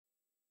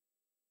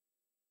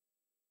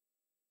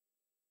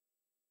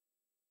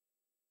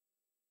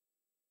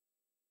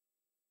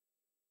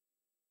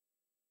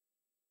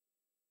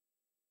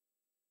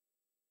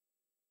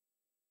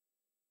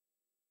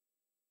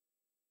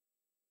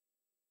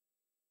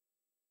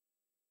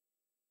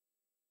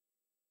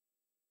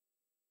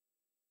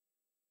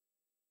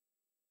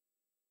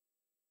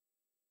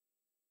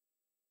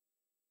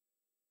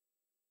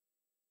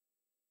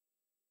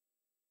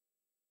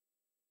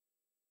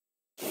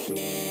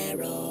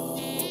Snareup.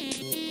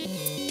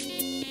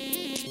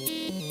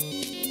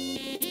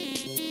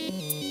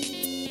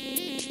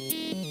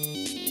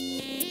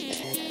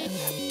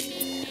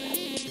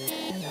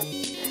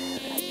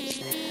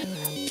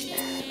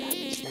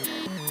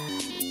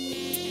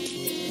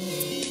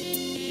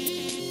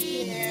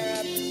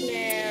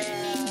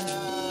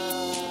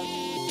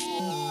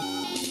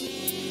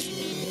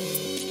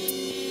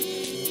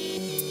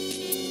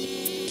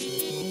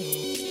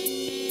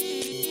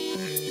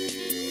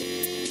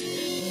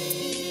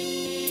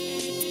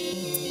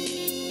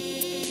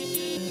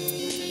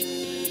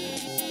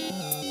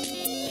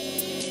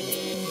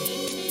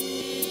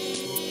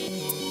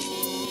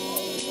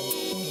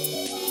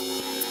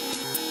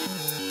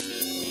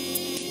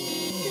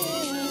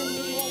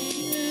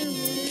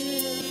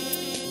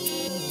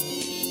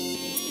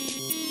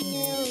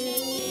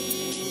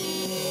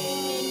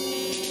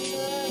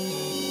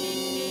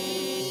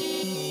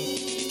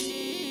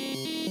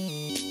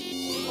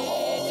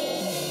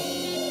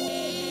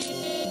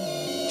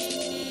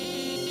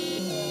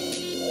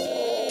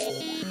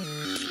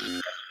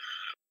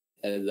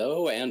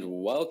 Hello and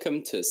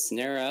welcome to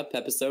Snareup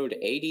episode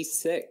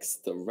 86,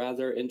 the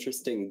rather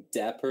interesting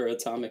Dapper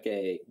Atomic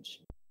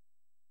Age.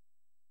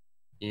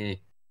 Yeah.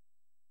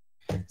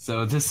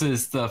 So this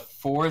is the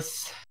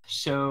fourth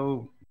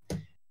show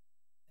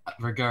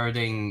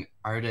regarding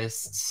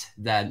artists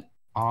that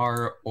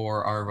are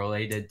or are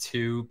related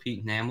to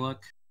Pete Namlook.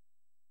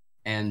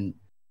 And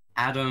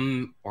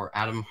Adam or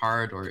Adam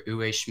Hart or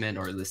Uwe Schmidt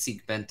or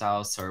Lasik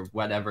Benthaus or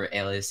whatever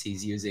alias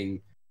he's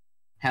using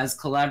has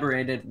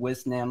collaborated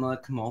with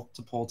Namlook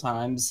multiple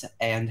times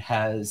and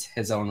has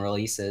his own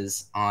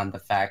releases on the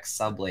Fax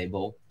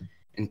sublabel,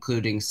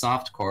 including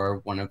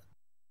Softcore, one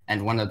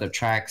of the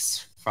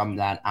tracks from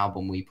that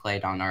album we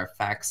played on our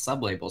Fax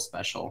sublabel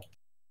special.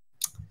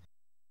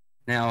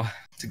 Now,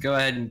 to go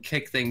ahead and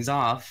kick things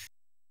off,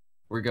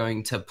 we're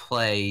going to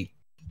play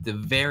the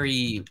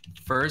very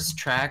first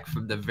track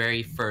from the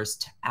very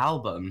first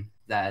album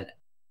that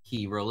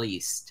he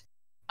released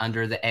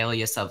under the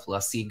alias of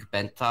Lasik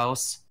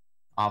Benthaus,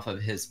 off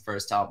of his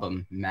first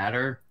album,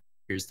 Matter.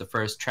 Here's the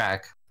first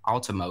track,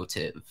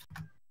 Automotive.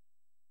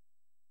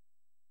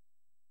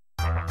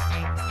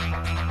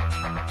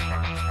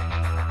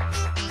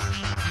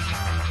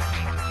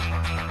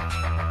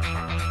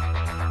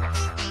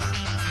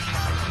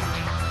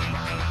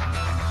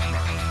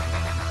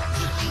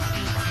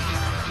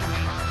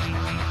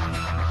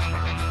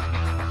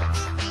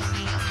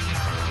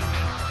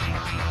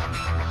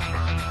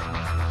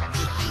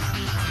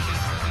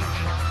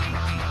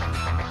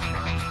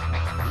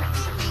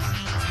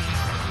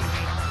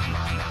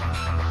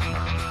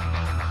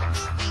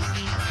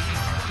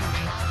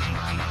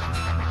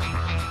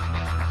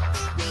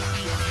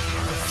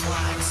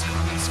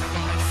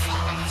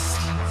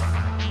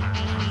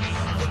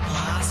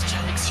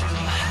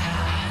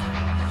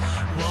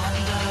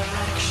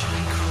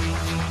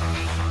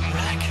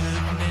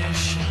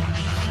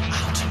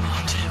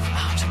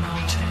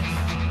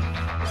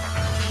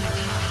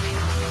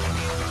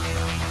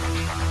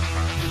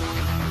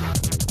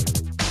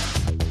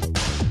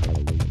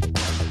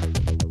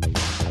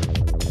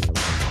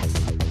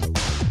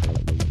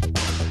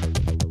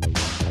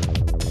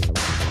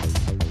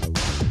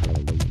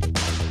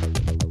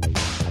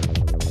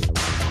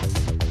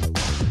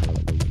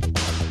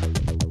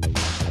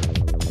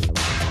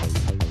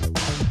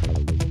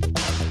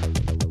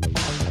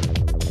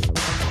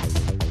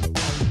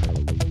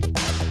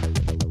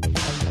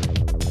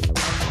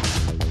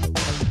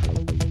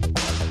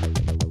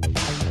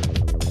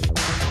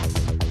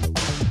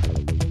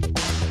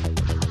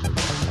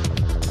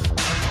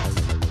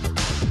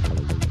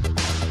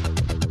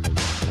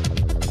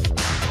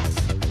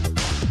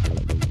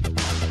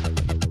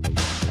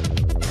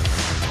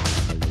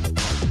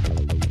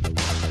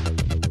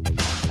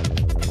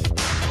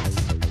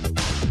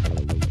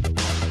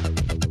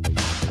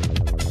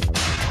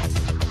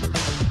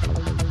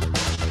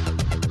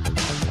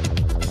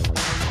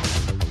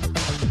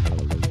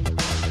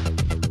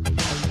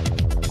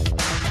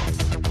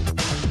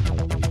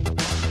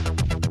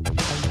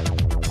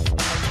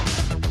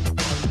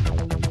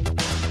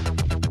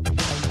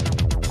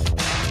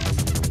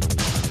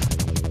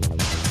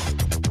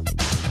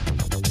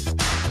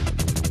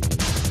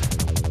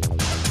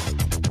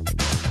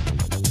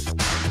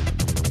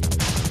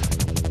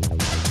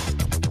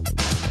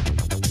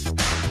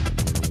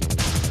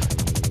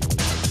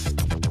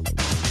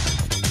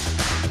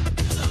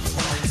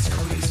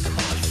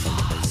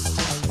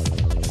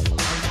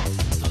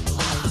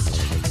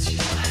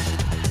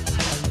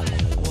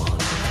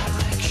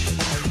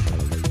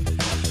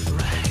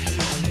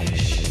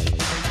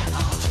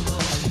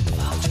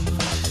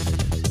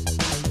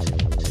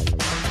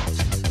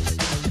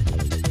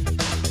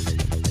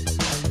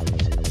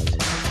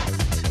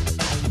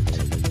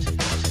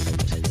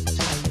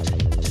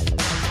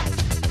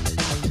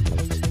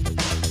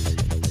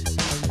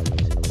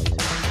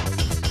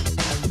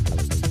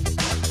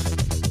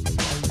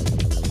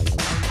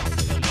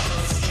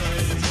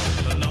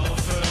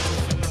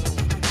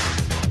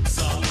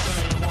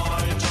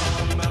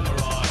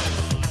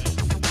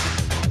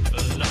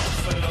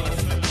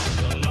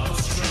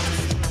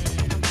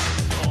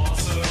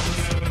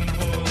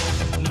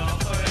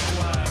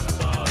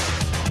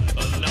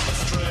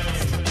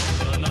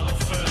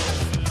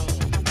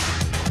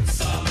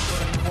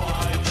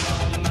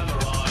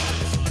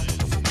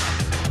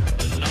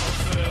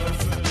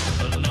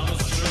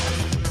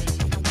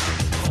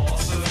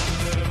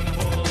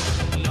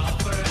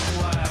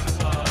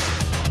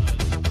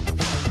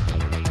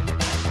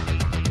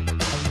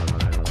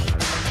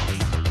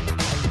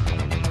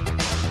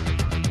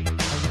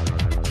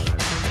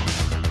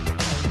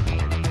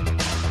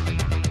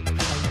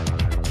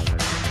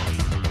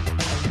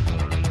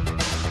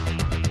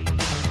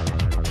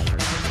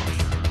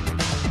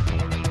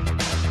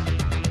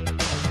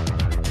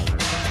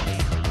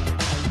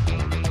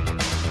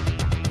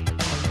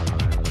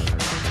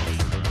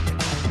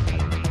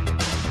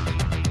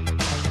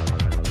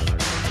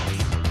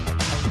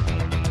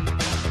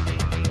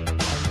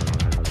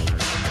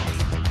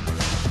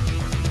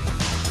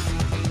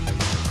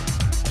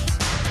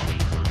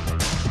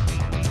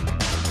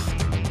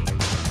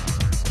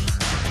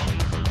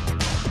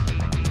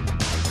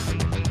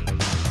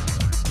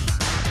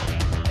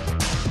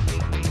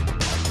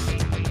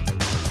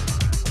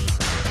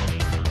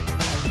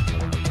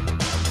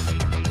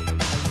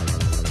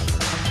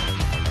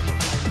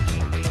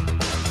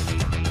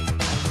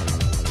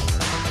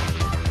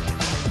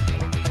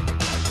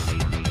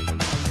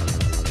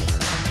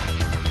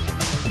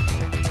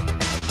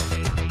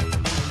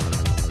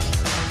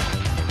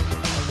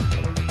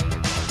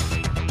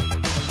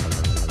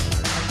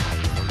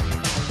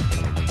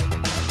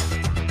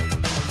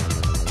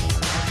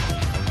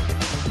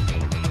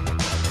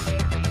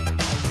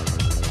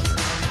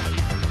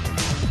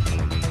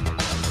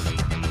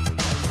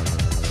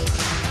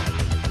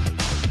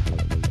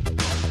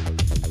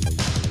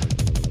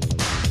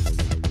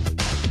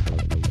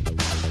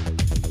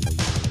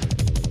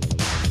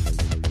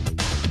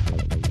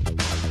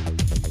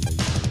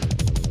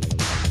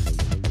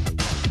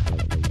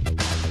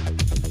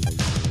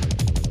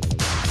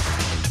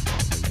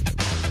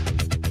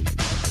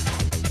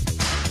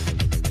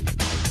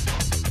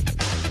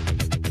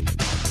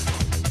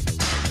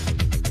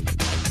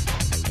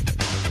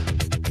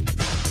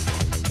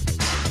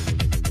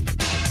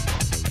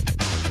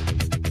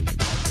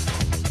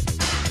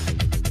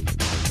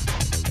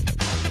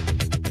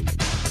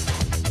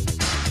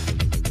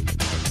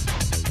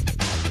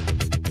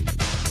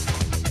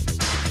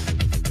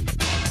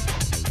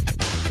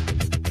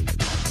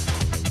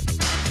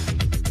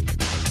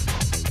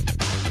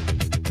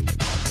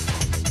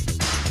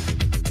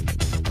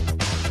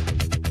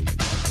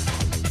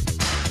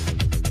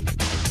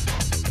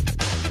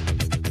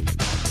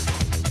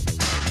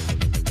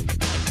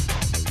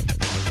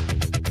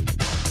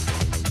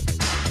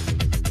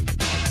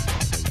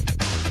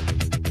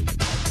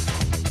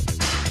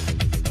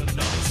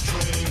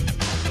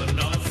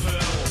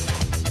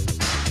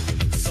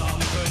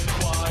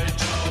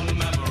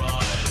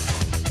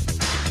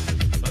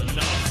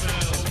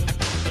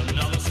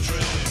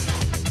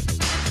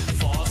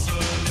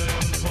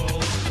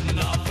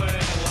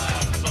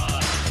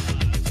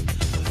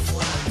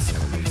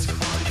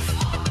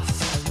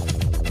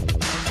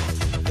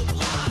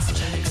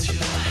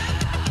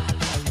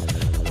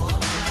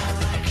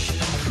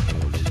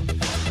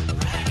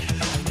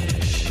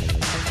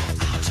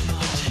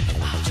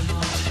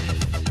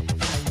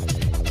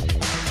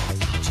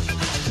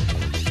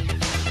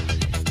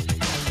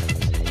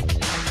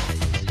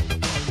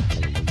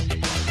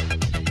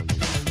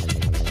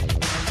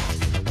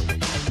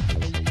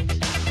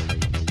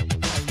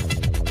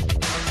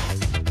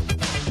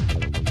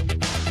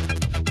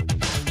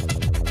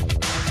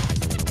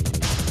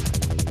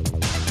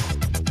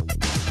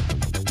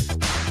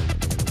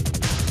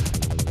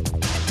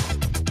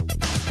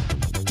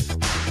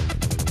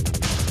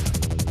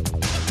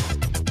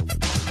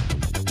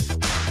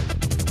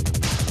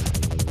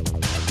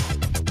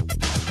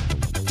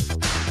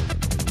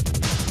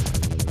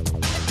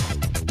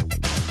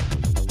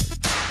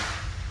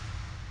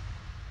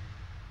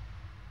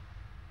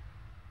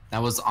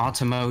 That was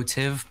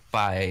Automotive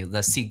by the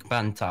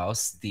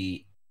Siegbantaus,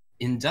 the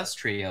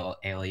industrial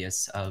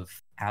alias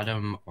of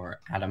Adam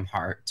or Adam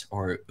Hart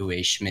or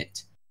Uwe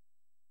Schmidt.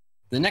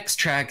 The next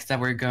track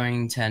that we're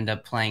going to end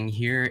up playing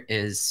here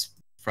is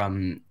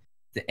from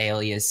the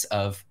alias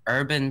of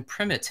Urban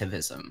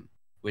Primitivism,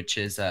 which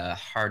is a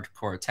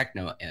hardcore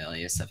techno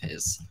alias of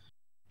his.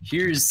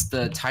 Here's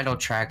the title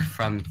track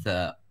from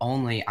the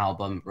only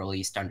album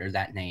released under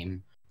that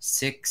name,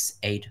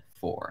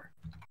 684.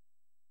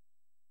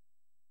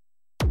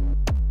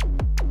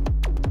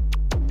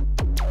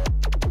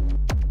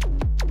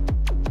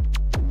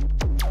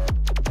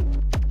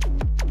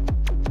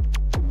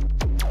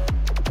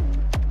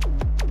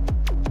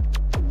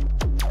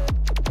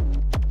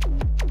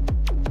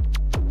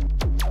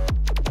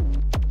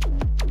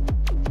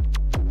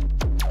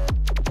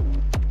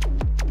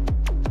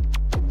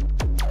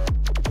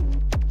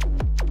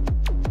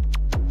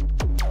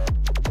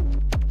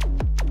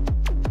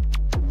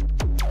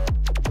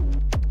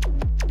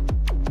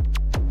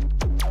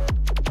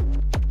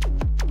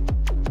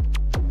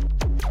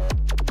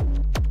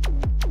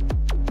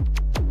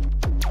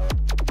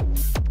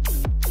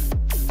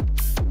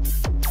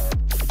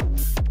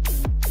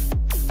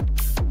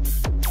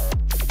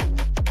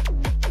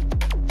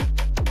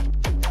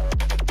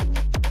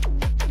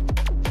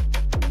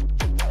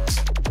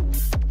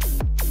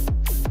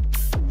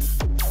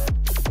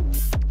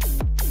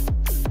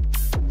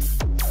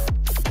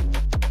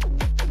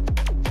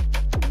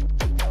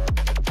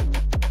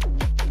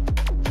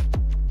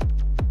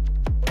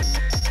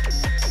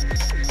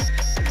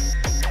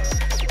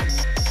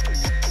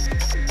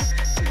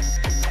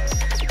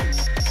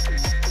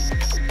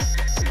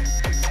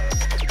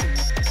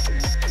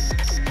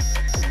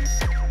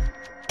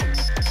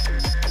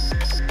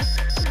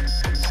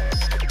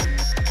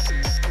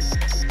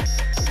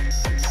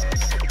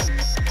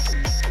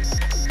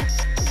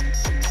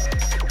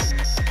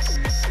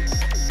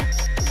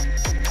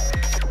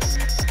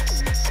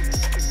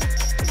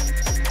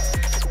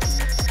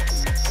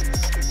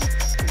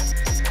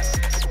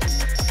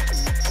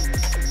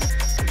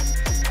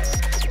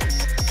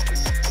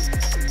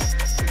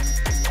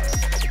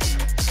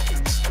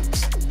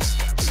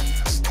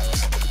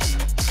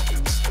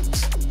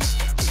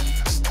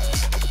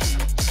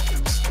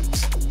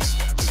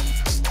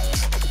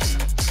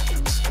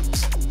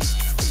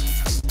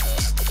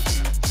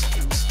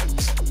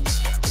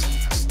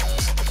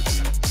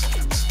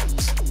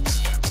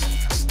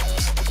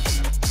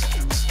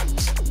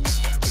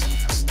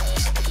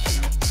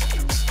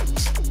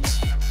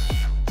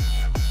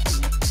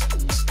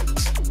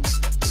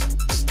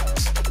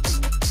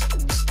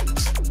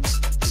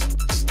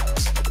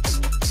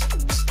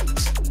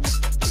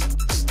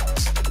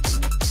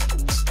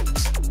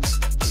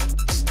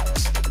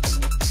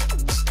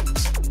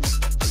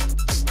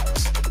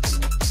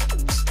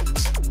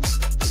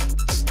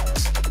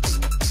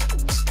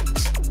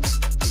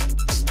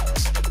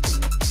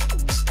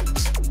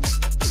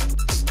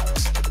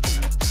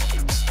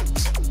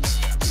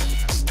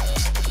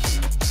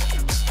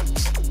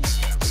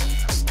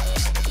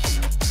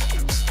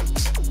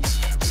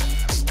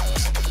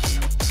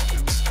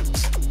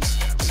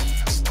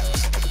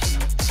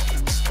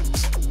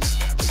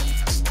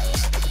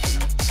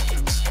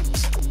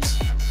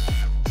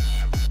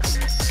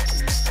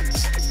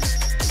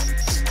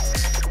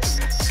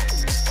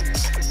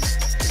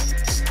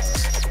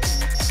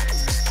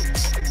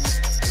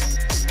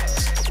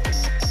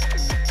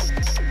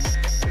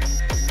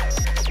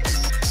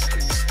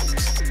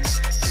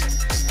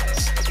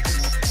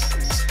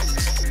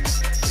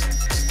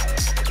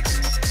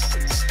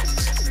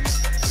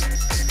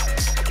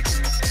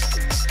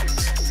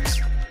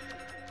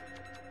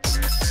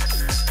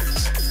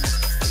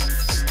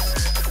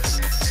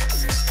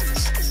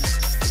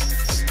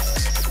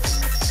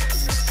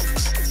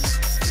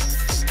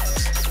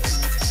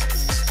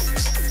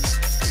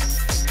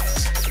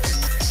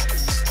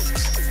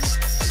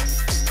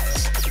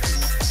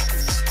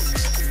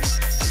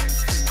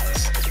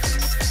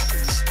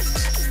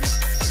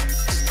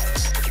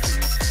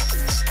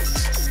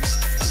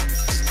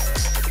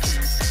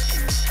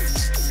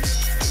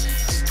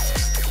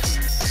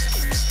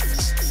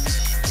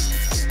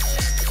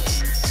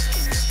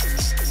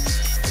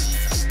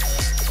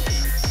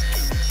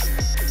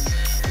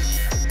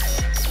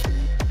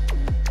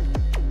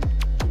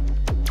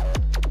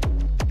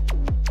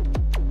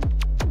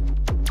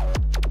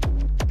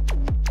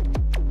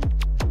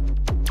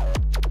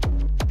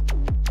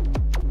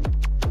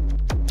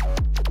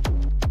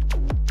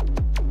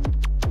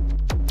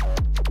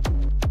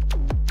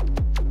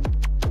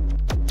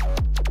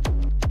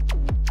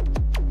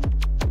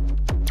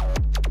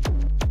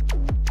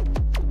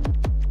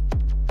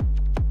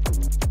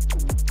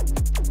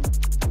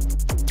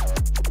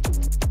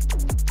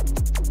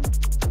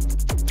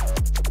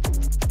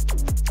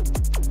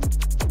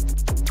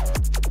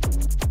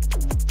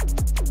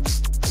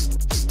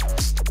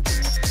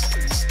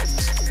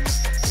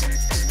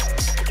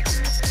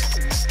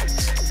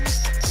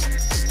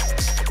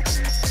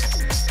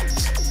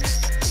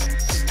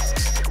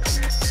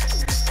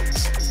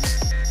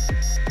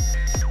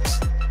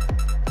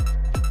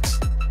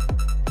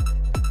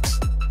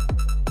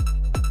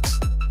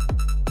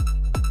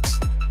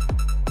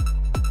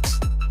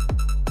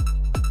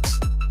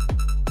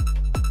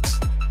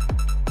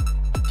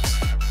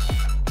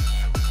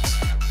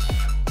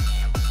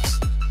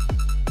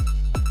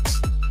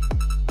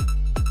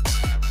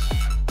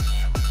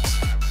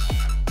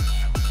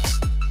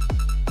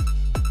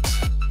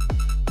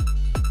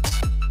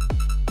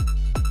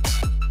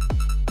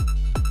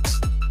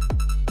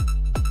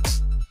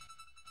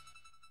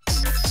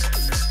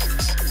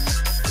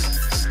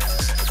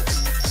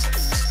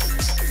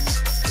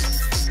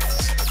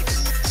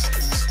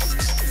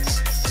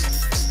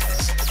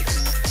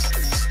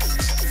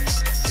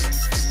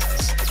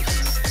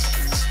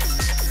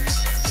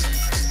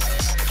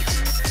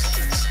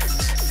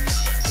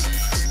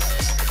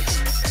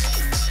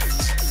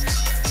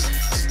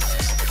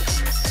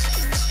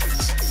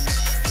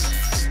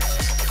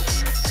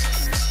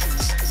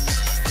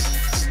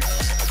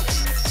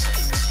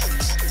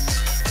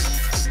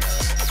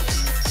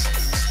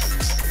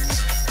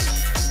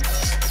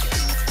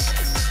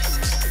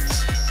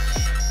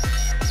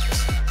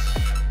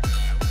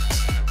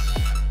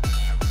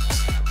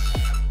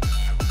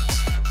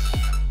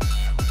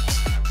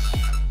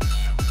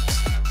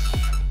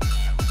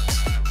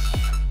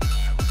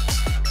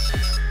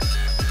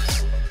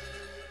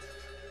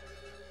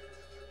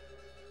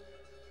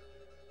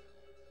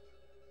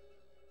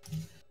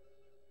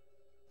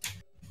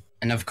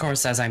 And of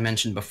course, as I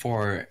mentioned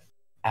before,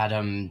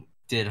 Adam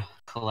did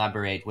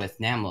collaborate with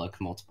Namlook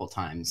multiple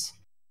times.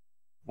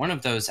 One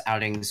of those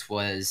outings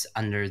was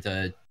under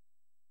the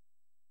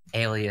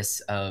alias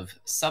of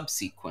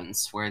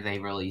Subsequence, where they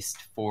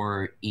released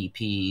 4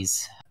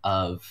 EPs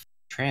of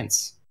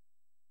trance.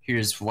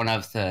 Here's one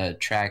of the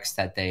tracks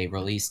that they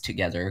released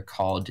together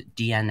called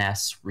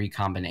DNS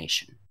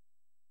Recombination.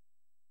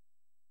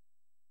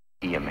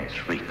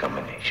 DNS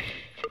Recombination.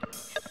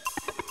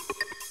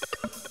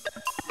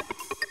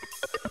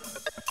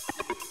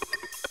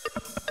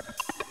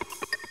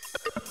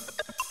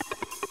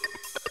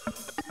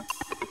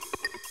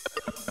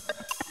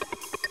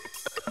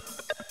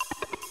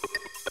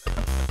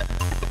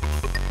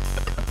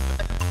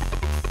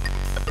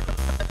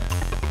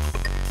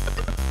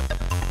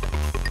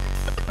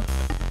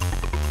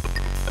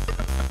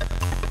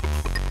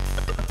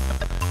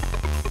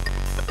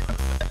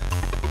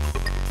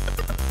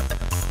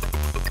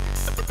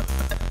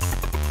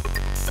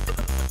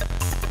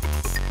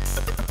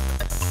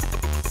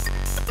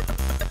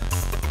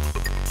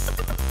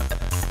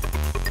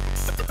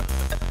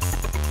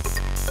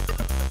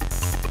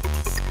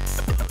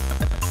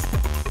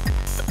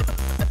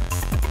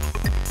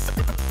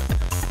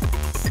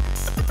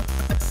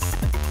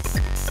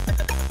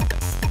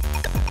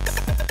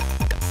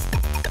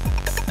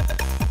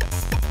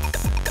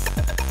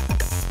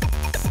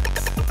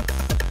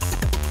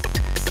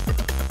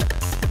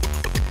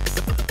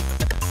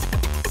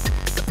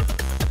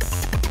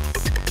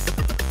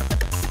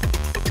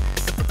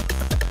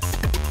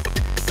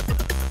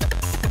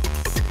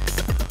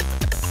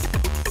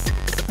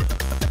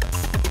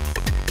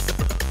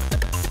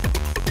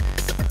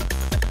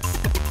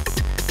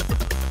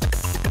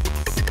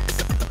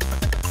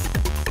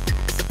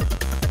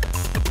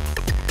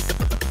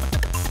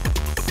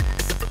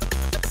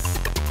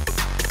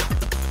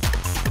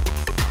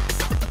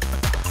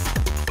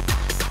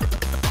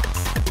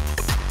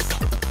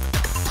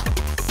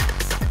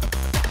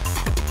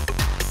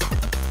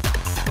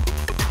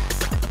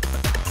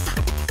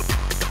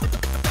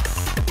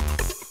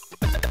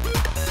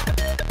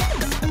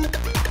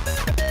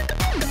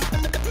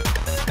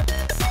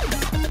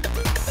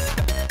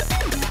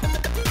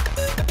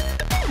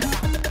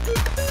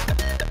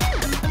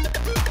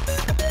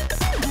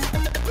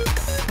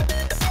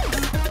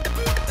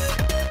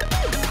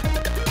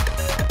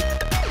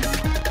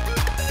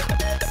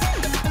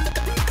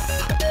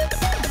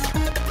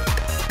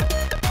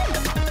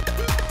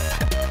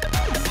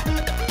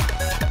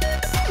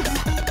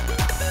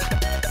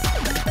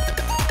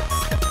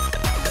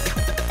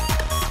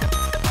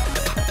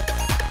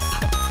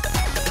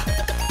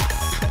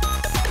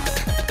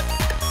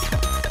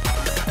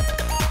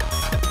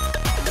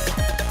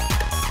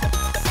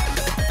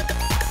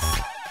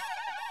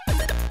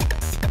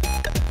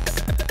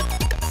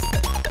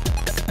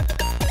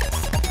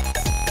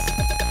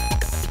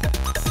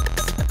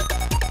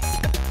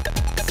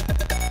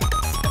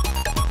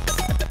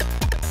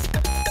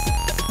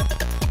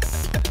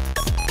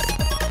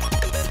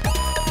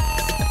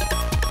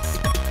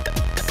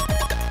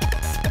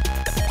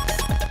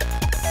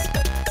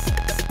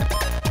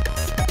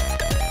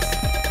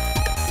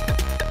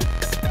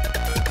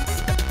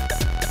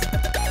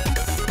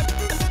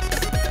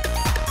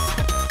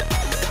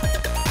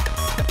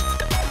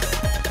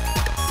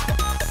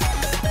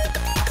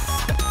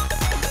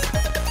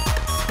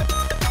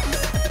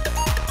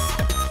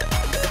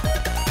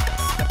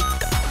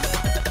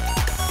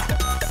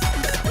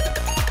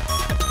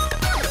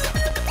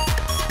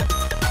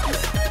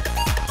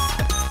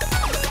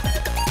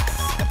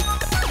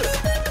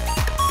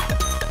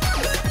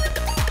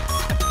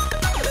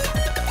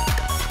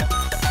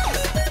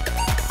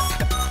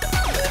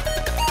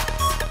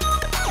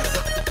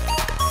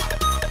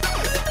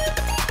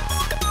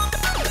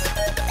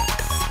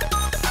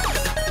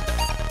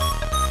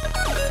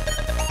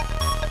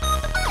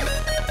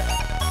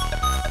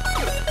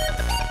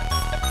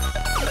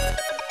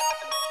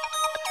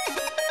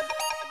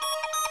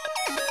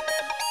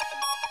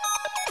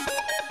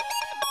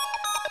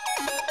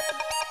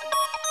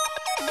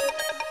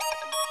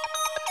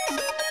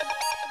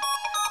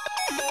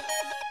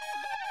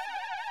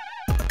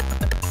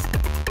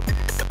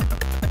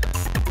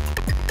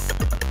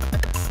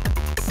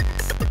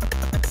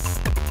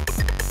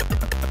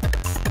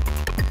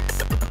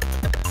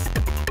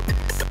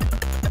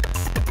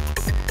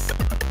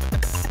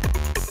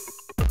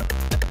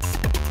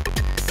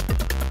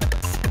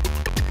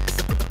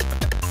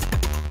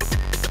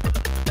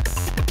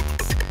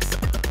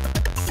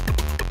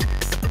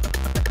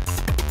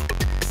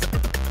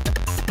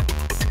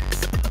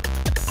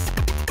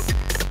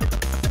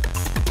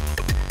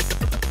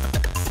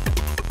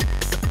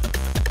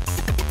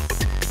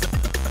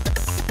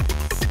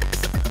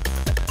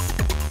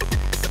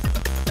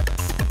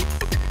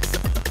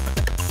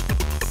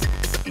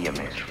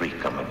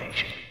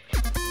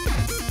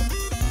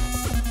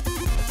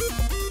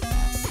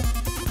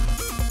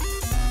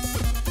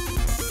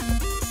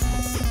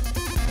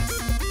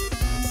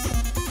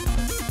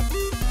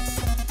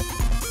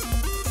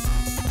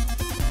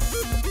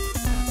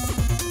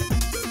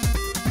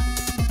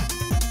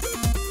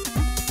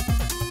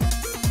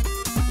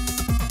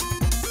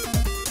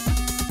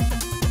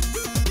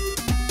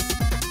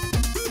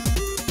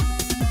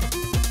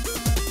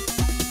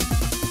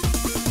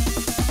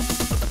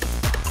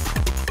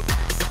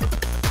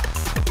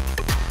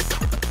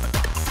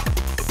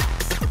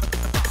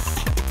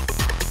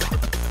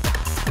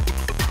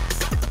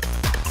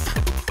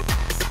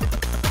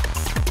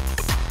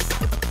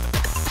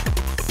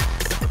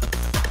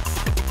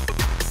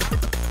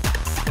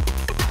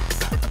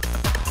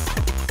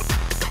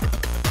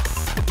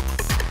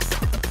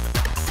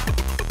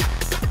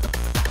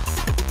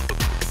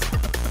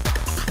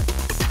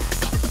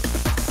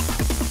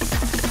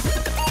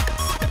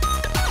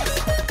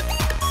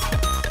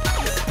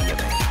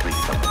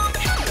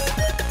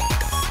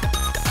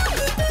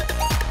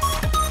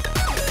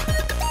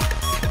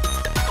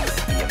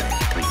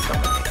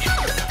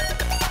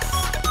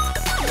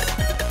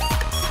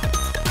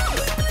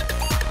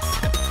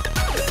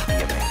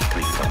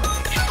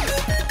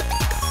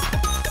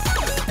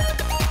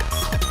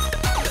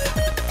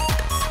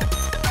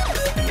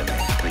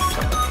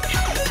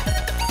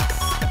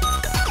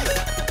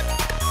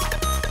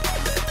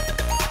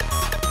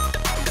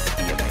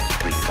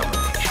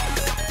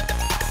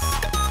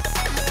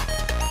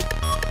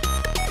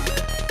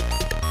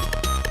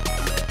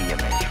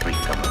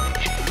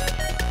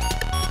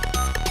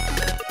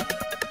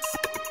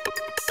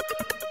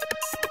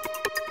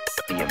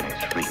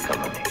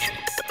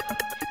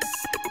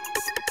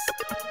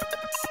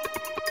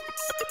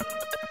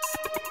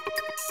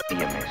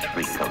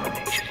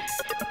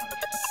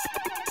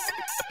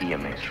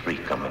 EMS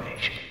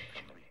recombination.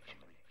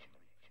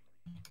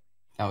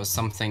 That was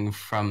something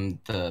from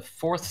the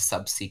fourth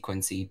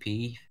subsequence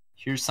EP.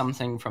 Here's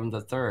something from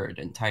the third,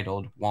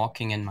 entitled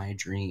Walking in My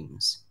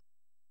Dreams.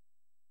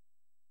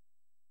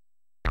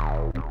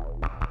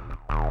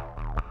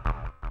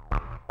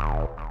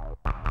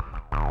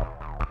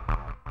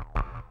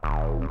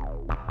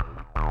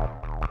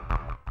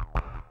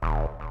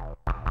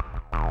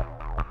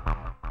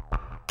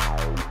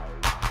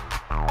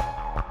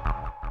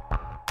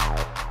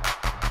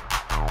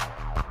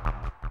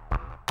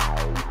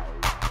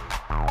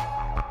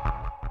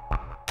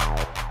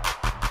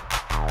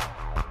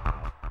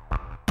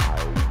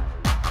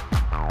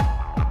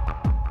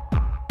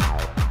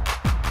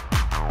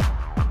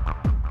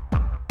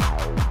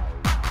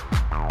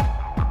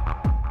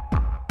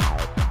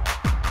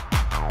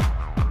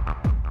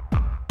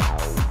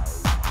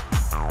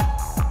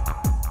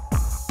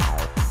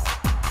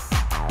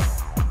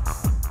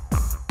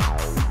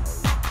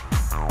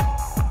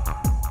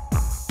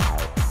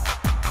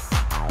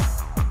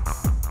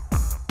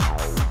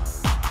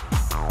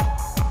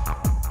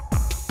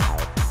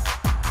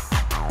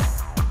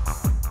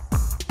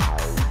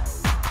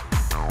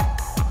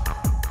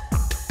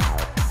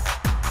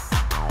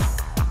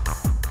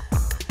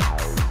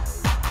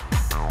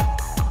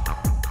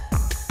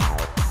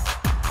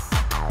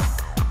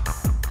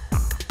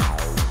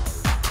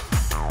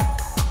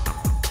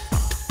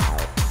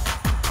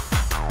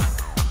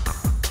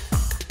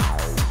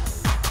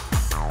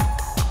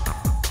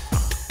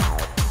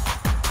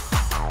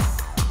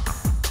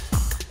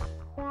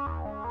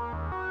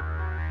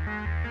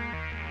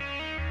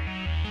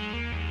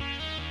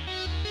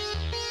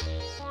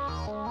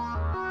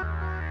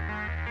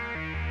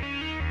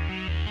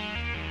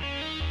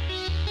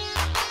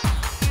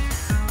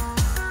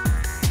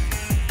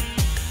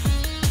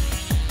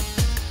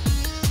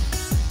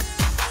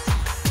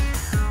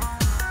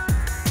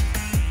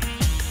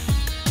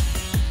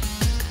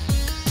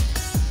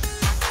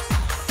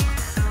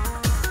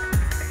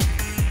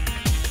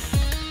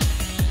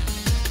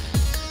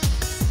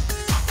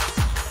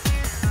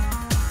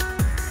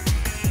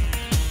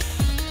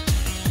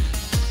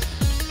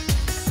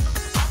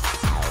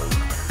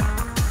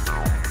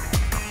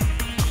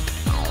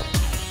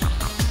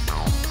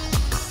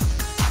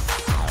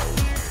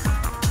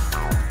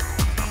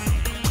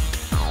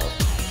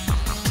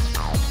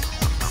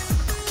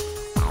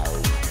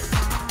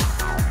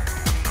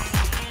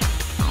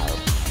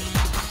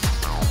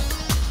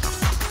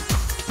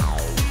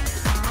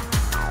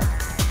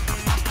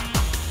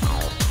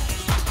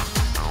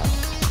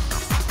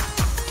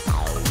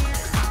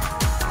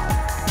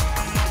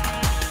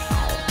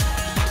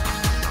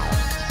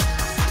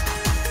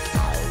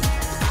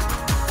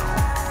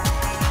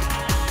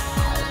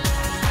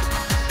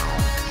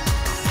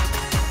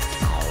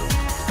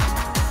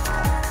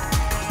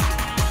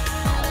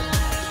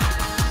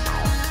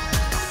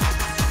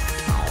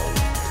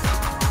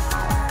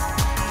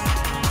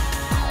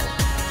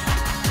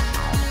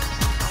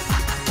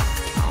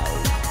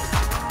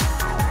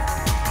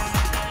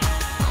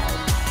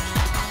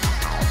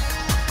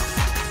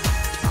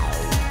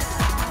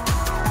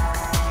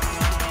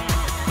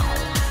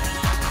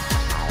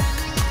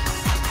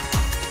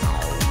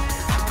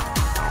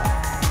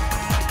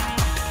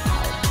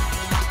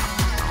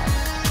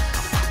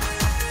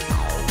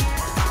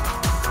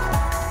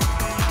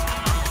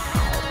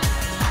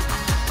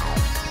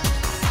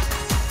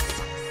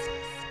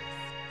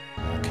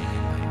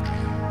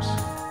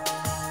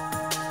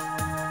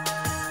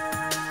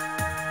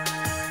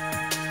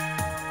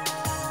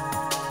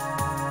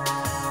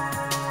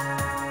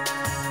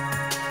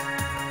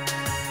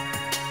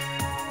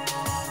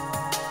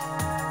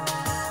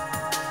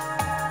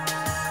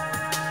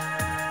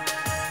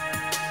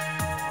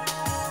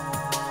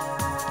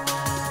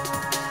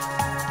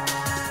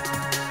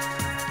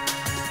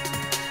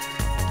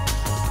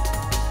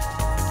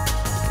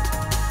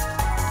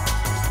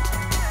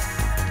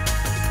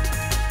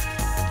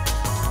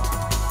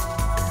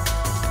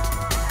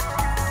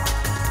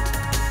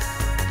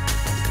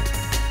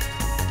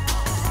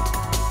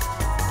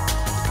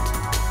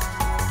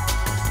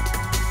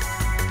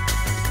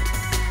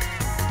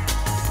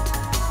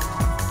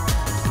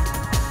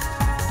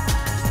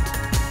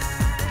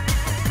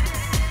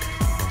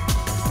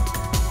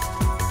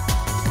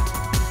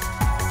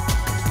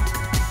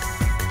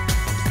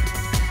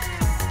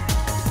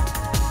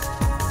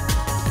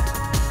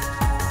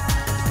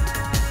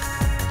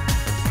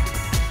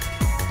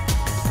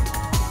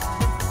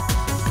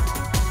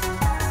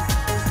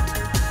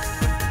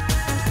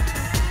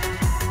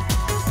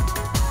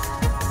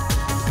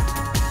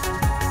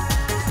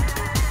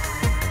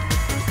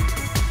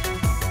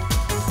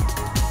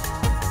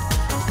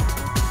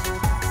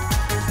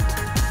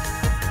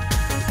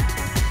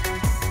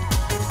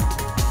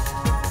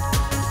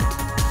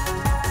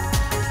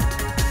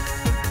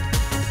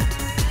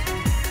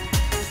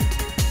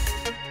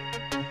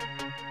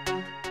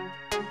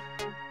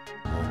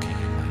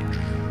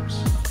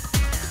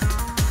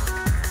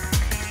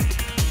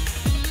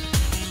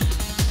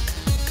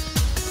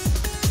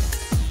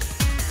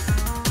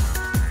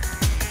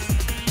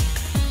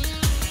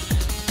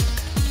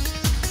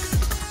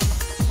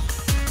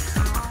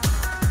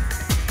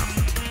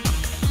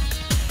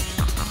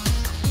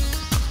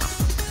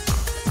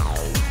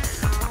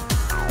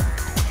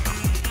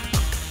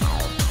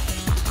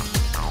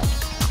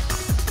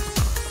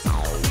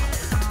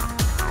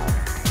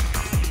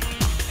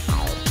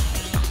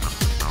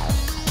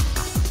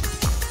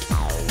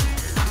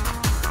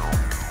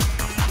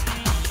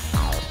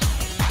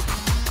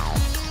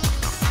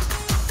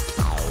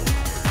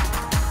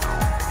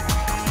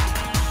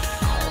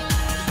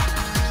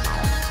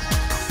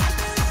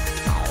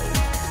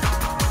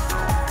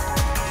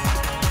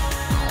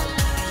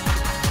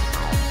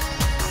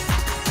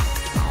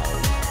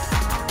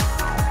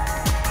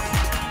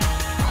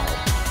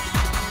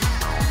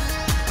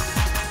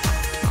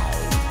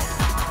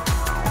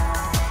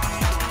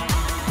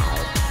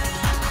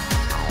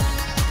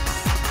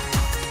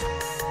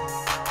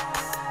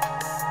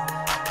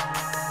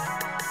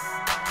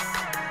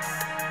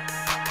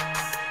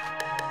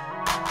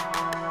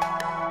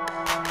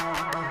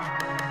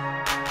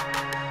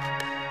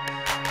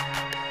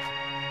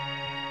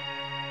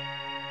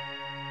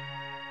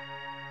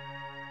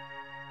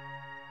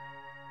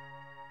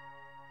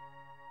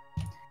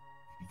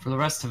 For the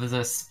rest of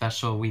this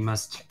special, we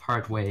must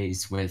part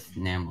ways with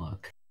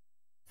Namlook.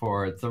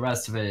 For the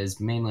rest of it is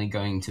mainly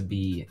going to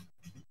be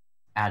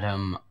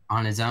Adam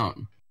on his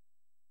own.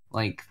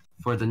 Like,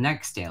 for the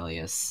next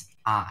alias,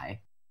 I.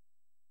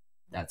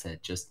 That's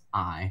it, just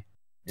I.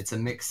 It's a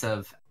mix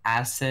of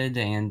acid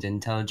and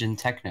intelligent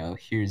techno.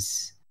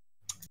 Here's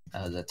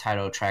the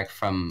title track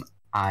from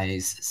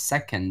I's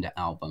second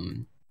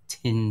album,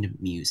 Tinned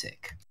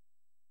Music.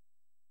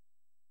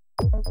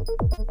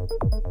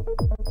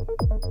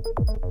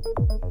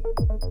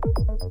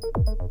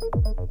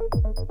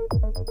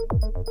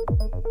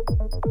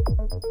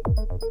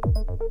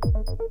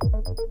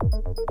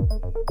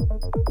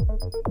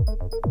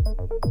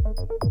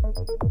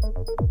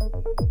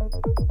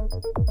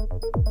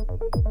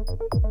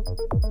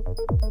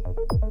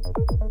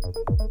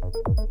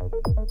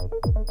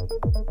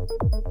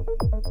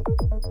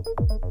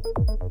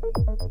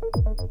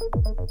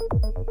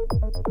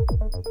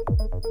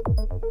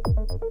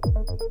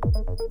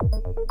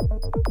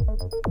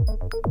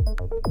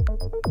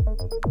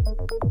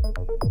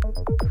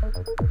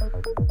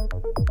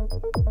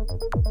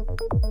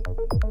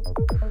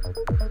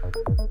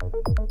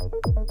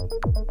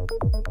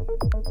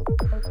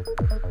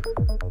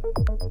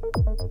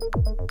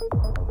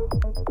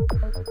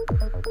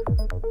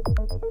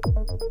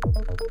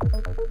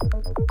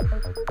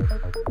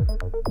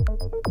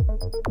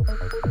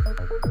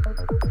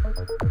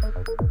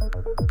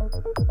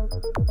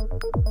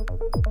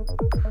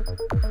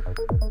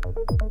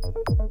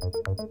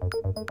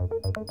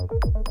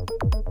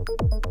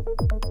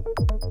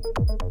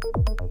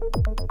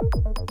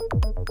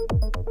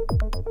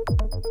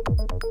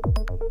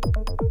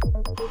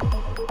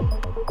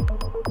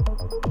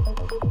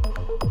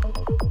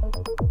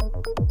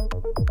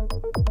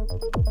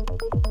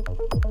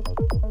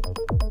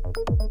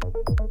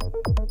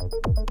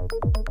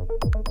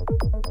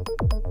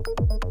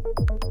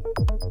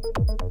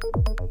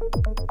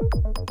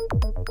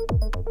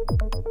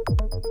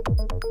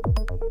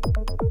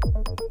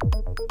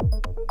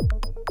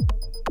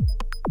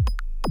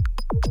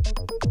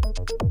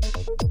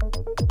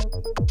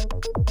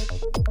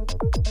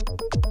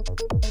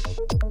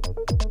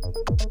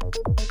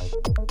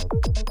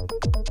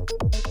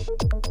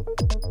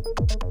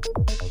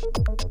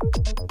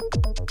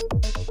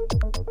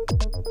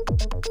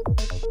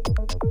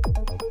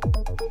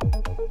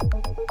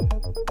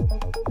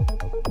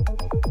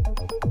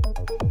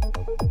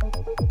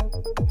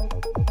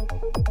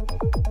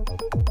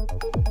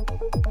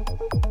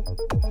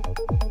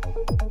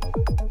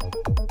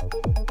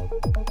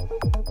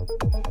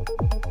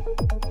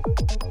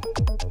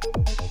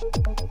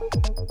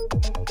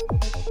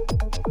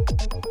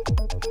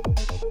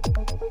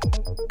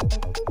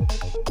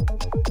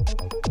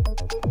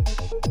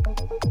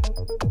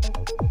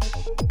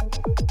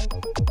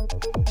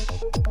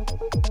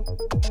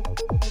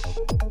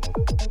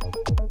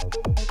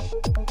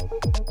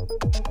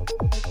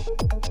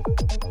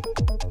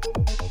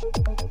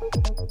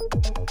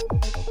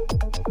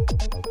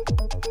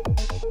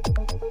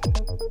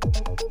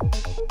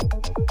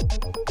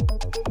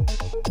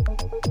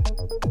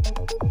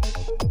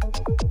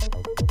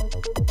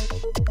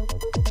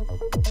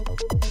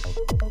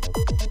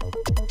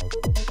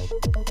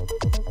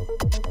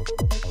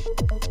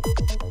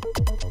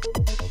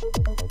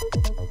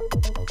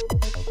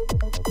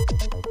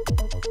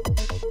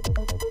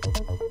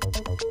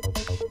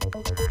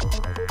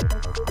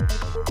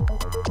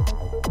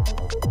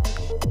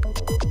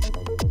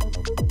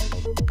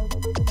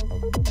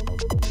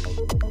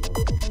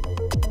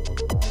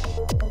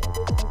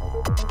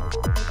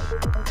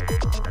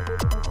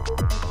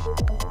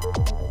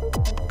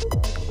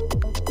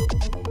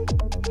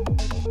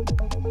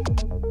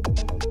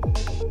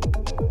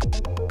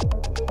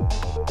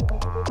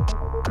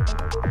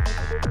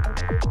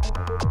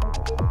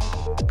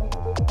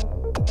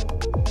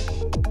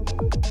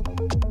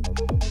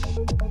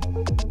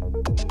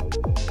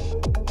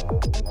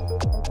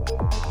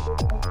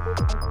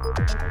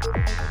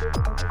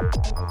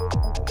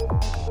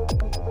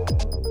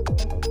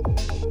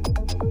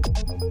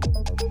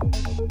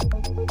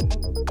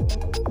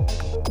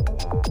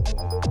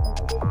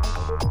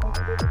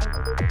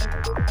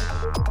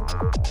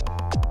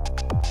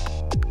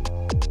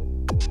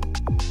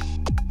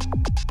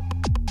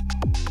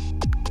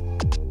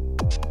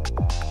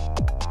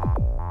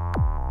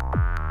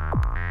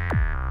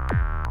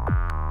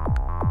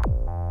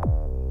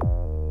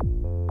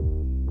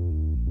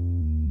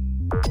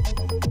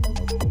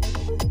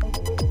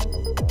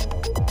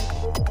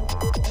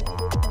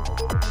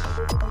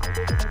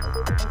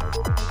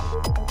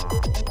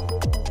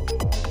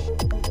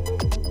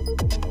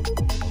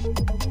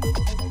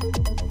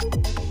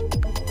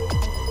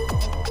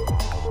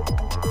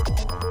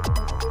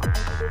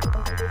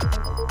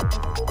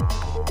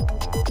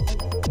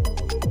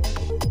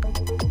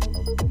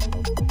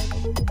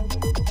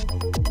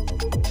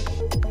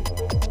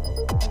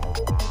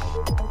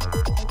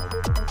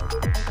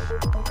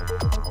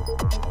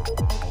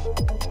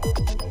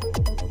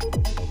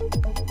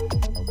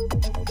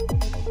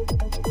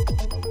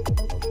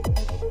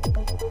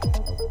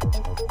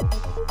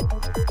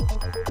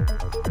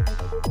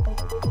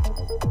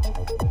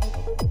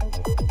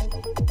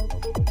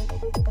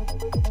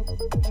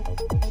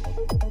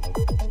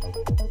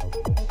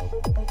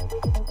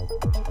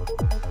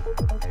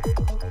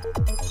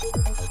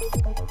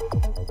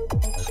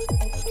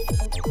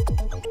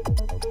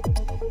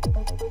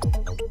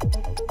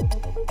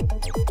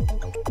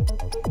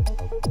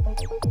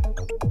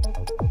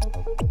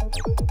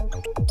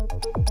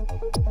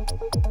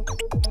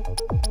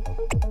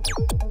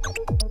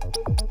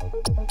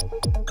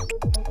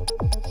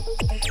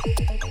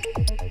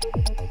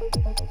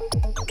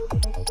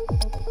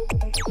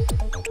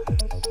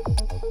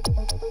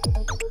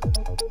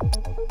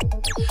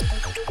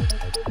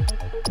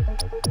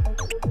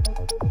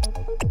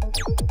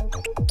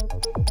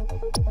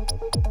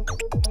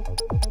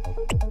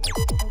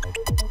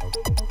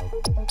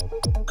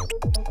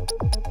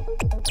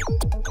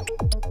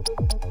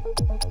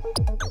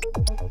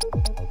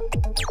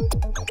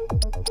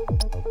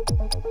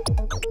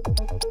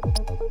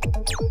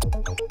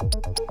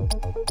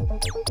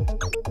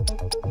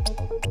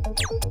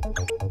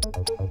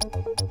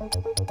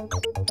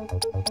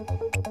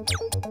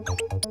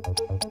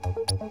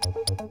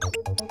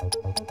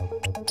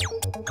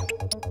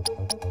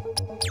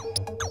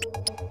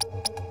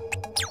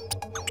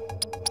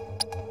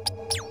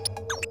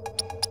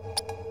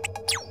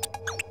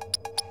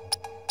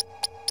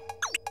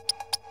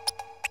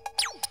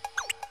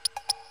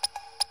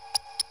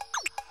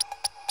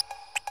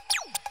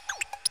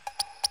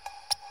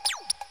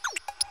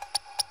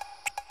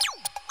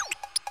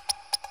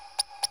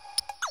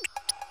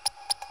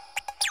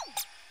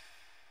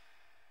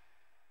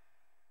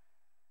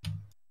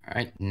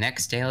 Alright,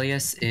 next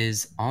alias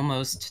is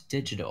Almost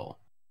Digital.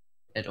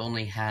 It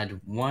only had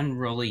one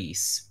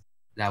release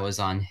that was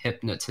on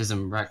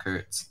Hypnotism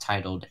Records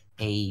titled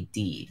AD.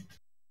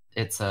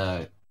 It's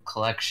a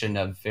collection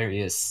of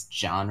various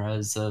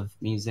genres of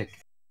music,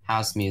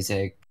 house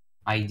music,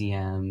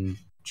 IDM,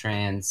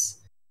 trance.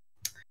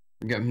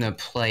 I'm going to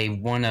play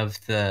one of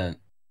the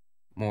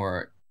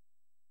more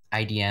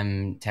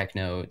IDM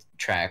techno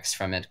tracks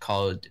from it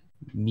called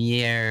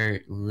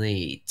Mier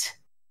Late.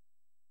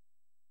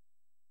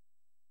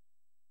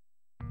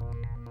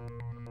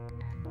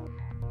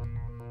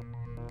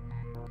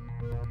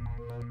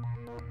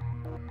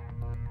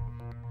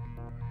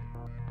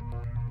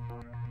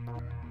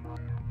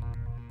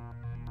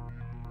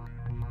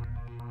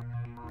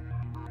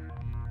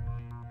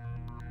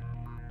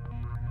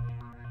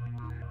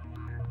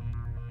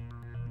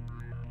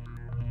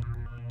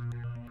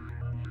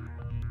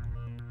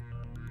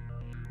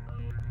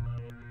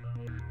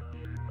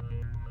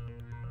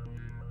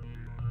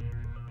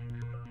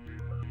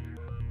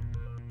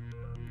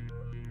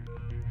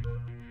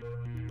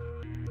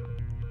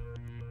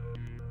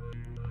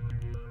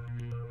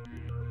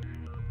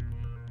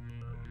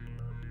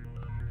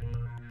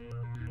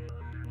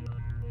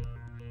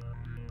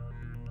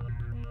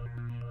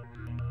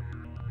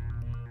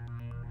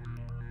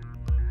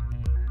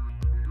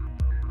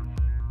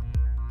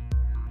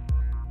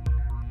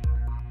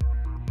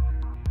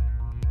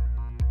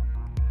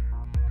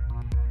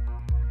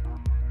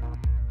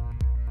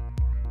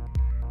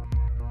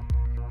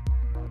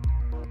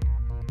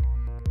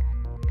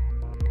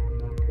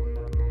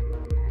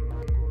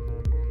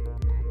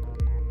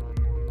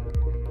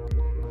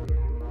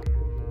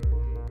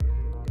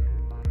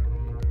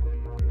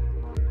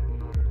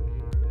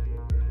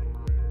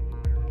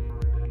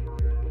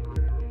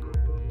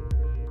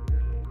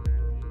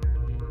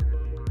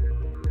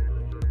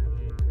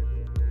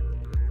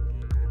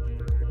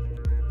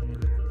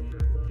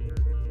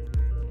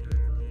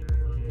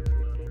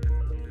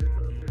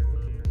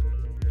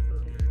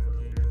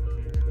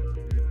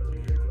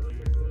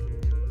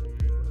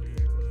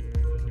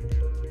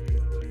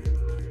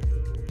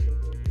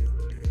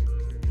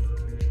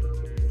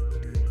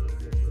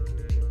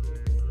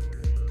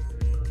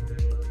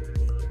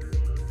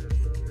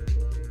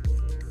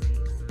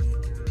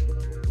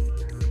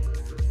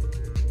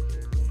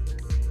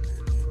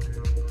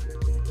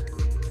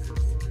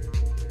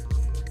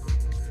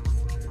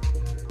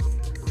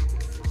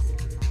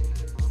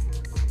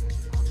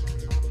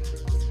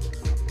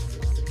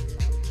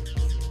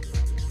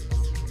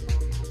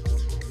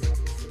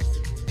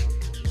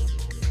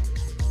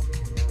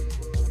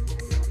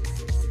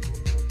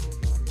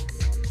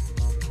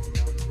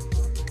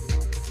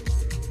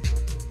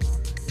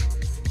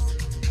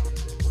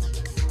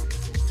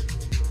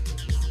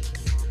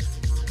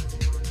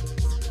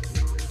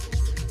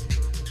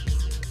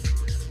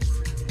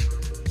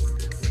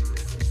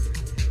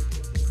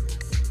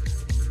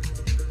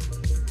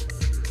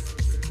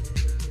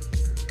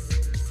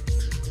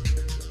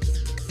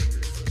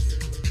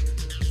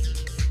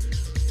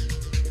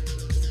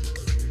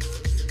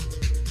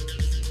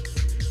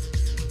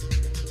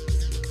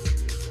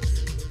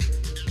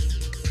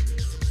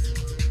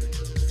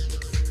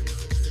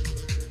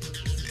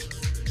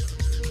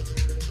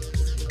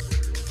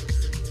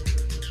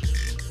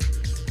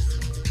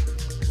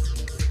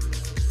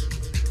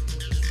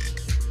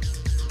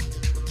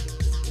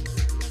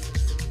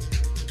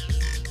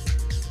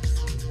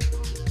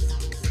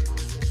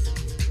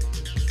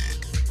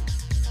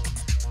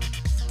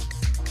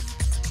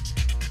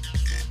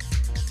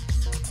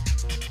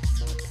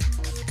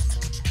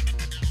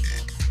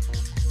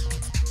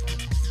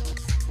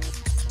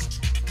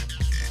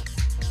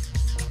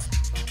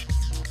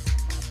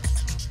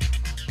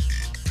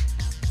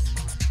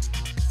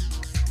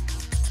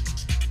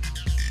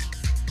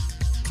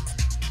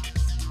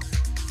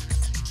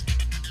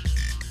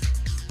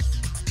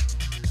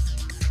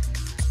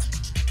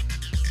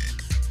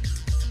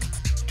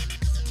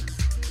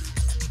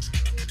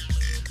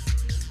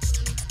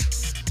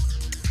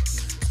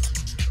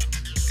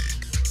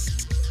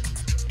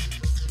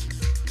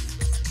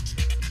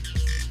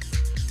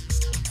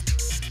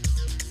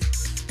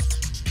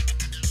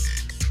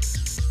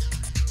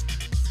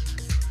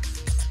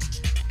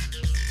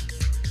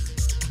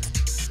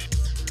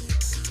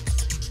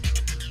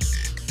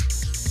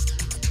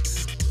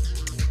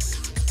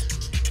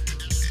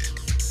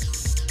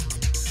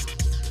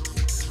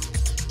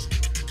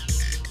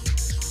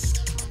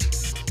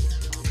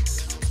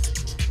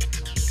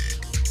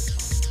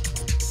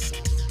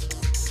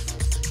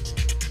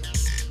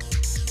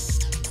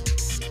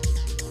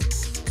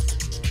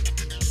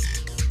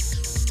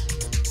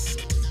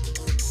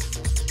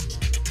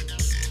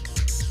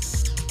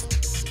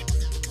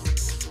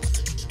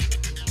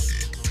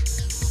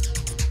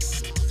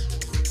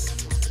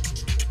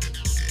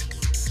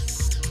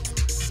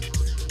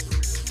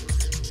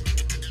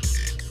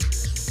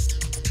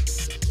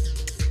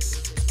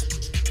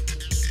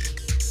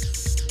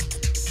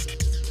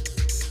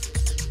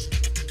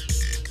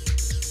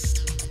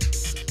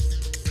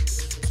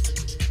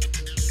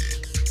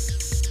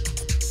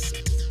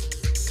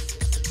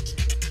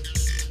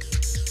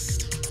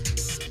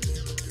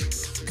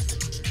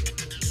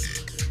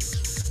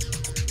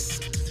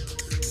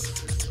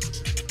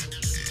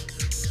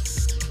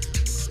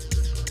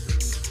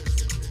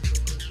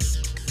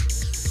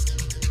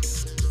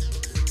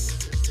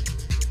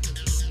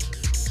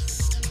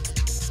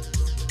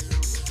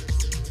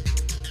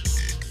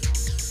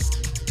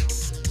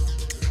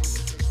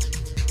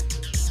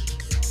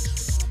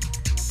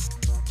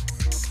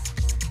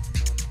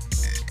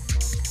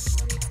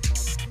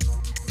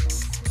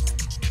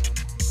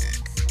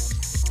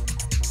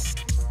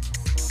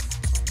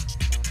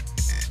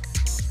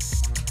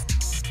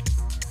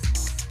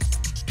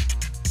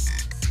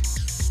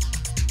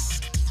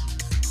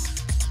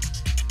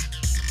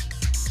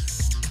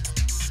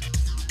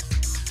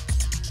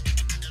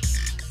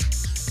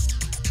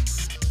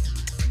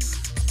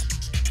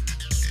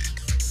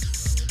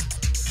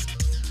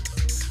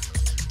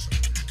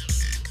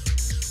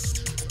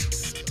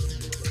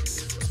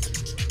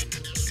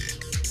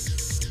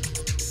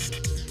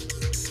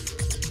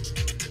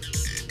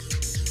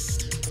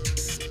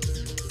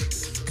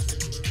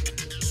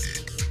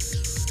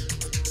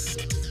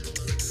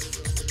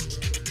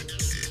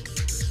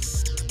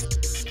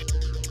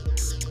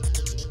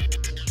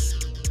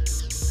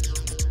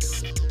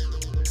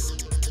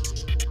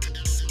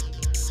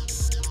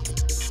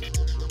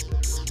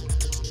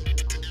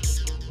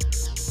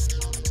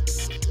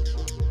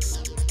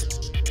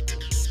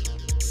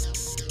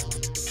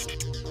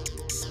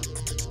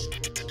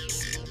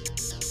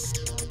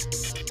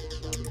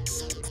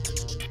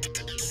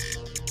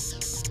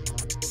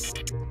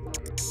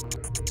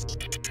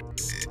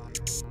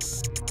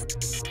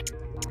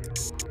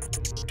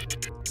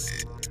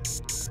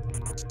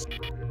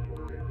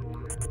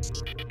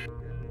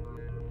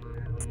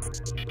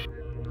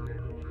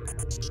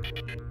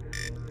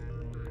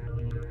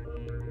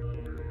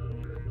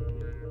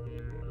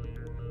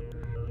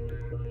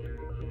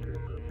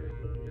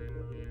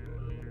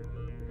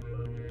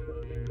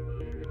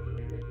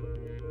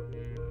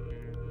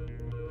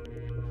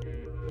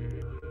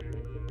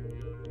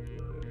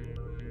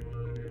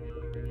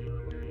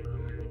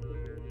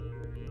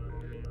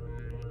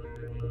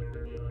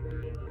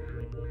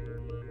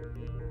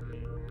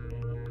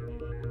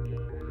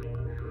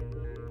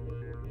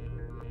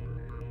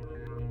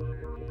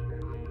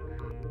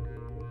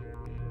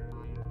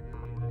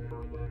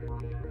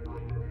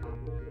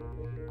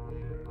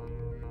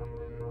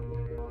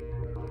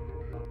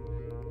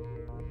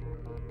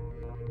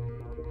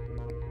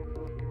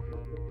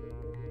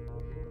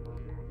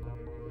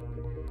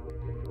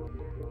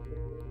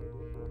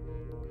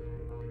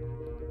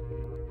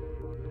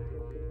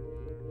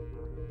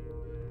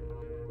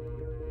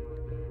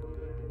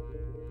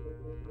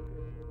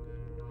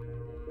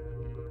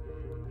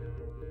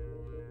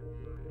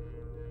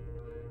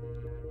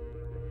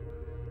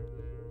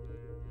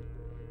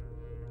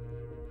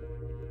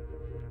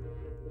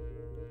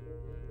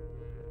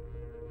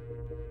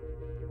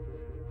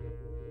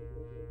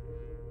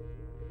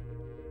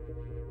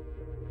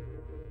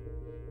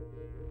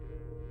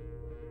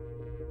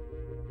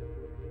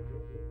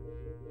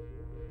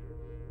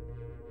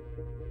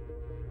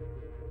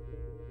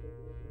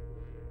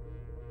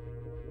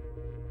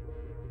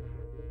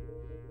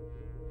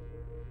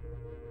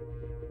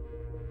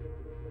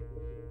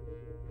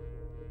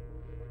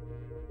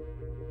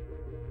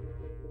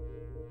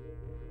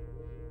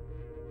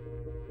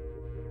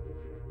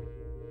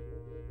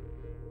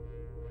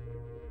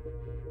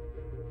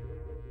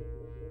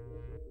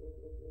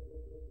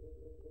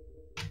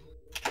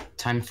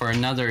 Time for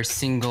another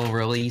single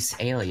release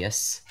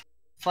alias,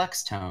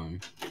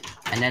 Flextone.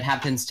 And it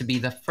happens to be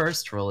the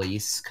first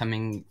release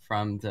coming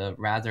from the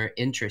rather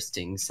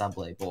interesting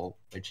sublabel,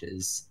 which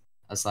is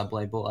a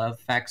sublabel of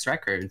Fax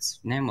Records,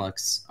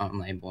 Namlook's own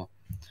label.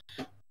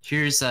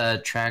 Here's a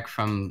track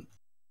from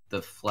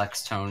the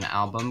Flextone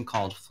album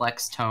called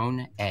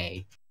Flextone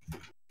A.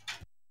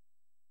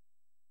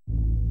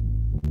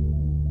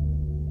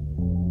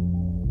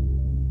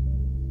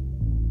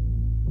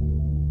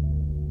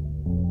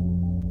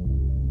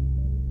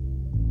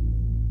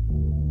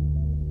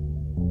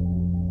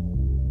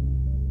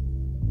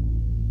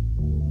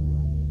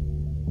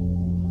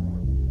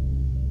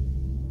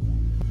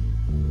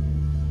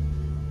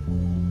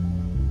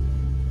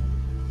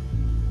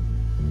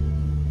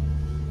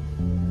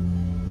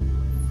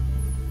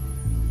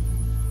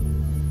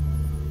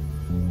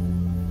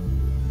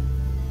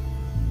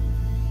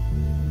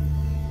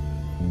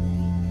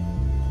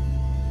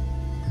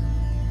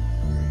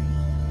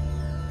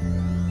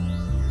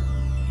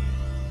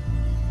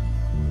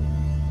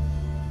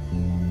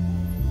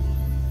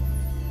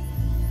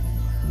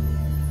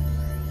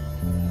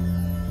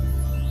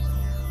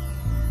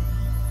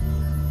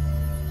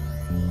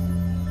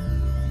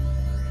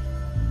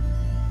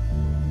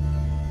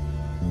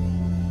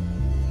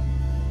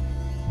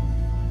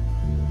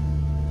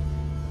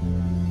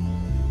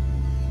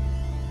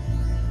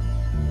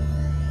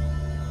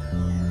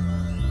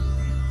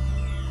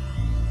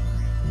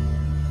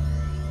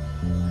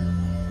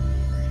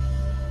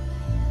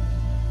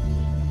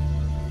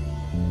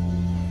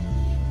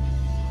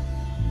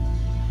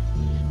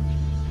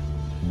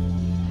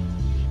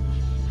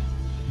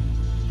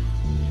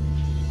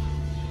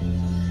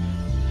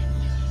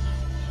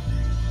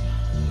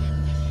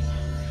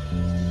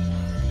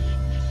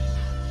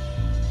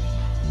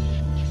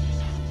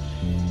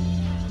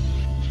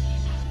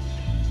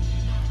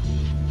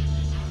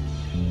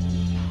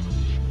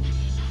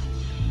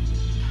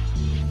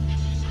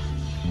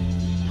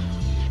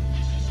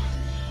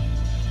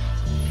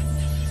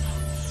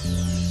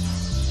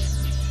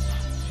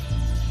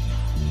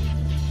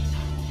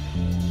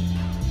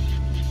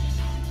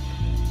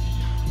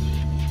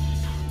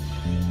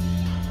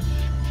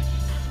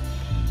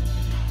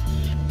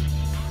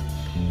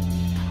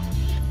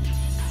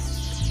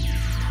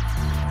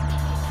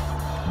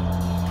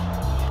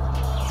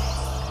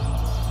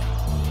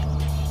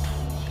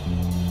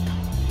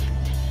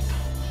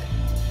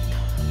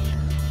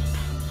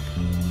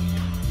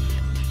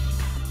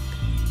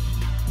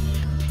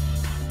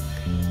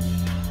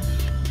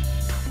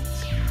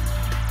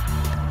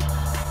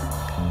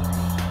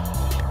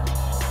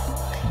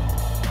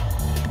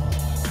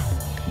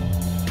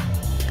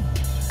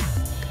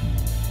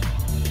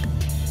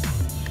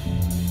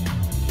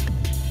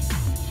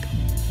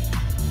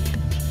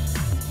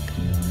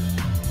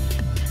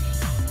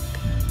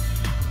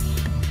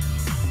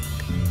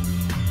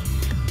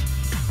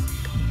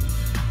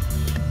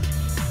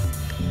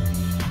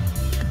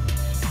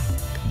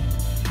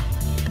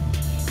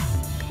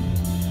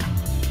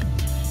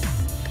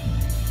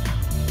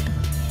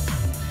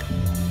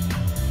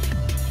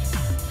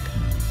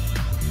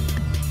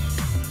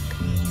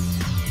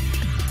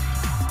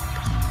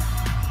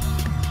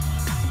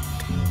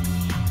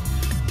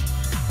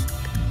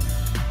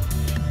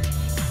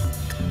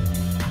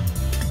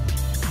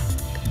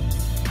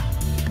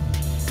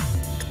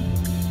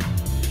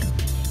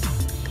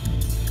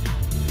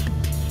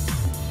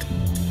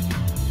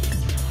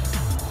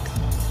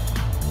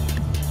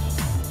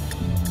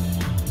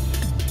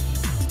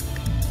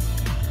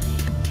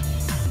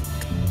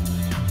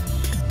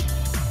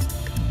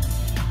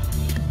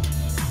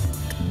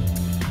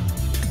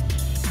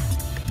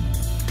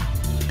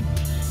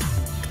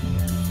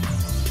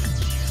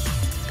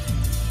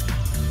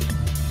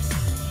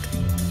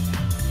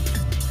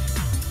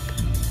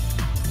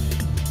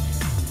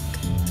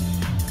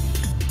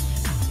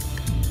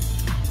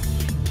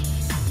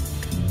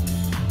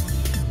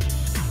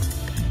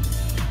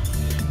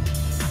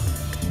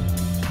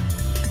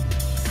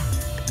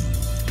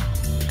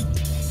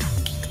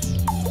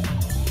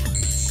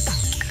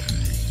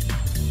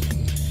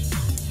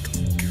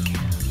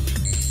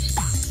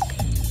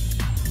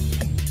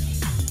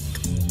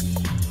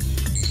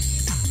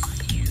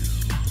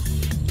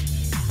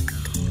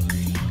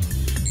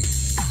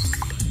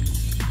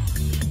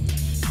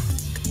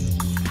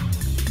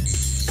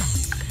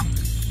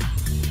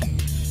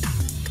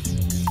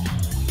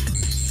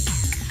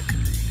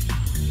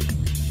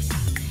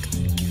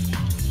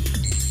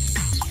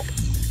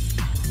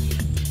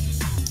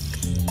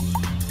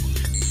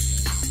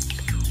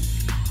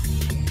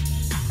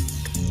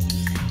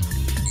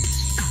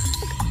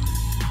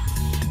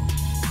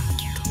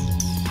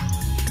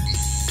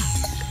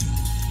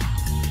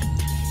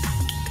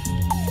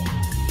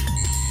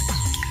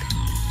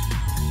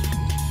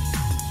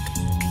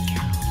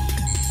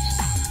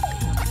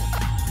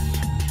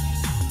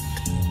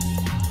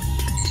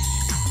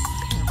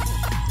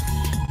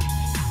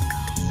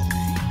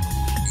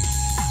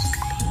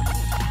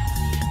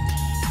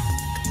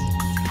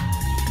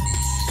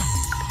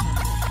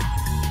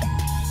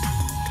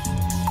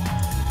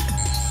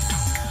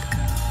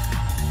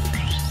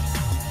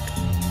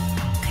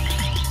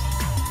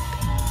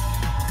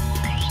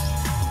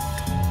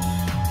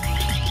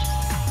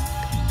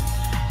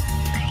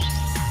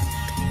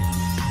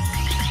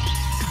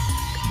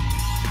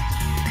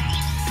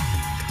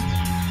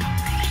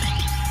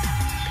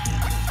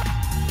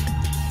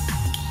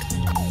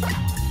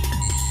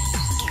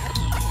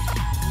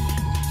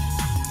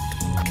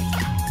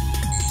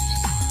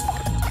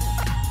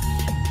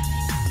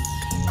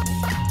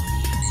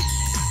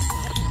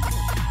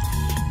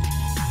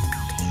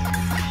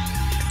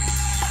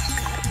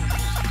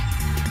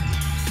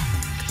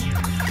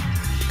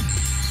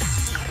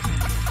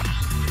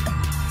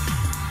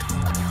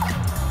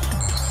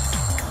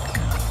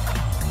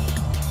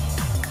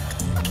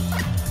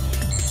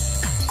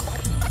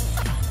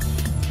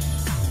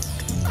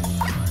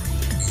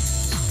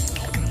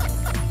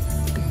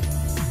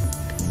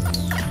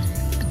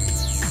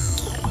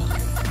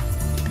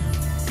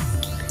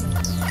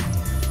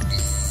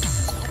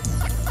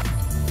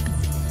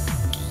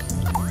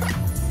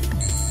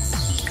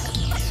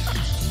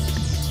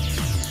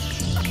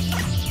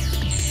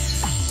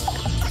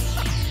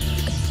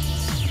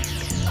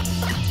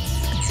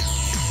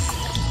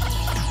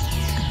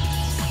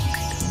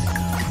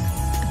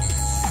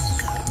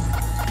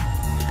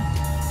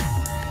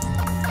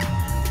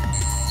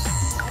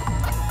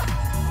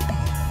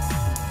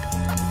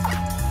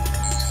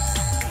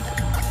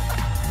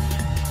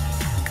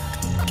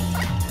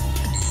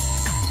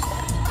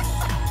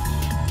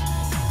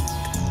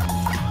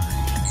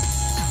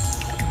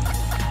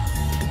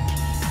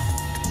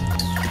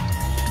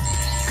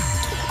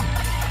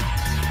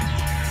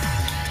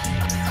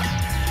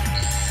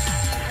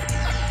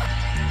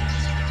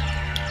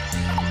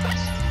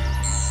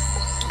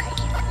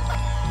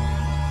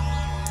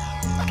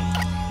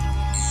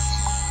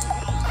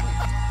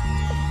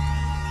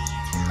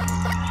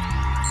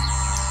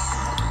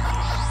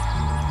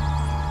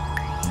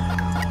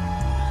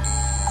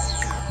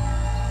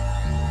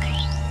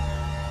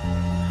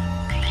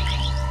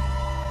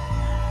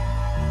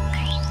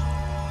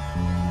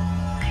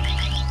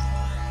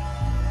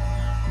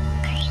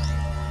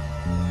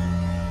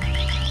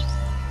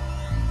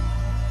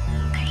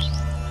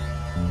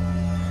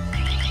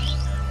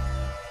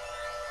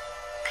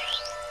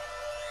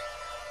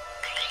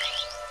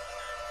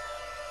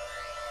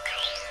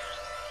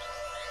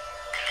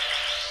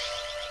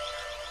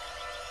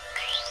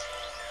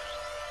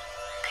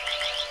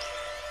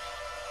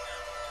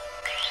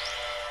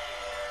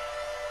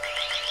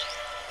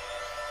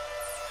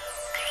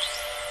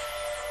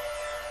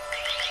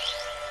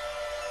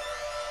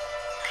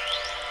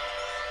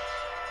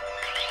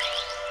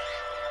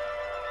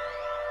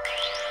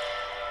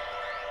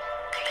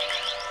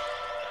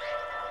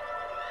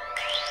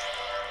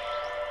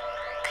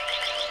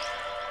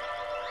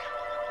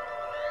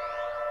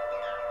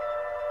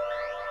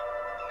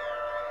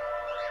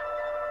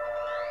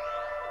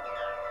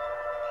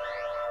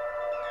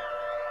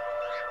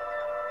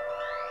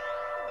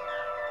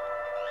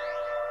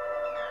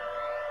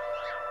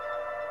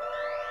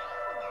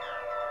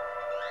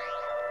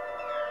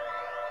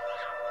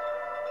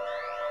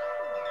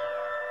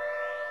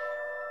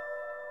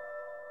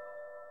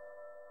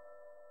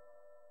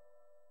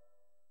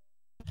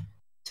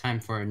 time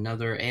for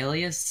another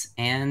alias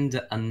and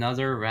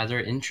another rather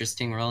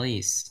interesting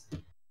release.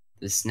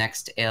 This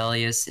next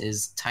alias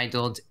is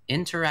titled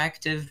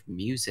Interactive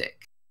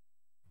Music.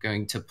 I'm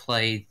going to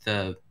play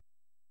the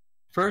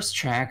first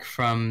track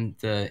from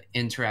the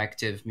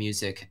Interactive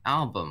Music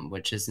album,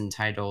 which is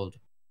entitled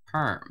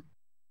Perm.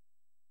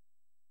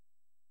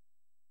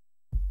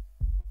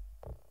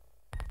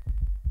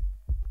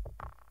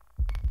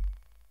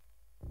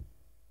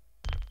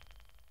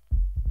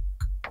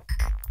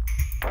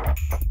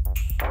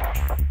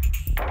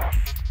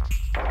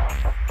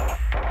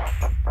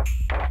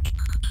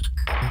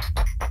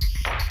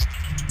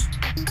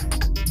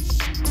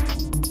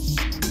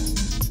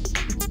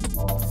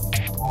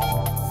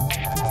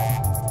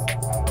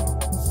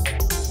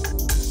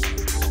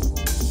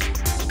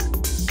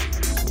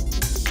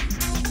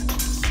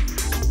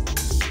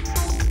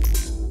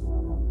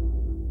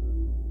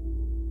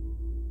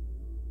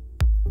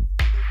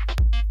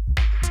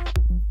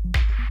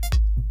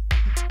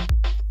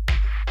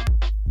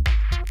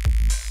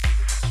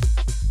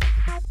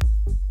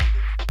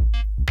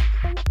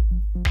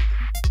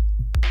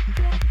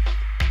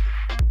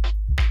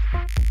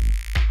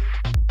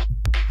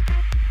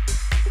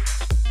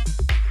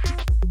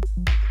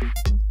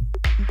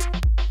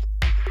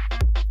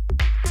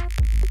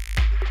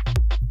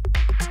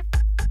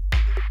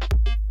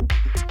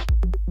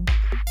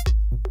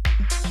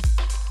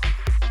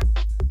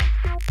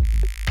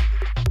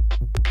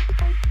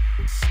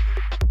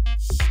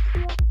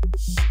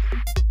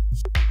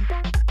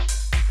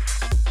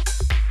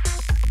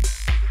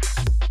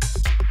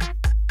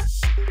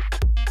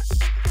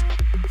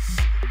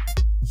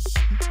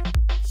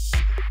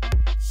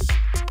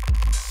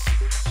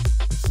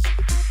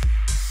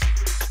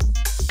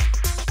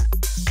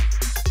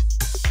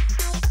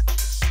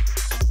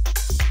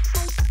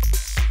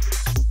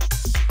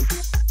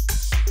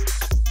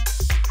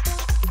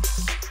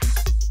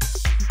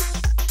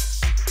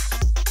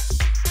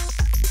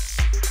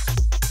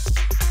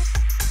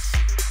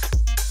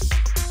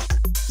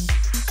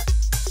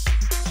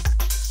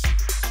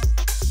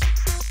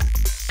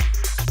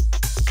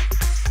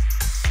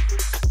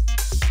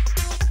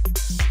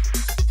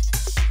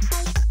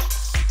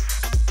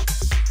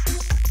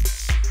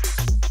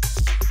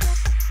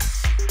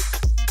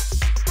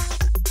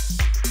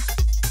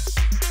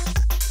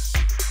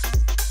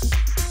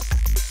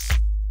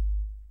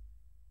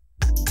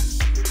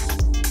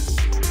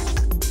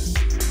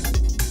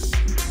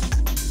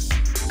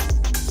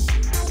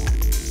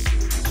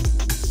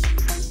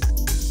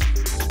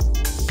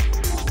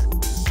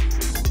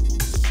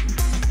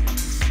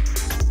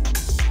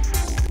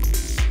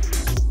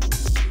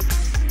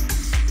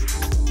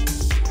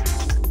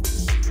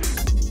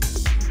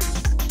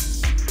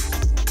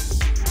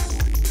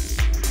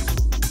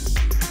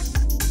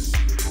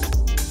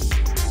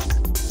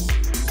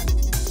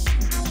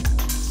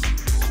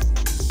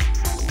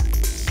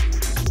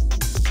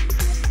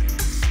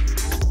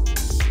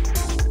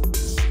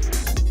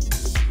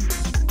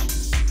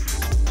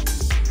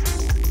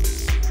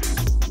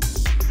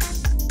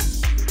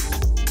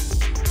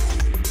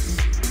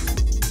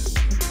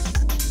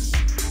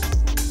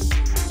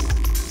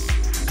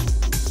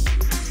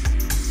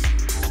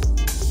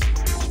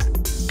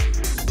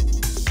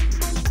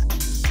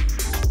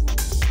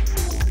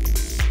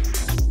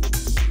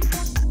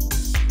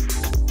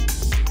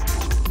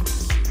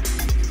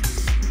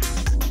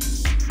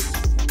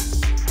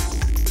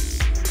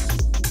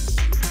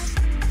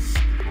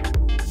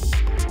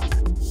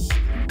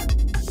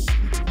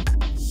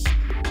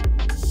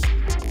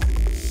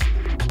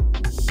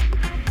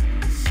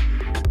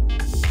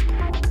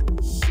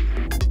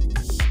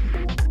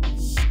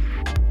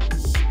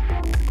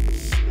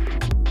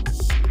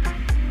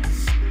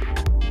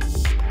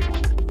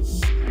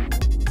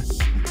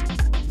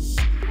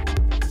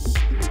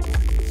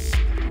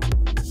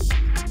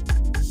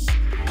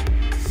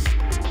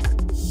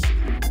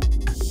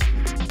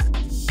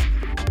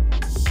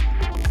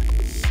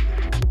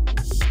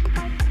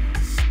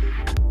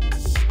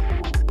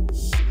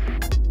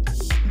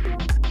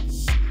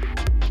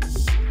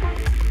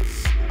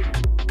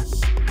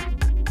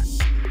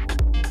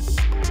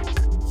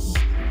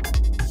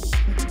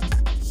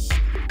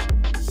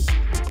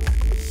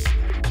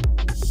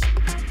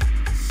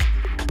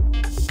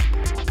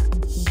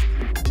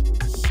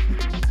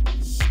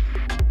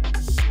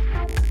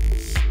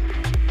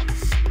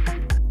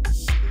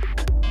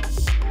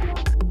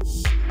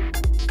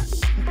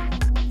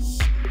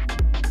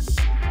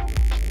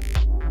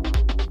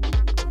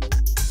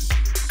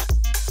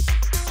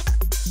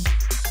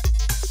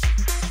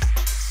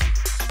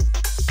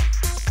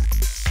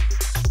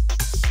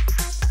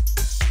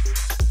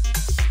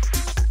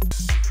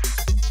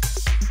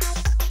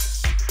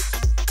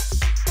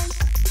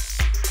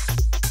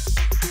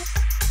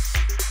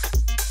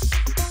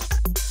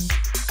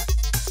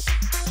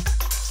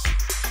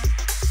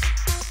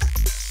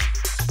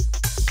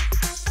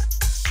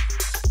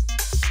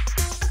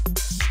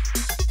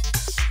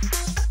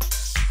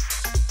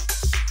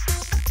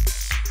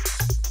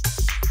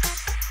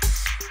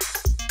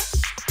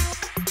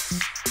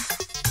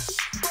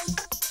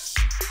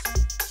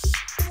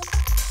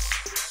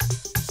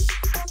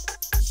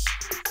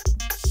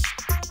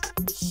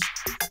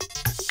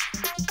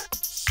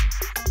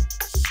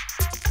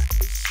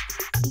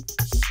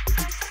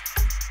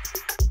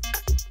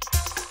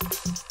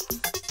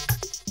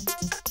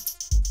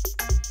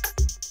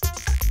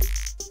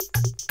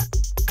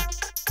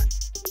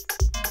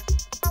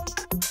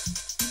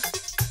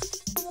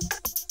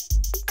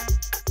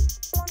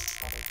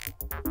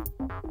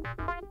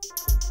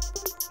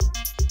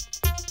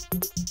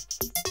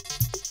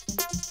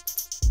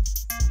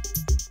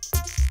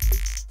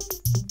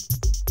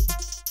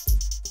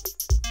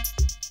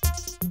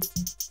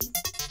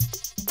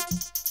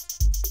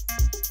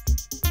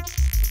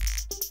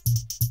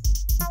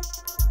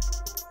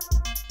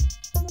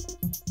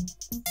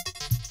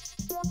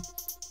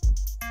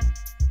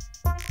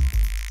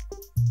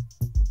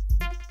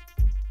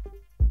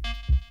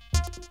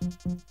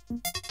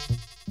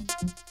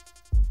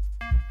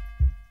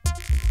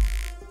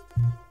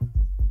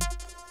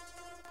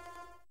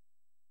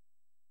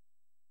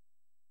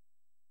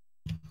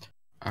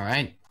 All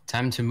right,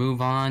 time to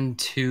move on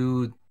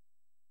to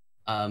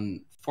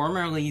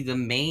formerly the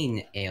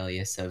main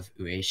alias of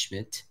Uwe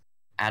Schmidt,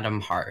 Adam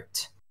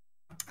Hart.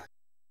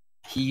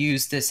 He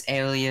used this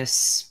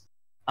alias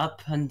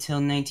up until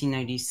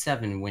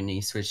 1997 when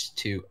he switched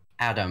to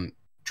Adam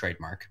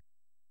trademark.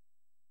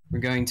 We're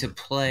going to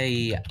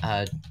play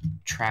a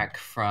track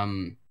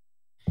from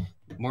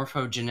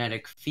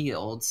Morphogenetic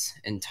Fields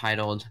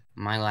entitled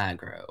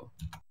Milagro.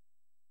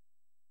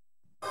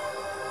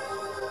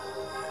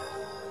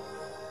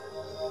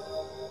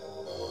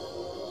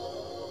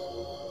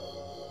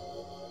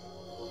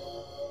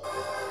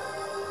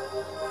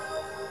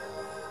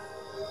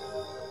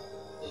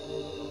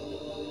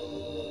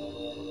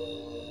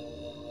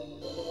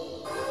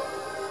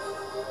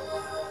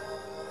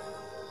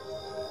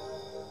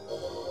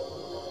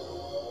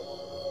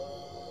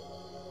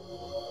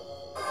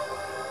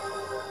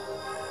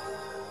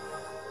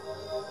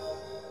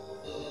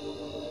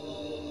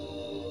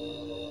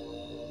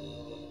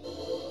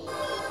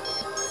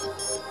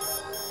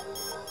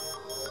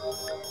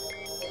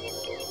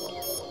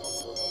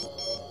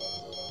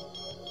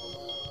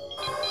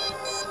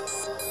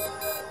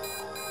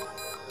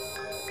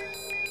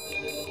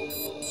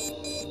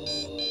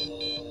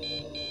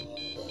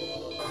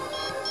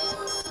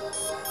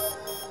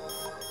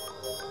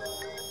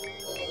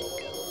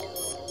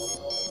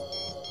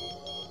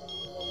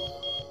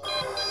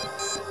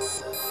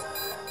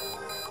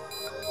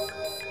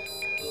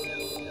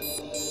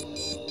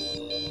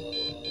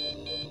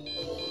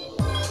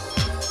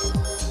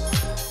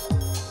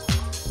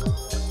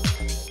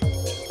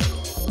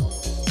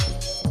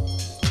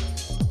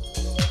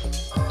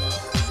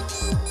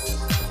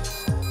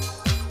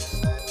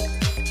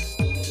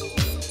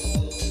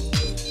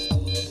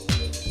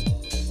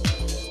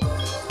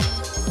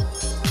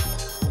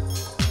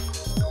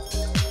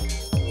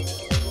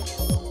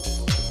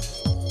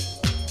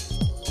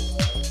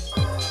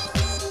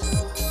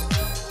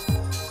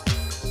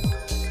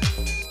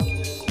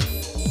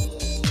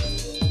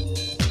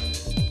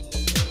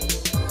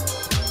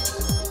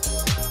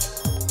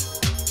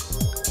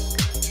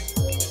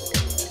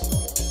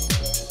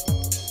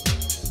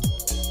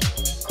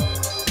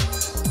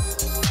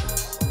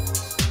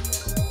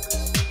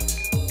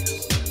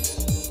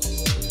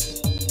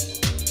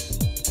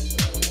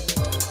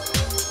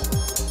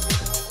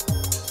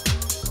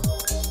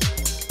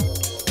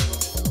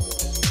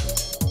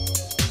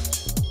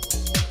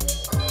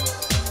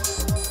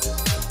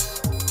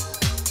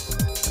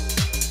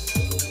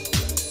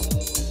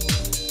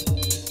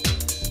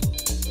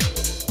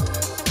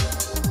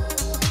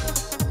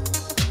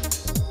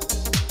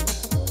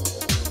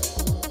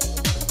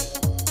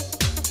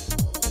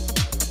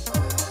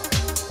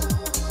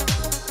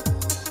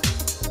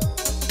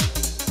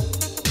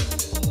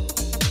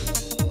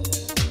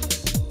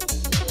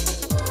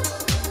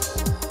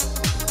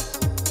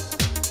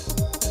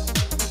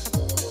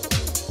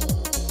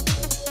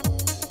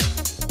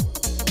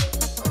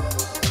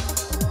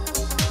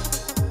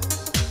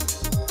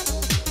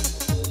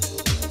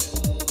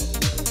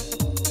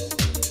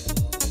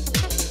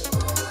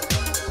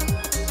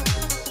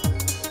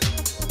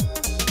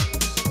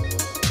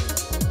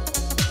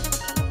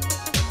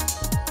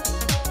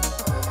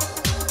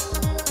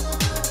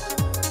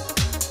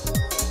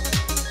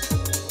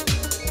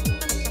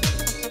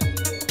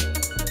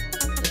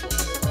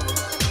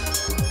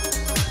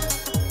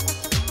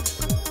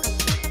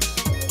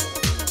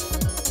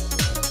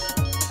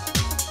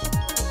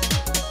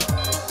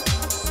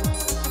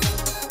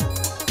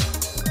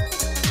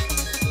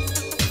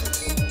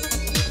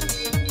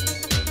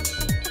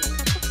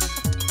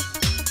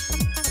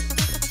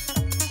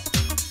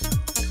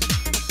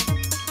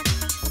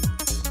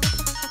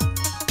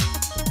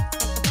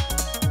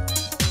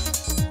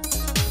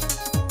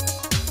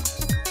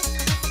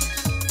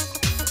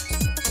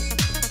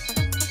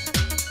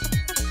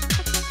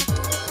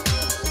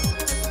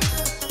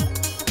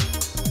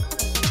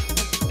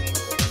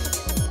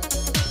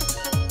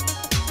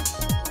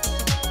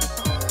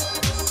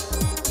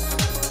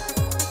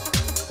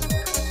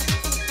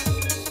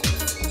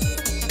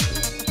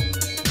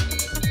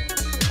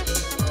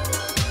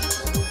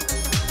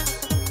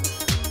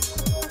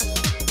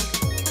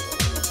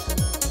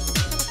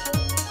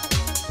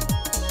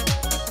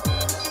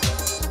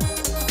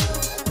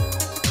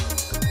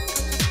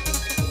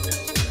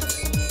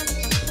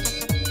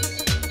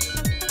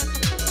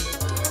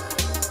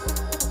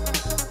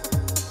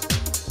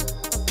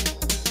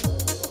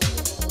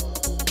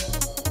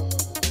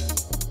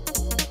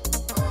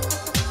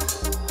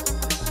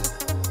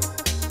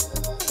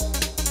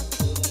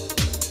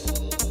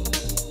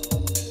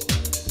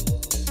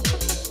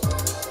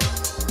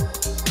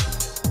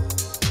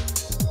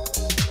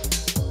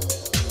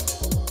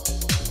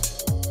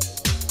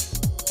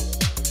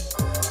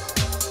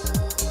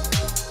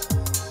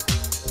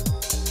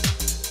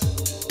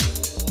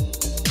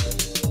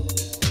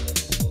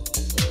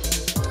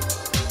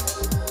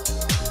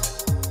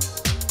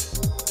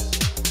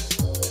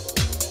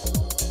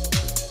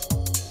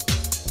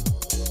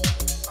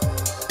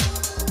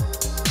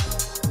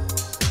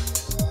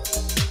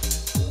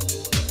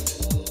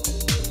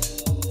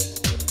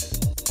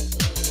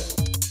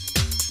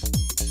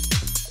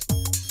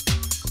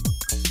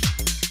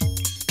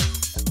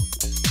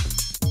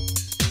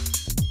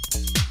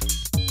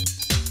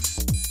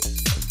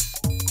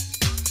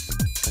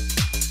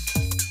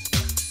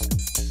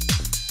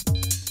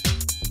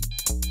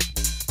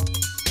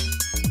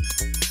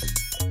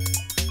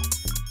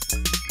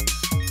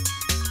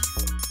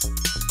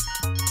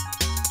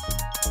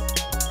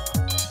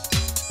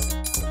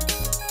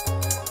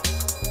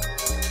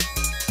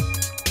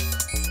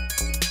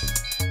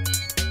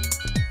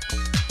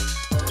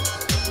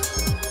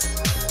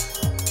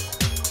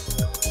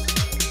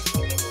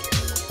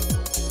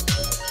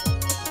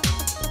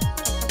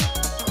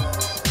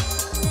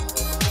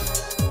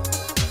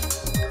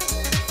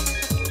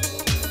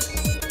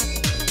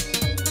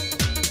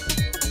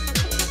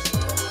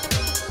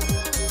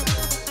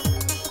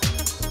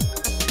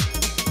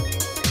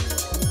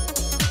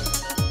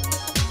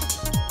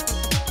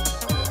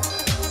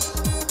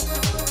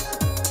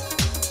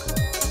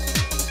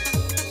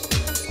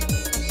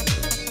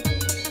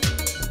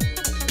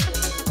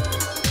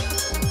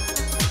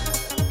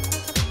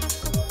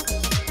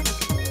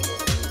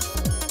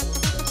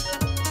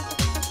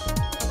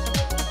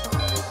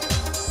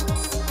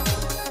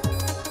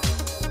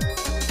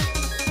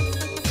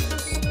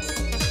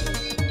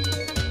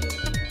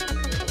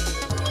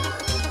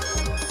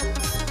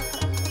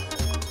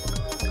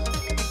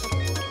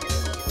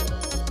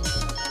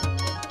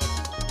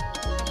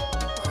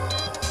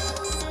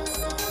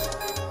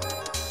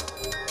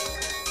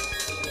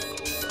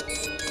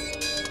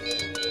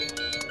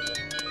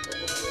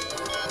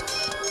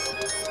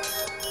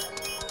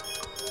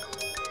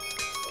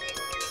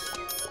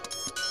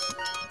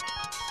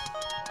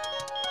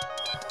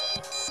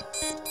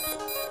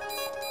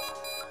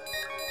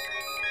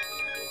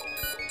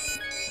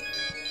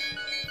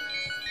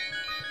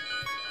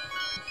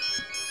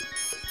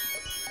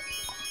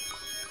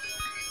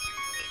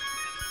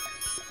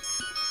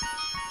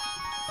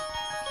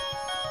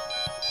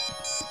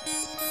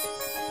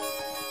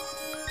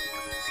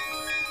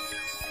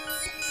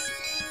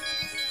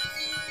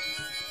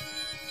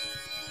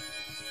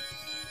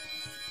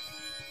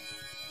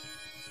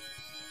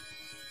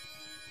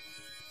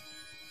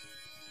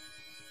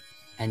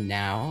 And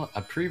now,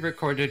 a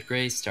pre-recorded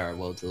Grey Star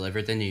will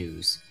deliver the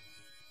news.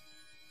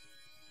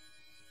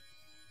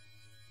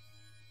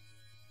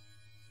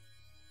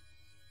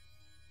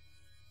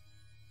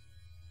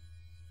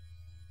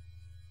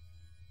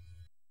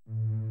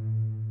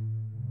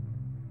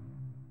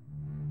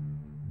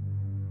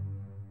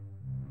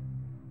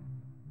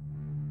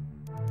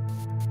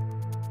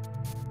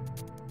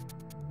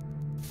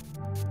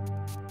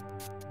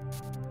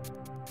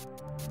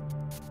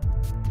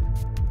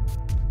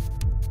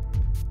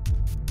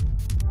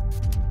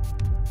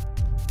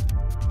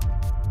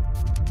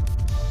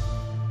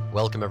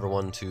 Welcome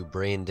everyone to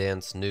Brain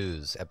Dance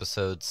News,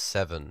 Episode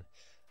 7.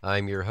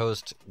 I'm your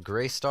host,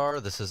 Grey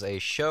Star. This is a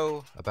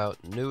show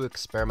about new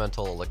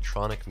experimental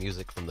electronic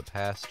music from the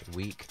past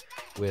week,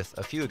 with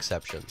a few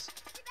exceptions.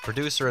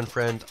 Producer and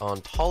friend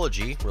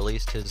Ontology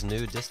released his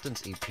new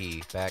Distance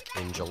EP back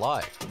in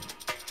July.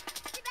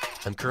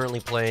 I'm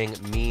currently playing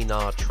Me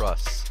Nah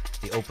Truss,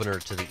 the opener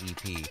to the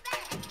EP.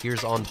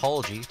 Here's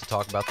Ontology to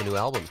talk about the new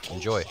album.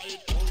 Enjoy.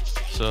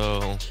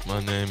 So,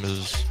 my name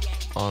is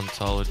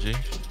Ontology.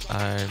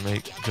 I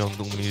make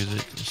jungle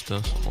music and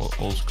stuff, some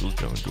old school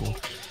jungle,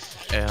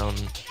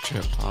 and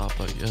trip hop,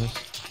 I guess,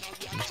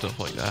 and stuff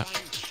like that.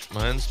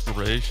 My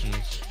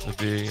inspirations would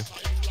be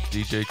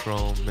DJ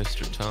Chrome,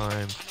 Mr.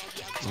 Time,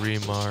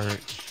 Remark,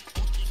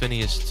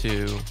 Phineas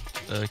 2,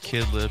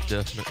 Kid Lib,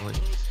 definitely.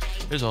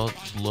 There's all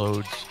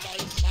loads.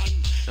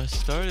 I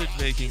started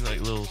making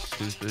like little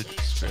stupid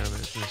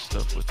experiments and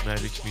stuff with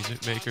Magic's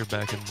Music Maker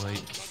back in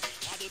like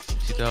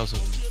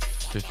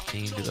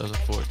 2015,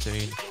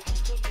 2014.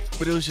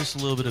 But it was just a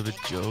little bit of a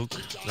joke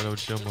that I would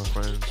show my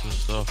friends and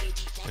stuff.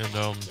 And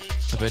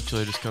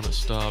eventually I just kind of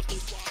stopped.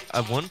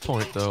 At one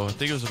point though, I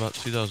think it was about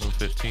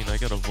 2015, I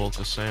got a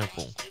Volca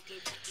sample.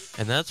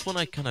 And that's when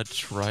I kind of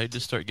tried to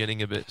start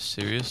getting a bit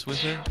serious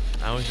with it.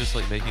 I was just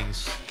like making,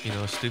 you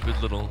know,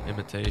 stupid little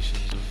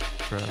imitations of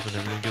trap and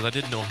everything, because I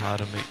didn't know how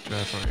to make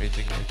trap or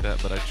anything like that,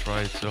 but I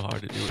tried so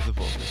hard to do it with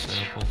the Volca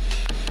sample.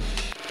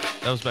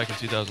 That was back in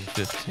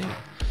 2015.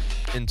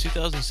 In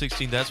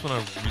 2016, that's when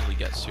I really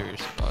got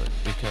serious about it,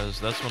 because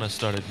that's when I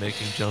started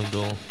making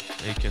jungle,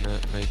 making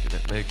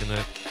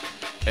it,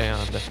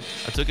 and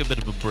I took a bit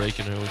of a break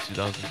in early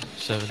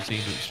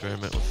 2017 to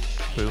experiment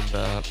with boom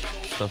bap,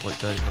 stuff like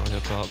that, you know,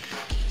 hip hop,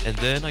 and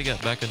then I got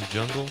back into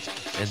jungle,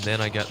 and then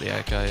I got the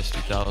AKIS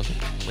 2000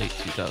 in late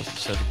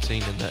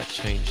 2017, and that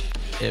changed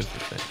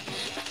everything.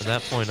 From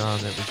that point on,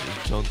 it was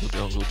just jungle.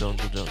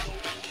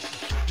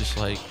 Just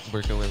like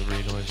working with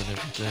Renoise and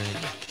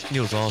everything.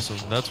 It was awesome.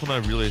 That's when I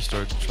really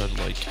started to try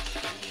to like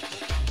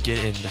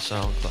get into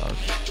SoundCloud.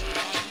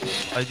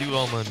 I do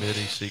all my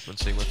MIDI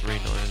sequencing with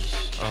Renoise.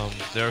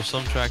 There are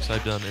some tracks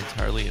I've done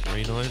entirely in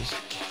Renoise.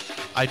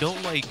 I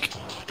don't like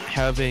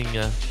having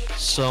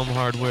some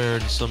hardware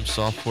and some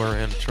software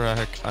in a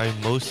track. I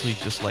mostly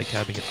just like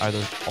having it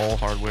either all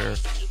hardware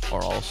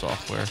or all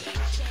software.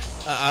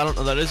 I don't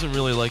know, that isn't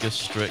really like a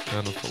strict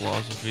kind of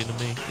philosophy to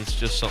me. It's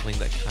just something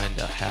that kind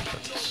of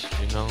happens,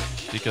 you know?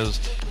 Because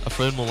a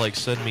friend will like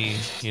send me,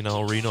 you know,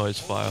 a Renoise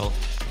file,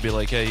 be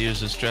like, hey, here's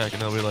this track,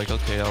 and I'll be like,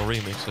 okay, I'll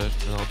remix it,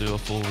 and I'll do a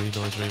full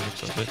Renoise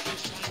remix of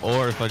it.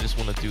 Or if I just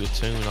want to do a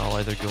tune, I'll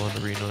either go on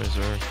the Renoise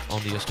or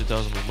on the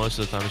S2000, but most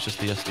of the time it's just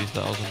the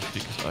S2000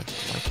 because I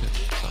like it.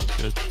 It sounds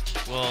good.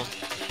 Well,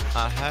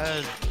 I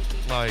had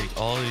like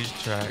all these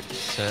tracks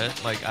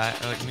set. Like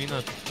Me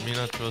Nah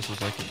Truss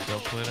was like a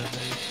dub plate I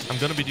made. I'm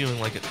gonna be doing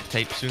like a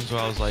tape soon, so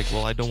I was like,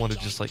 well, I don't want to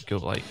just like go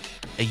like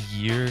a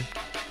year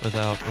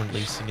without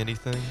releasing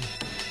anything.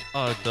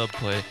 A dub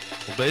plate.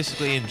 Well,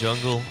 basically in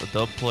jungle, a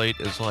dub plate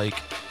is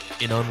like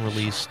an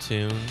unreleased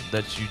tune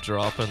that you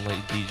drop in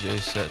like DJ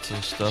sets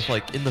and stuff.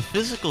 Like in the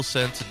physical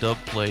sense, a dub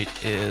plate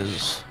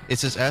it's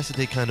this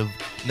acetate kind of,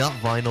 not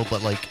vinyl,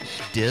 but like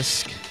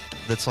disc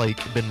that's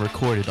like been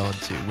recorded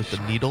onto with the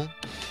needle.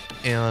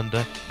 And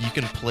you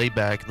can play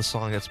back the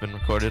song that's been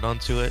recorded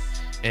onto it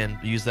and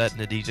use that in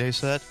a DJ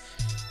set.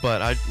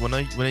 But when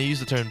I use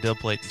the term dub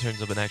plate in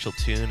terms of an actual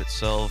tune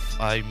itself,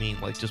 I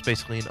mean like just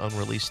basically an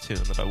unreleased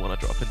tune that I want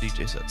to drop in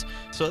DJ sets.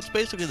 So it's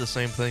basically the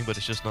same thing, but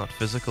it's just not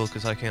physical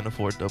because I can't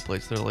afford dub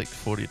plates. They're like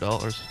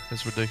 $40.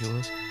 It's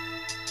ridiculous.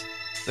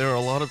 There are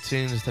a lot of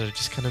tunes that are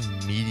just kind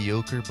of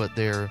mediocre, but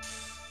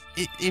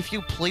if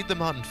you played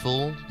them out in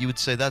full, you would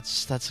say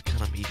that's a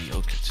kind of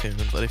mediocre tune.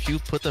 But if you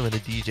put them in a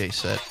DJ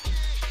set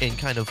and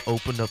kind of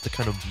opened up the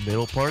kind of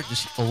middle part,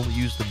 just only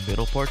use the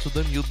middle parts of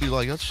them, you'll be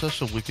like, that's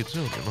such a wicked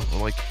tune, you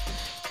know? Like,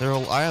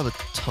 I have a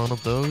ton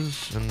of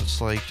those, and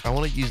it's like, I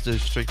want to use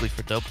those strictly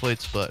for dub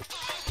plates, but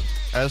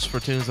as for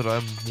tunes that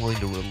I'm willing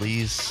to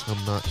release,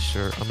 I'm not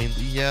sure. I mean,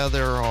 yeah,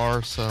 there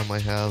are some I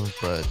have,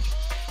 but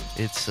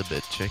it's a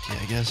bit tricky,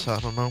 I guess. I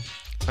don't know.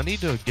 I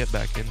need to get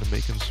back into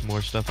making some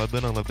more stuff. I've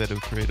been on a bit of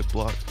a creative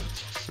block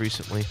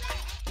recently,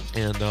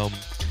 and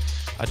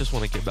I just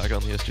want to get back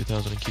on the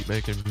S2000 and keep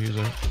making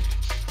music.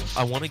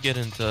 I want to get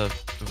into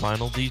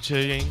vinyl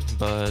DJing,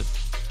 but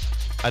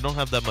I don't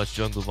have that much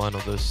jungle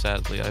vinyl though,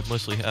 sadly. I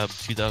mostly have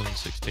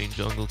 2016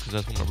 jungle because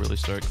that's when I really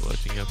started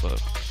collecting it,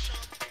 but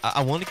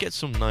I want to get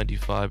some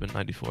 95 and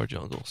 94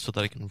 jungle so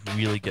that I can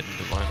really get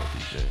into vinyl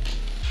DJing.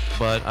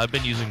 but I've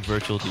been using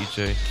Virtual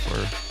DJ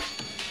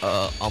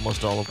for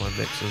almost all of my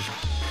mixes,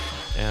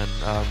 and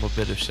I'm a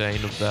bit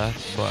ashamed of that,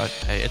 but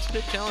hey, it's a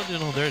bit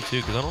challenging on there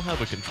too, because I don't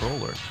have a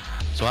controller,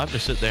 so I have to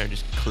sit there and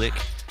just click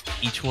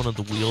each one of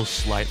the wheels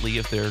slightly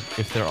if they're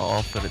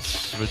off, and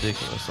it's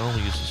ridiculous. I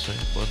only use the same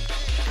button.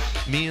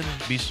 Me and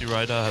BC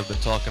Rida have been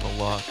talking a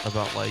lot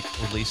about like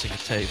releasing a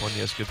tape on the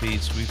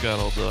Escapedes. We've got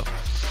all the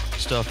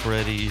stuff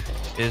ready.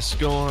 It's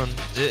going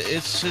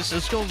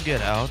to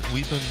get out.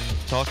 We've been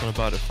talking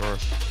about it for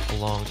a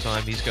long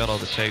time. He's got all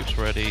the tapes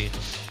ready,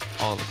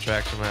 all the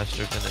tracks are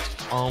mastered, and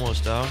it's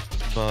almost out.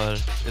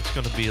 But that's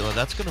gonna be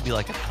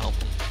like an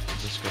album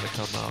that's gonna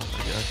come out,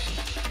 I guess.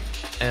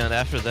 And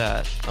after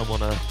that, I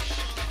wanna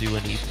do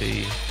an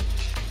EP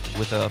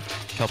with a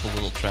couple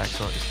little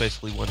tracks on it. It's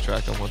basically one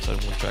track on one side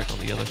and one track on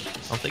the other.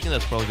 I'm thinking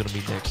that's probably going to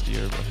be next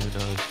year, but who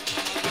knows.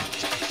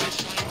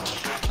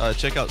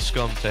 Check out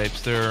Scum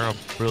Tapes. They're a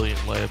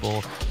brilliant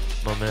label.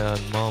 My man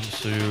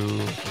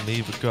Momsu,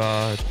 Amoeba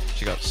God.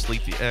 Check out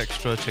Sleepy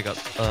Extra. Check out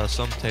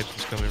some tapes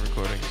that's coming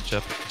recordings.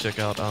 Check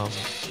out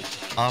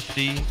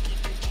Opti,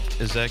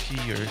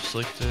 Ezeki or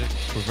Slick Dick,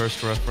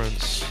 Reverse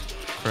Reference,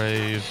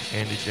 Crave,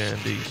 Andy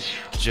Jandy,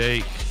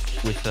 Jake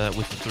with the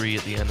 3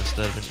 at the end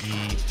instead of an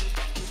E.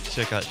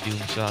 Check out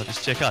Doomshot.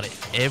 Just check out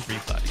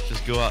everybody.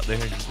 Just go out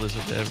there and just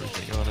listen to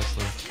everything,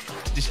 honestly.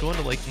 Just go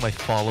into like my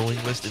following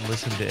list and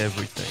listen to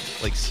everything.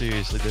 Like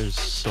seriously, there's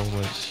so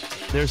much.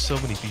 There's so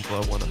many people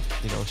I wanna,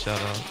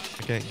 shout out.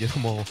 I can't get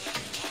them all.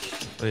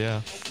 But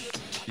yeah.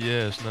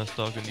 Yeah, it's nice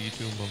talking to you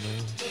too, my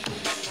man.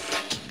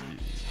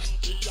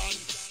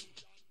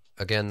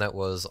 Again, that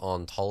was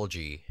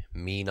Ontology,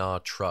 Me Nah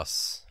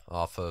Truss,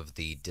 off of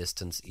the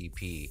Distance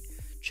EP.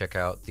 Check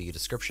out the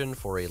description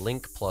for a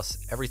link plus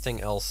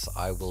everything else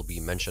I will be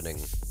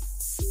mentioning.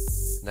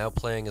 Now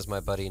playing is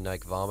my buddy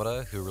Nike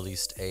Vomita, who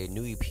released a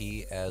new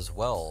EP as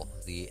well,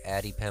 the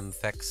Adipem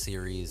Feck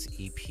Series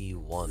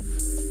EP1.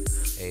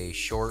 A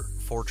short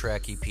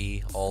 4-track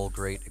EP, all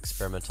great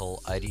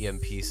experimental IDM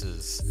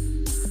pieces.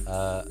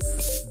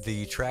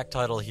 The track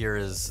title here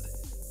is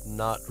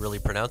not really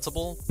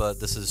pronounceable, but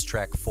this is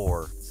track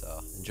 4,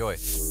 so enjoy.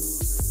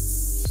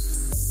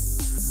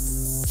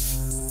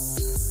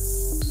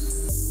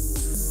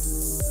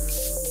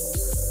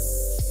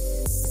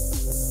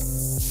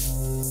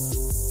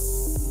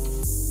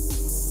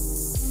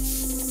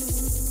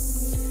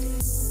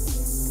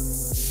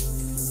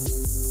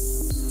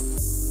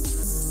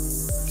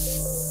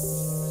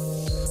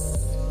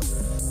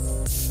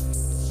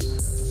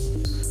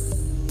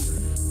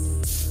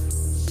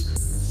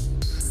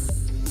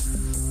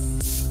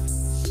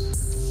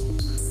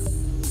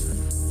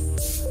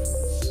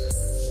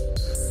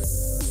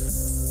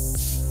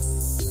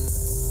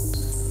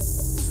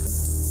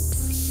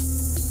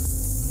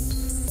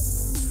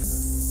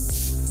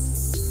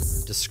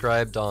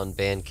 Described on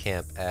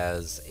Bandcamp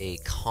as a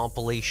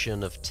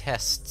compilation of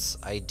tests,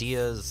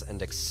 ideas,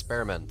 and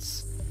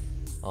experiments.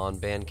 On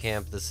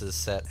Bandcamp, this is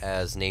set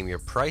as Name Your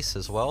Price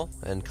as well,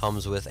 and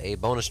comes with a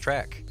bonus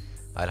track.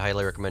 I'd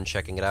highly recommend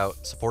checking it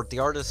out. Support the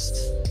artist.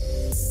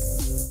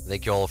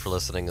 Thank you all for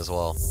listening as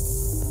well.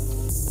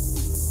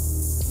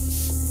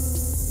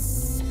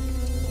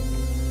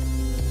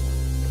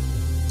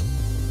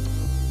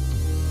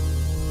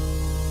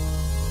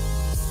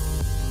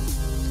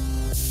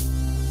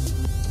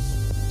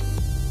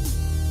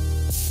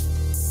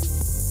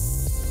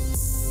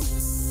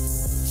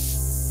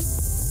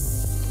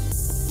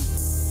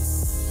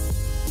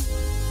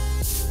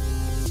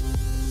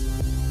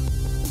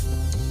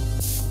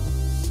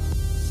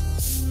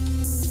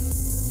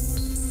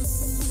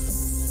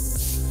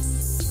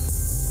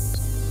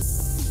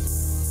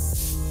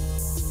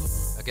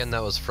 Again,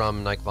 that was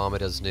from Nike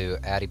Vomita's new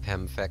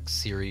Adipem Feck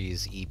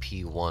Series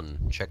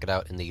EP1. Check it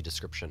out in the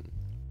description.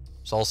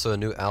 There's also a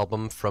new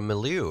album from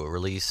Milieu,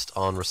 released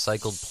on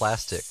Recycled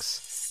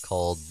Plastics,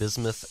 called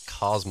Bismuth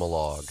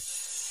Cosmologue.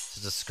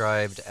 It's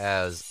described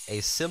as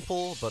a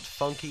simple but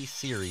funky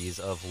series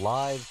of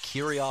live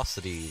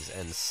curiosities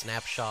and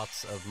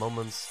snapshots of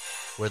moments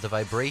where the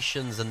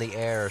vibrations in the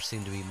air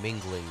seem to be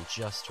mingling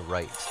just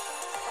right.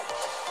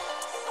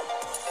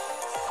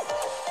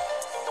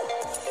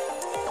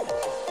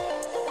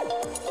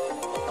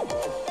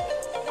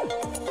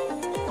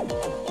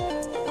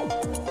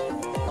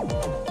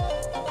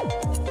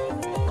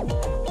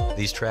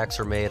 These tracks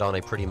are made on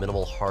a pretty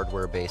minimal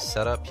hardware-based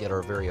setup, yet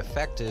are very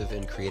effective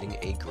in creating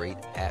a great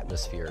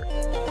atmosphere.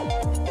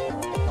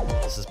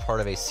 This is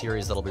part of a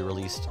series that'll be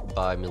released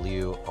by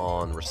Milieu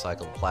on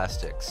Recycled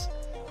Plastics.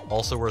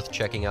 Also worth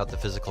checking out the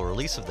physical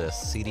release of this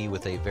CD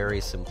with a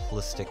very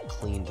simplistic,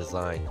 clean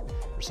design.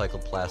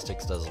 Recycled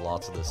Plastics does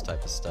lots of this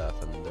type of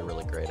stuff, and they're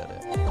really great at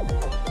it.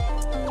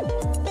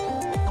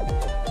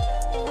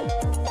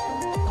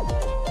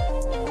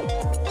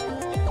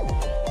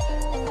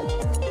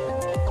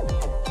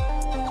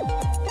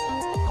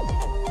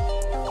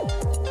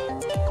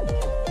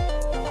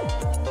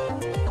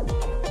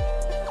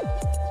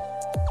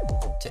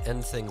 To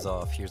end things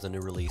off, here's a new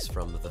release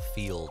from The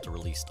Field,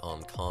 released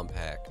on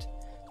Compact.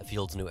 The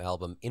Field's new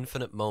album,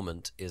 Infinite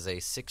Moment, is a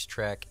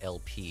 6-track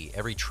LP.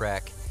 Every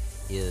track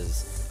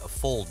is a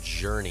full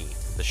journey,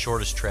 the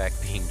shortest track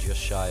being just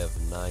shy of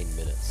 9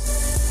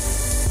 minutes.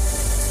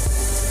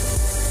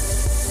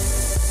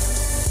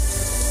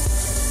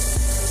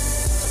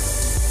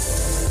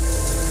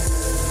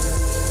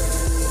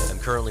 I'm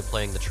currently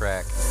playing the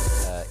track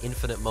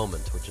Infinite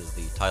Moment, which is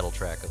the title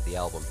track of the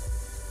album.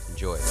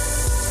 Enjoy.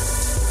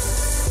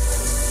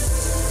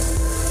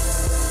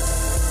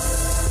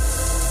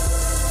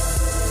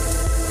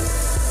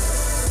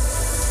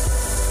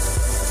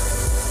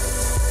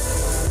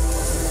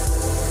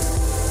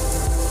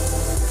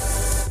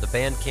 The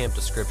Bandcamp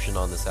description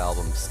on this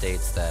album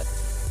states that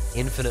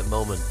Infinite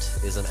Moment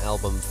is an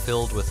album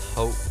filled with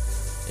hope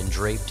and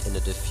draped in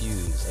a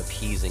diffuse,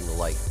 appeasing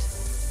light,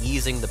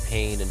 easing the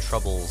pain and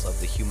troubles of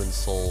the human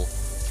soul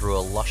through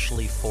a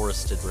lushly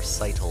forested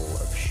recital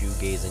of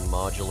shoegazing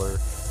modular,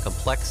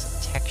 complex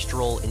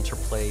textural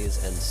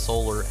interplays, and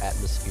solar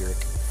atmospheric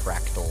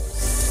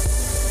fractals.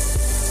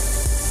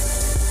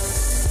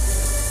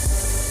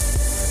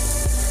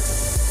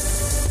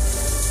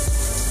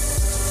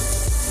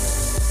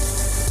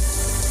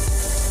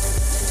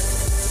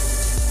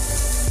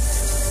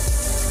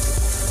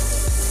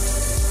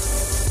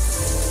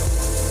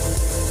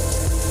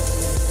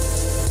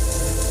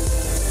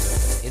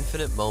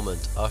 Infinite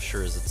Moment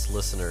ushers its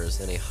listeners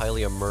in a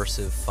highly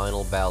immersive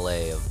final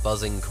ballet of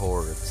buzzing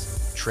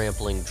chords,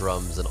 trampling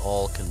drums, and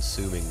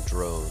all-consuming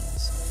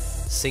drones.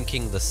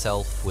 Syncing the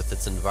self with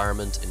its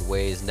environment in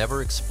ways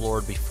never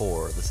explored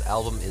before, this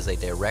album is a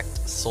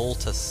direct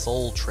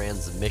soul-to-soul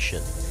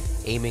transmission,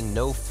 aiming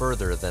no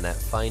further than at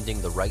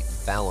finding the right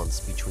balance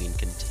between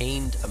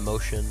contained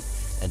emotion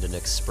and an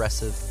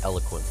expressive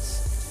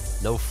eloquence.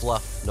 No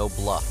fluff, no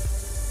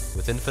bluff.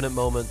 With Infinite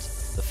Moment,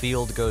 the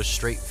Field goes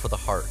straight for the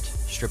heart,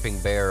 stripping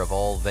bare of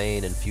all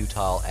vain and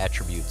futile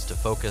attributes to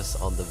focus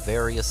on the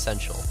very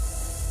essential.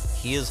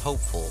 He is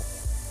hopeful,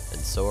 and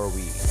so are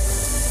we.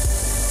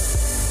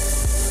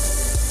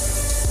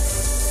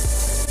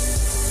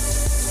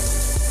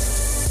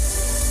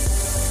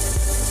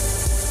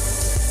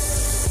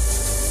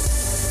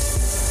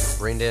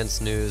 Braindance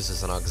News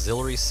is an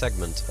auxiliary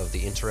segment of the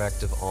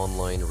interactive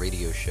online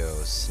radio show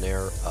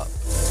Snareup.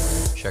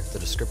 Check the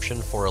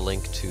description for a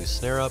link to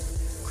Snareup,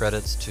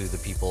 credits to the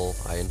people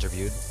I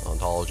interviewed,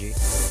 Ontology,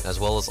 as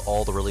well as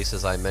all the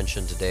releases I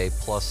mentioned today,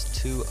 plus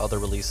 2 other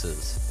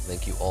releases.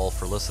 Thank you all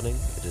for listening.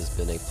 It has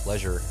been a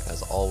pleasure,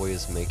 as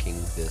always,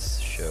 making this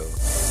show.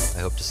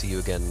 I hope to see you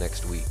again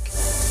next week.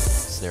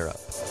 Snareup.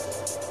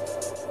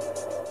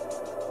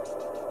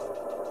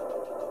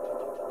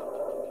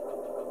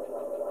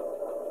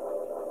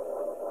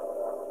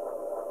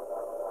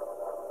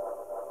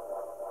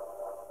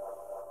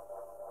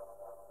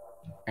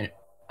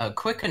 A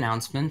quick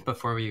announcement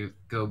before we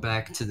go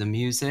back to the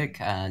music.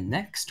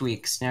 Next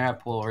week,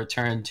 Snareup will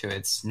return to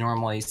its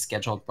normally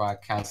scheduled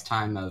broadcast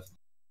time of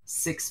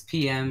 6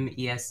 p.m.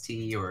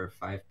 EST or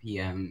 5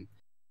 p.m.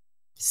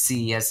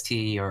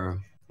 CEST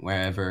or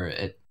wherever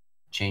it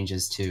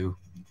changes to.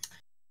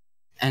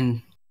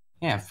 And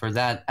yeah, for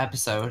that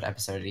episode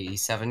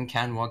 87,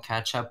 Ken will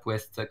catch up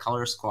with the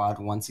Color Squad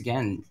once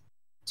again.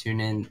 Tune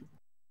in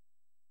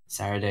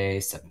Saturday,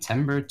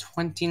 September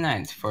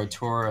 29th for a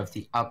tour of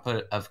the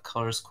output of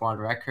Color Squad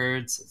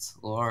Records, its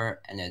lore,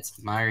 and its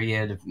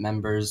myriad of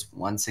members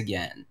once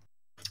again.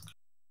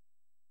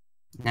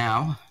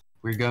 Now,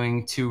 we're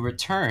going to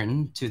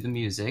return to the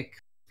music,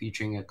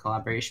 featuring a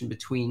collaboration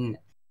between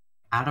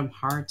Adam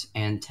Hart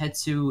and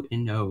Tetsu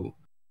Ino.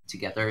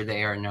 Together,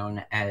 they are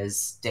known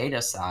as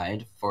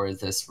Dataside for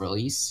this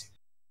release.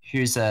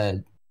 Here's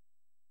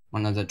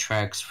one of the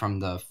tracks from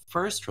the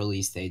first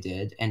release they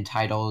did,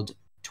 entitled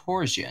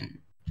Torsion.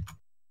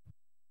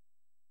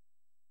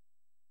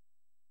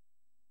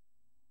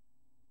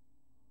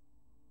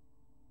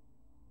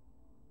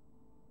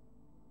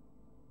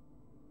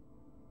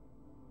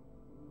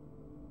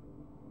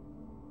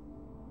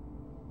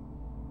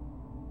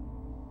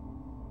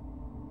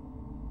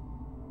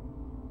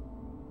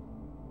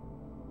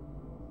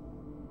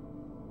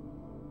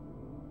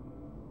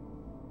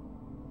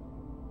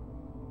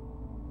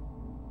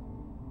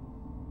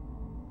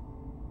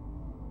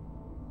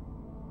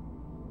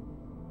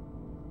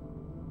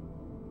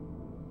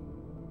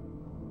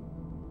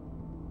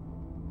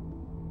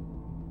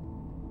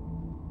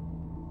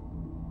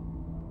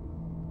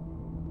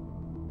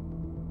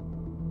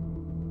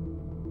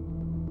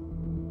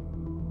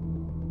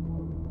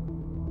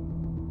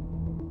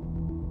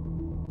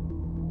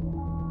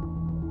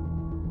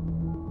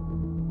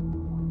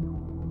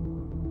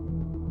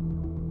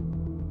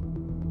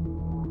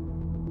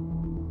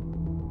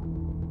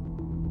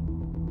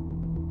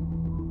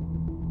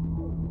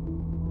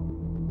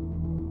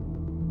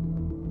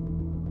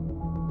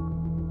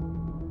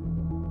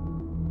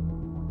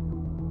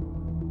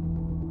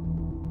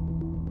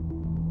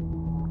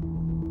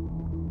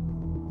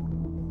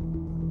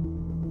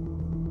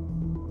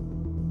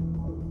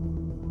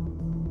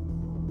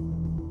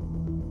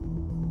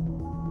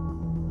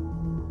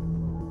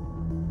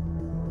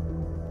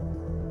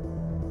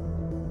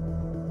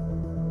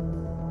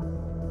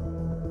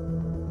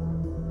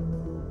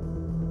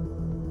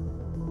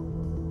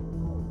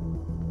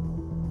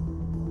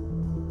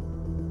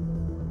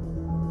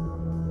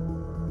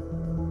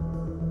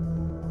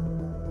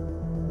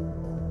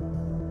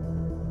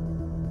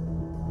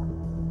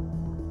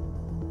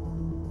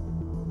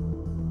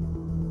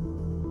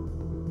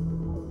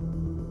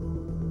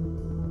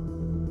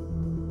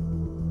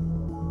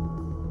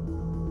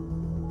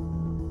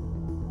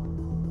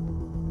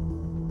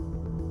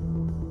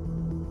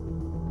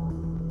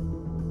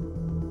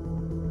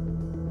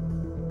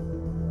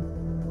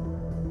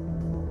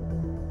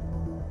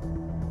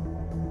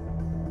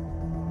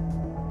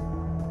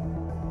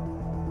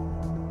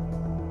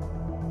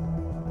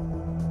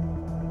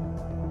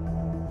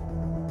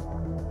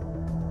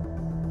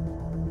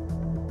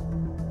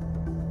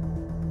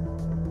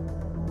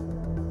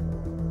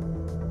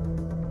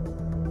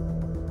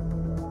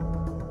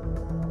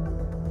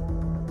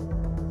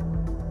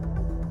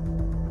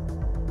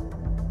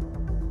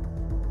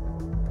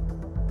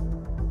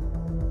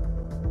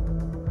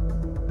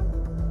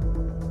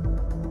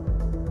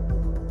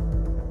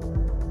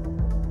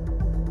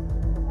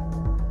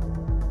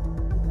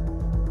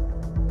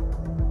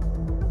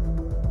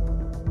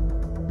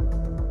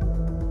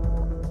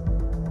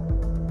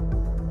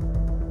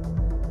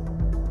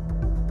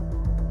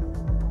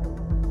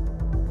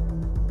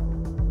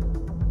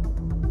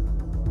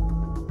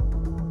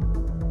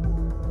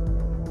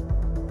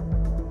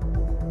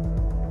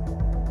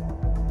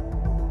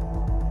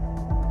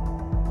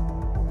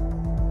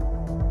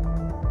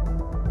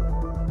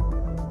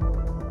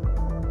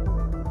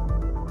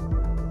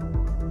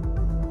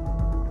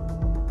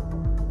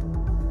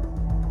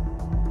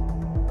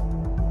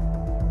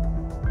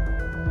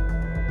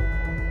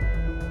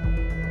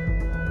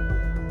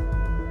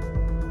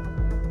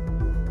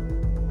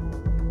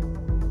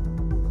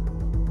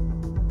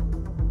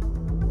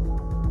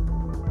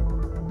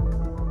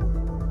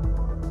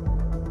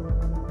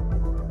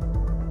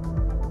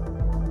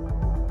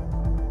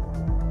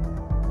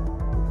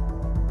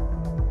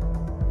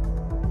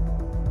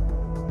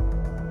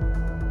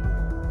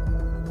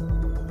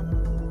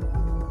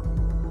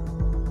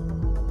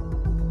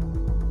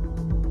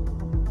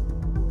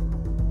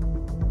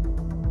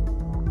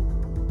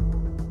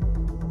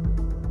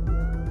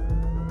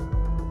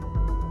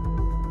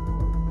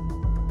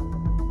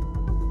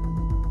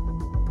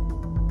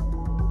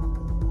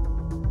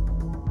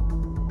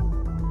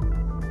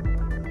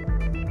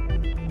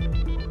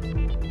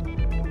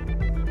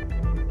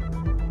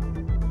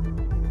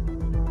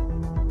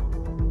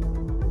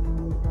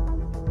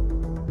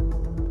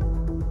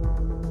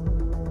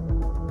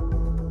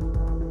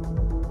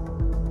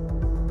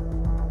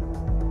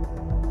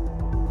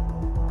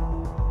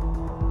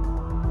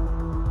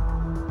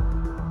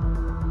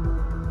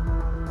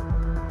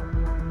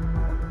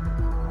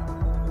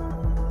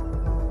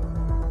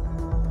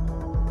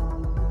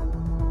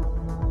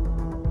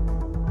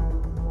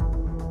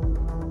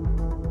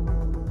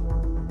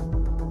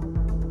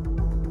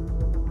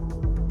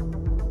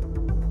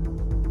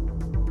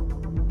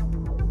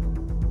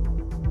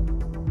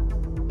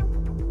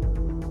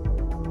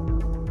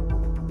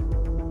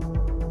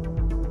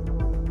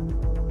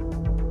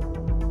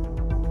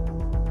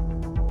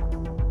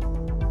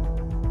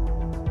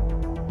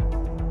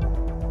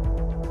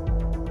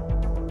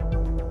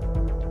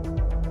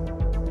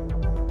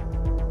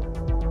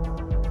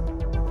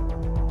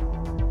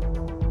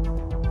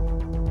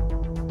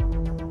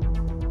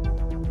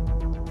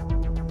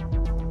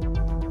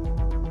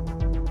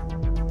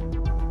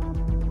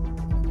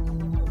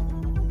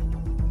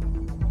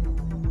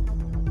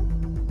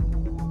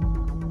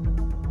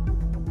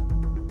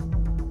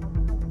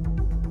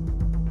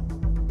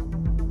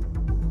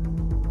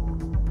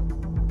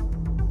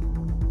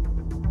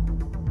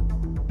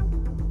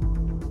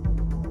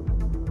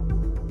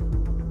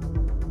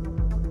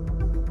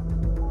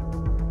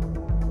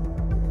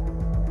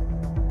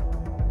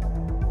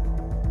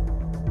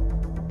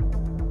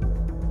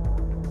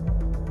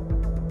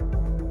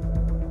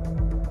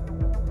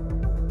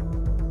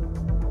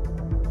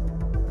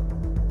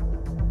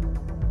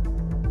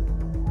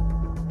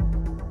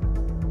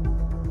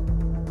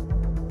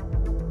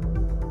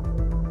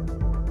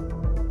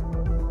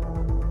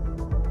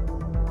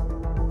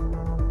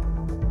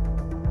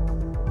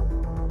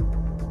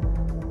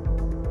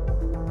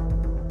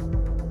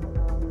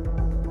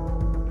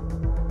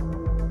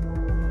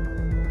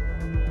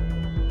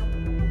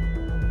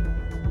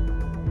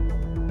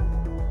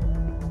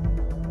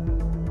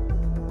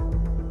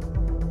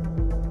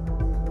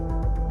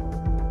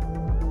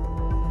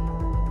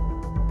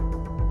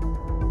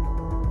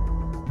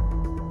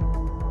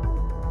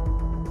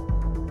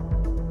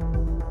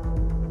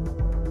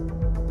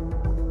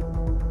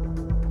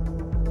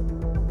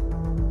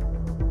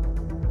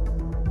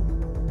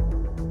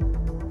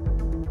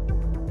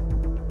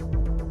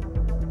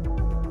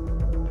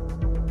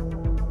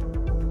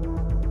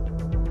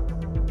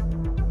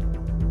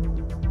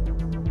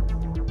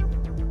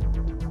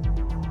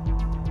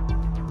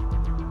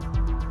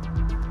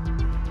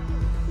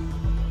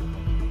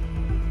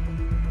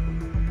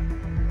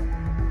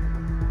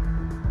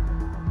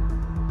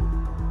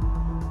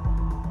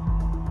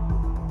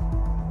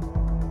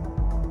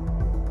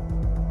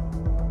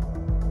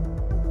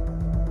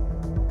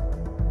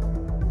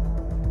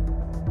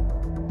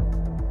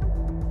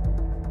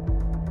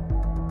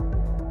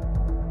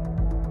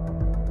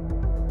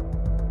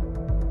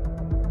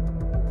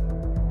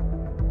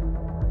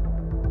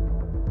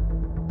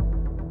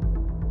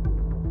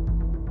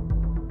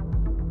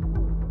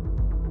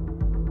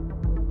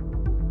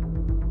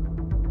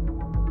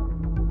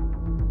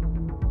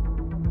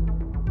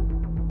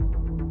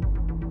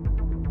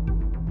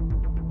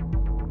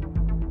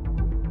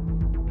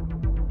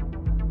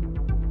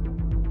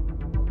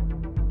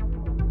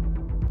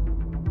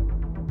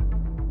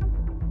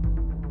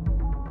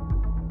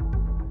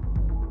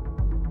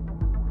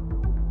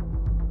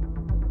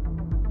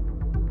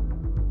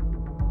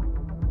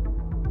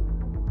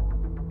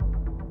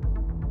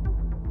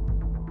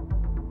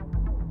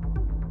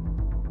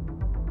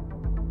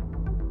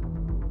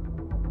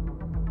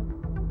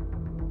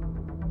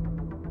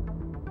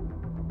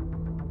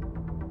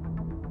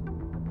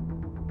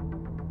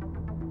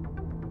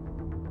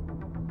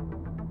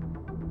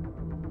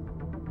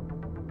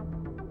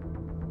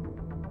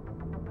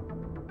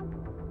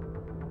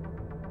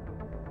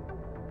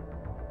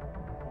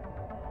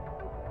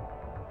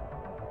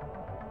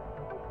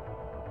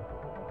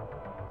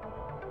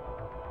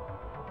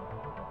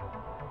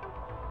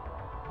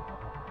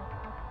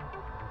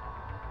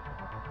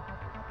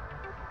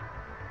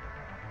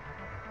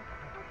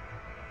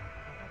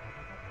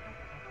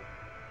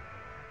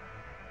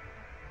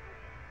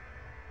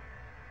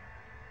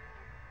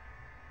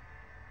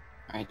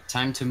 Alright,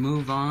 time to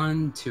move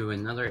on to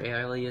another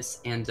alias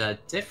and a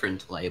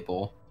different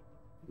label.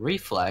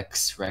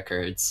 Reflex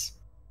Records.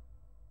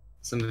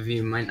 Some of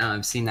you might not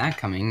have seen that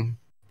coming,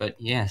 but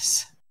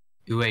yes.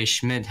 Uwe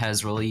Schmidt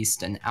has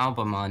released an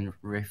album on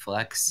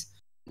Reflex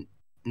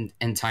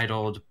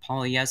entitled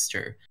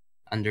Polyester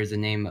under the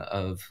name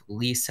of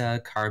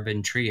Lisa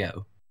Carbon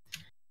Trio.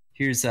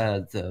 Here's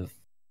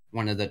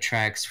one of the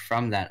tracks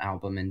from that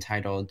album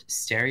entitled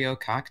Stereo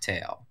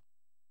Cocktail.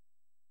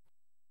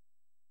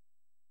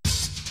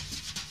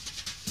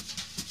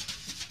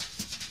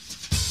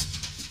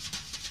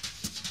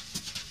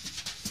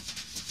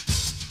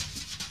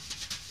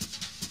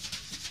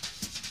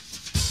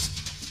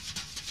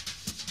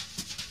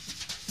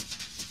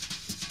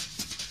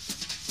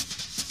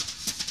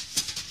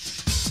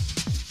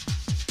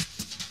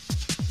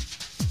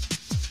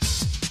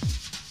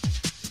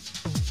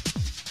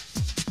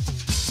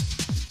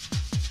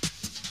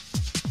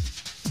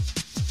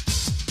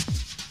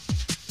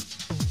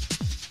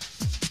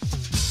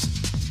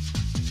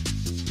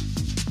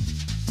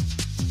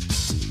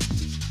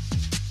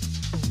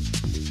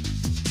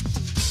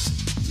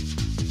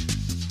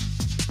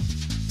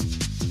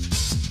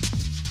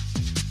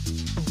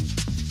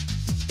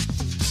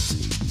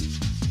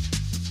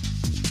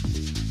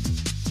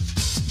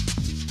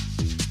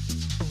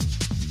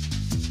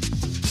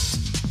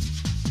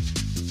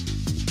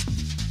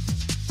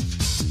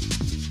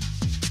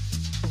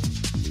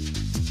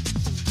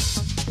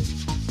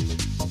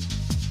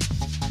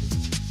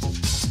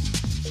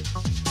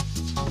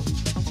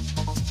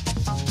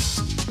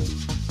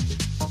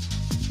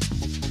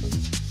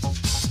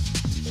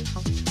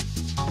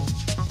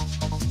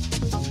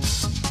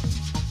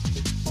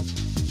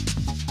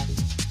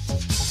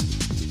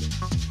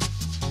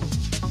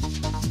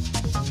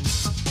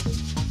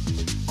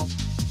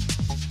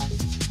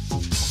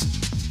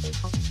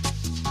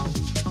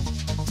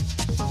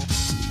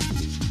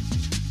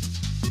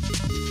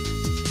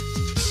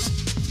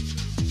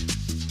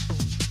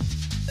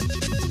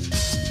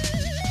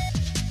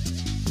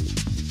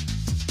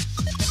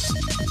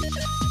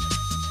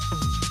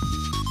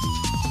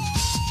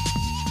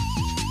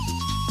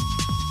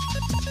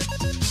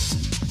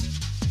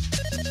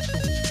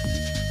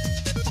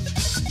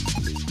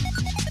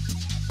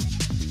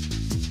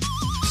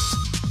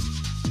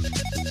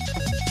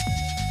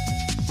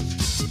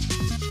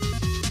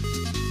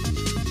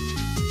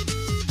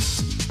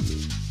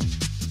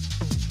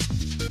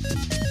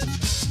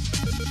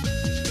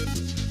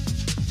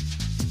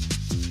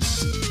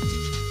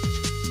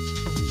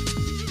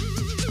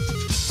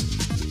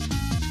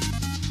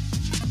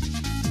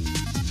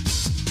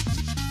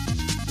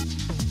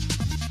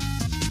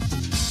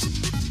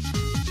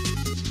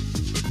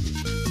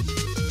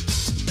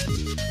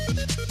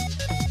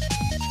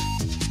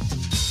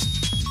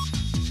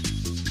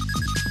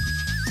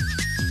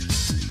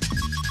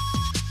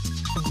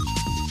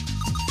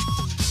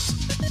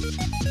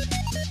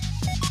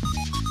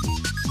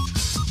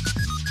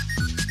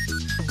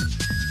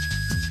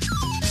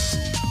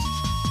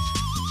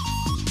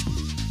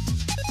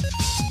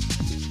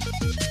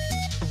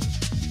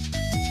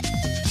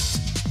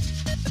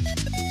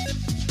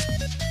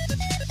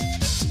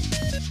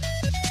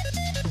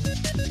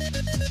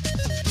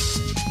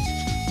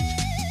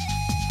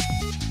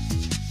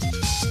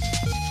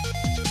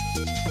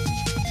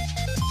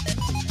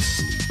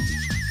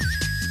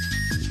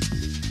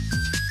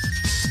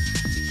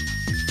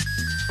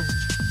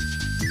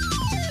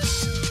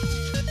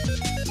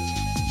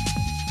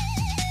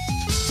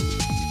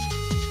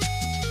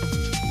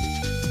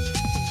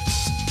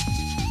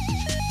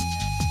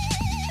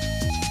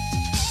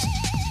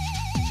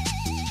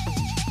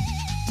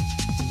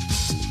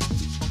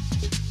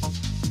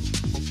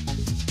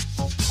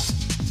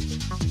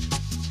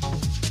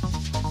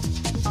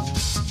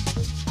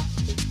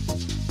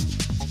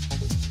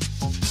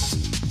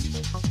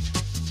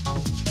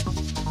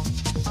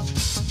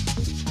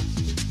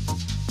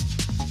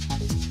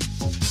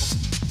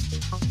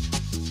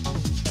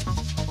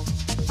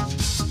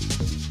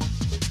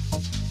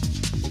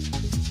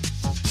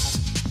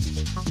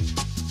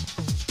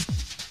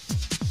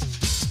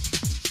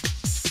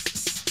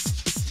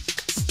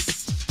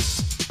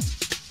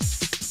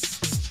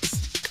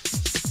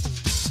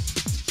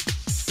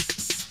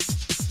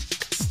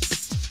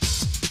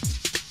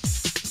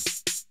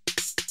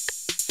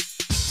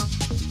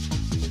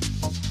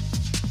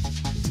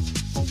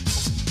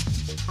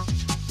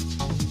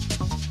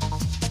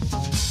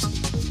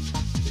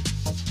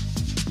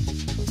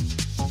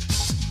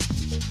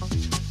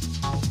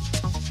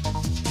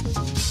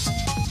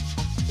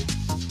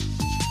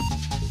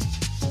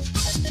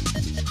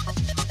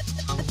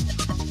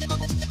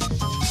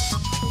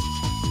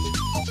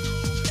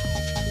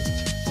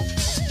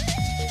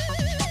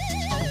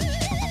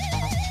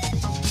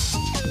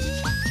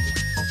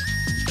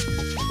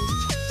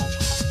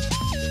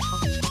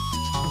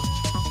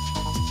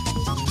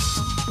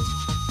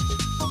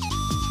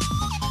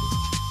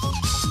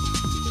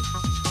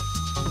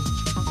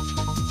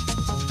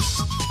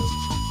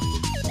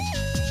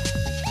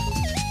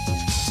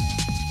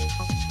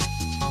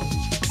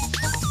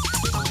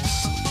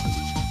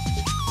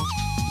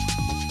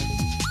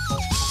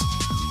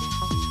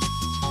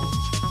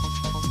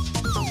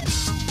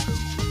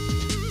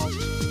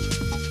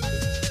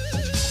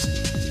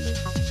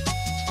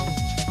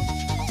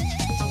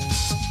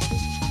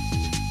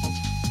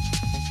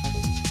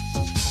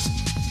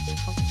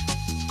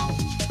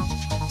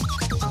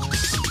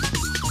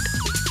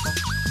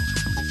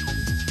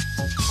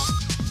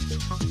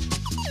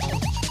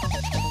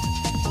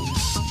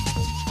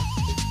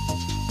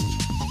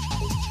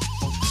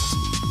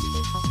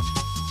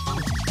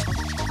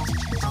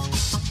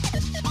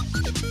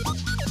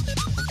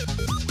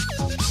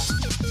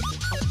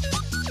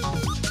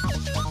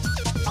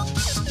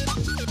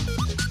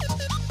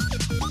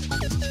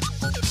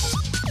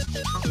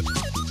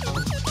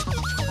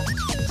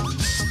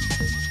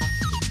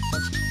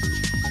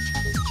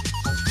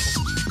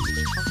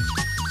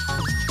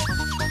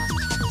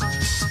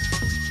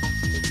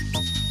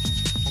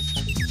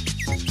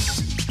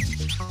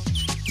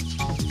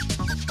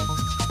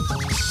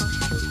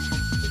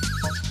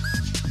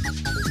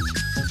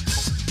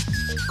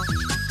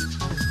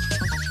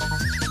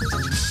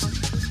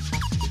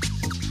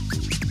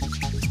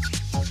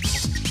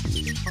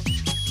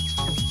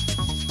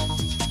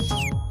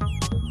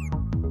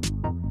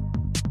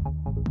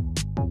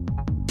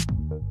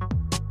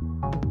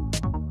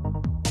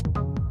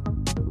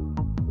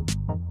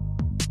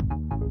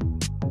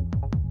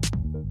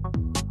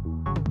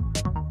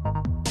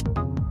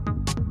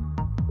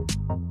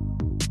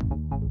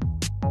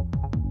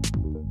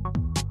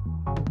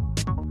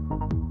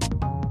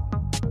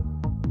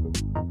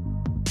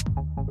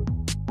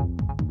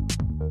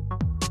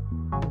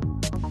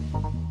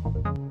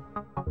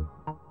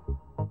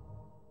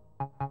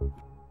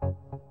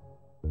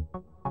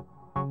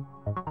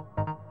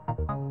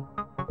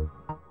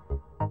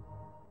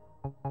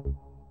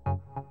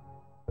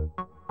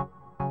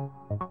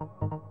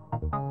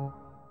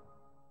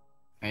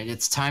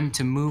 it's time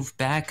to move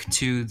back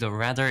to the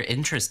rather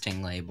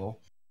interesting label.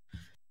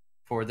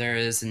 For there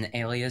is an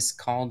alias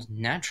called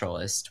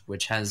Naturalist,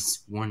 which has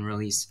one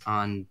release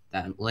on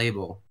that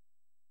label.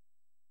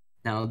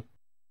 Now,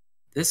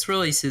 this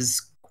release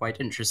is quite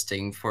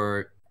interesting.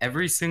 For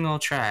every single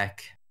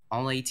track,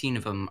 all 18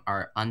 of them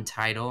are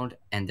untitled,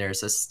 and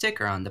there's a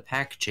sticker on the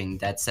packaging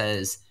that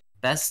says,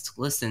 best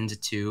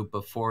listened to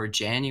before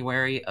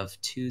January of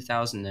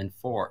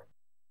 2004.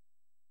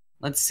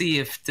 Let's see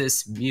if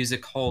this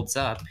music holds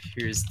up.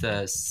 Here's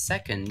the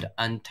second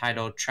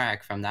untitled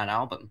track from that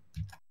album.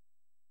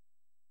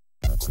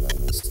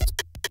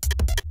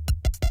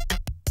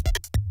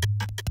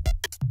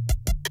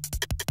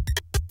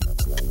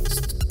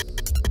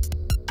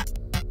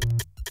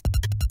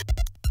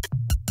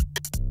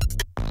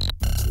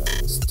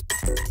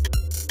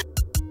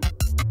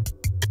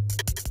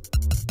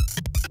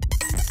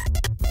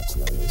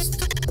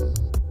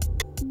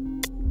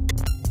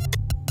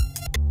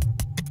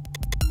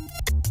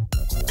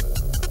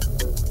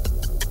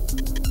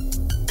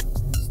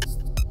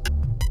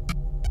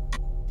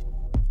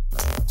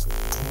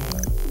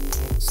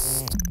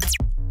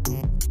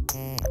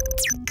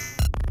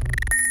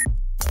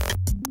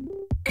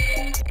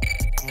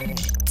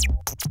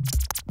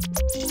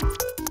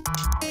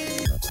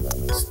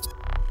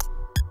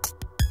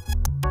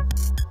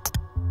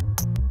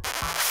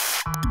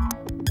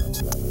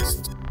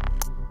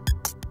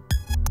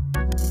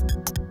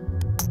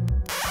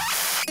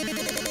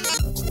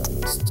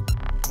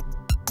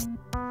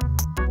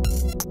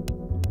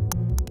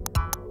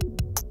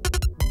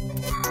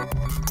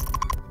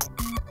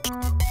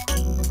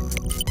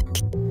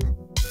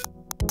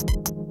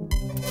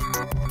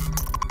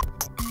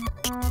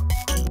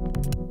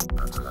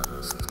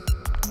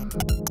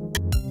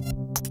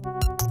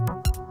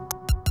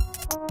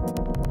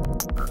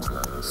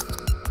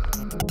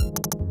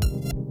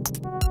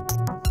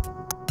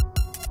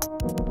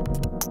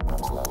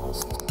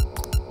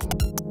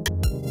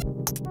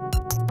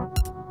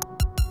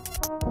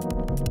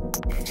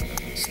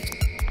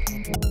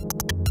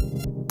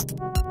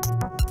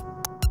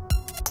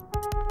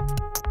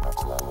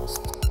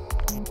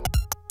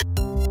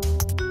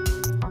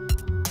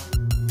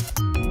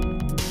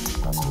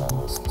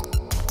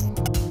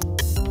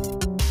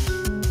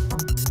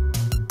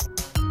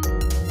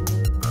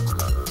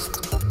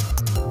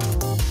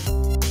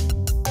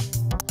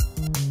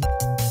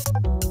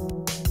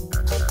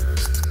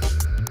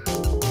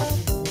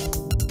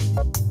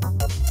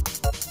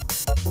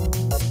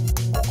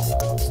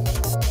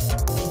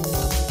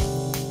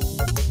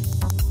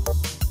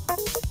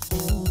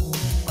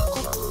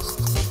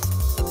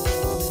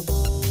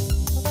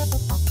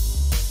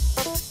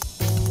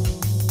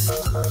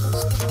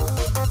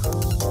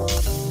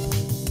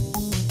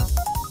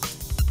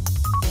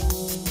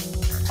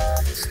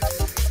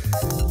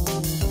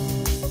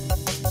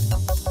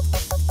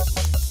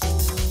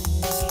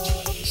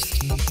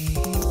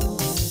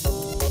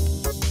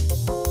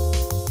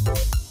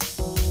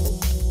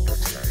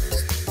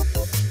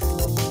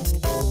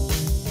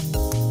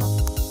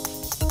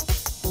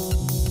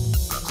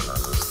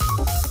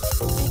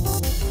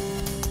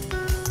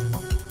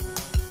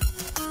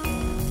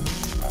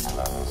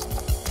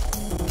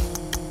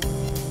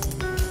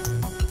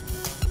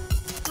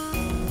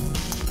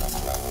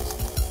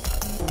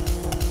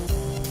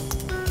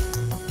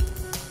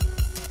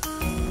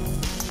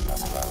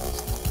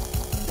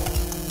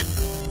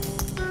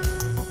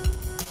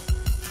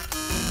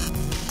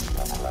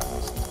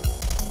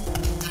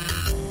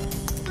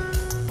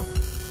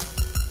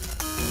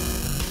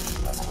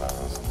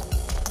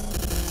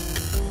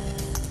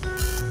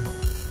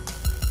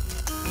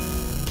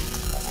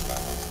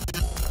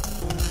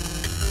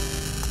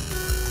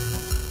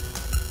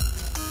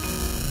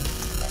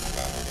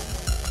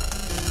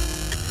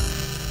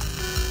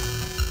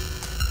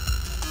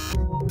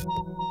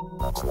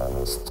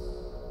 Naturalist.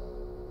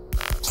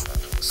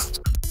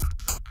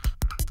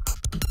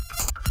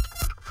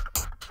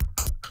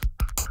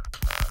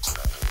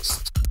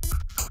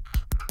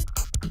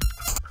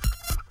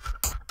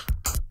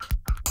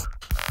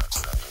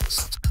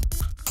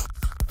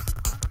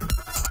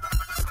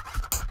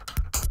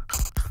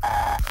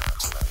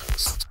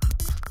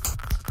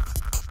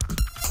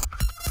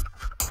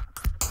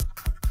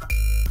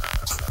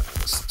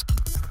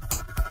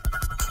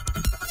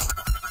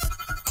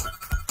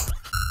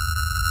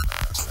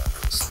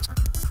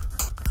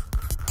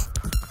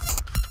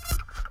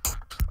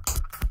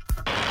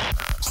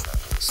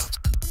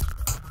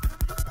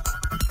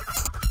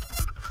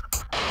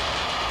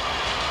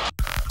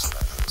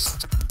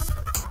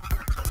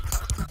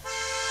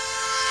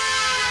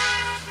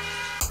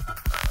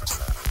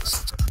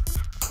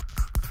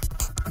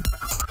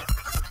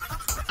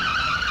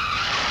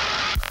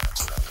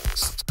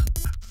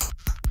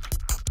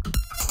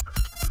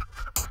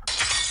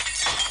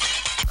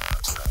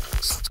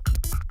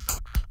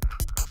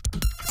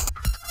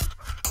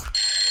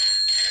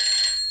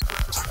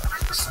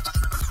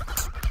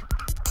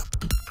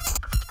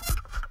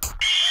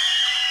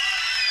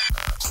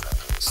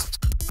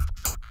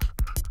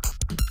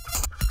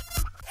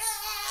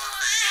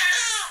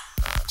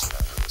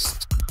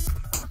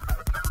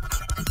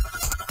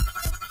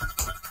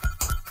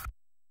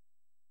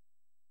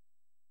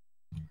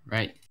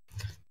 Right.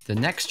 The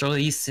next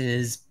release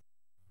is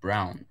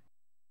Brown.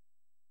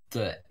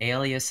 The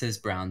alias is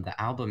brown,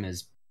 the album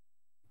is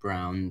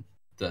brown,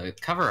 the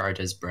cover art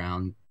is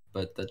brown,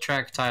 but the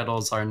track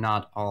titles are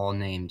not all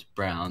named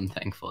Brown,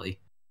 thankfully.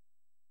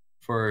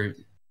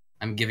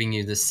 I'm giving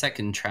you the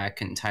second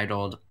track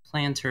entitled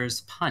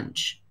Planter's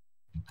Punch.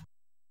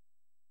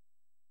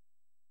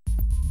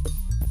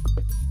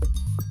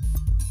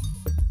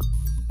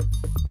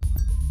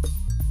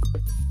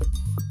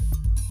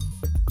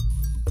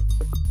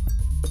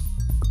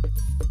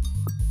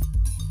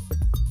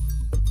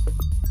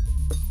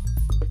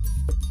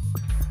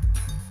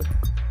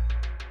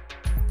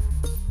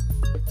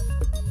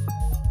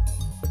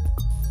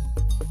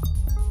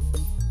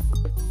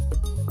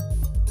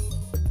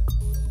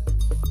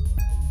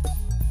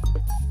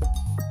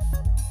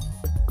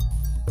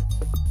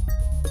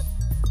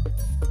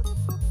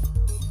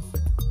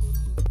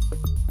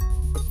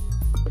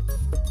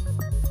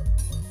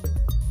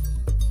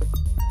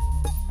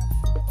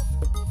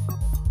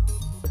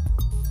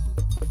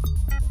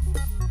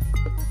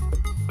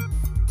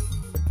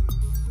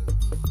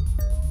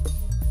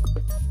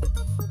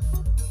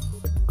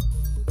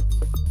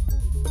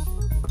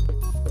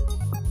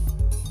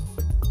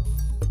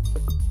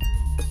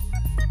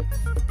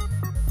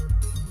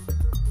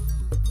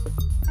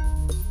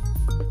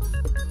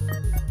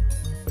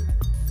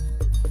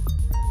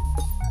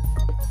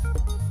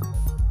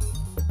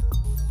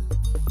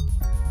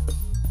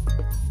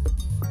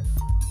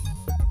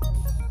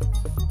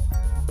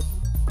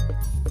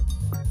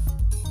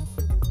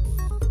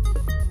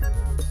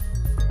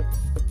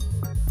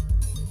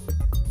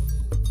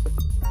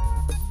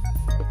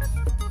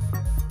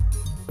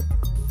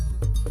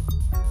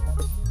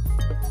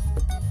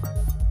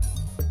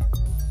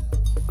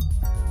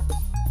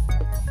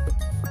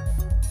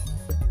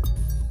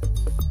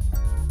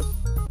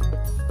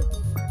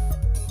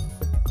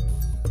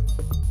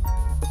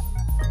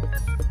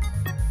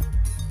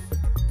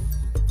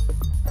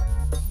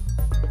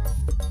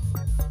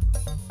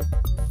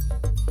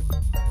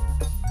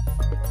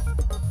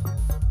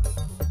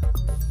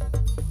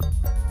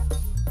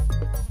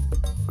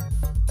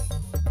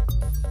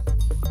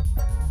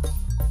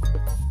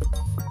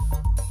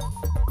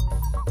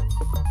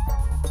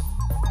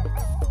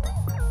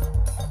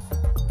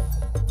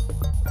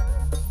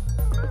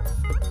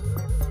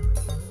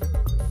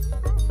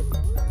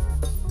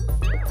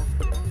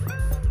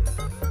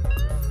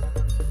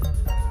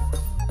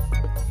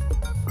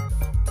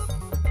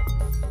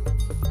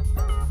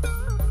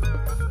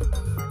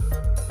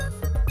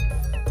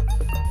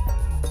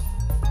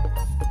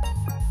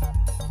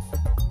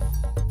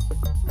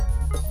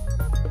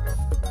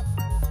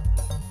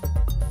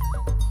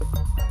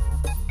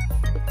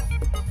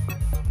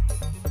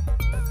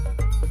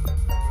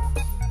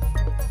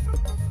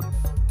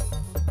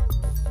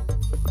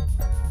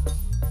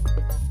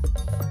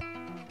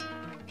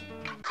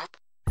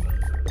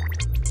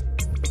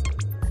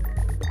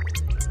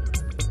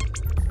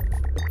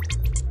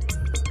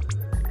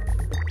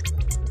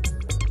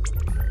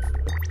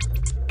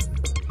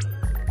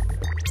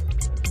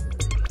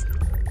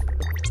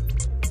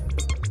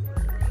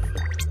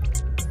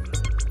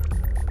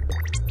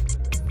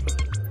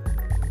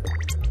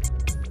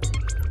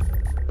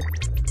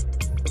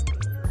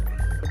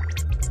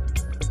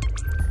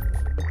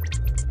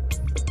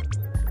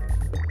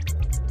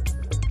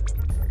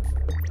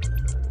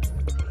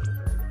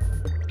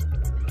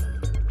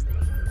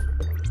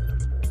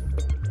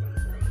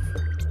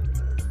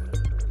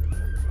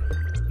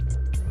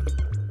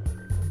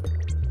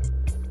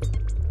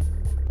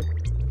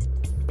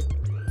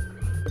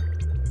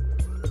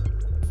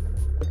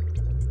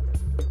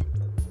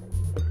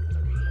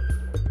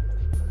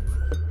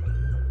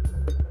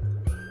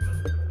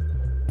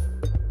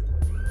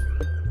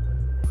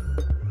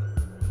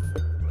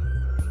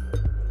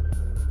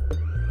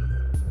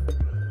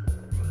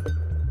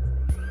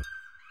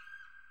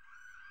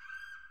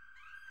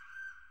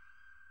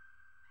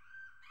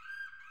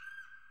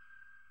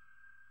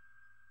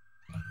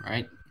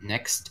 Right,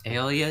 next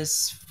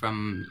alias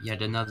from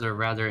yet another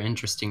rather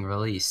interesting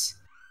release.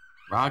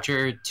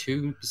 Roger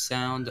Tube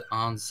Sound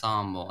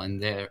Ensemble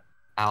and their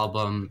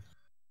album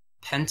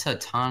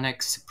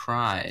Pentatonic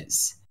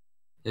Surprise.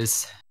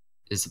 This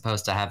is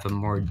supposed to have a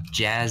more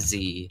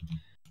jazzy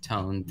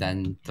tone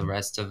than the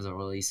rest of the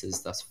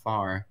releases thus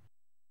far.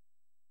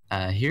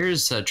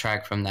 Here's a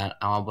track from that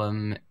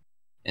album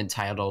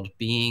entitled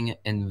Being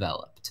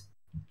Enveloped.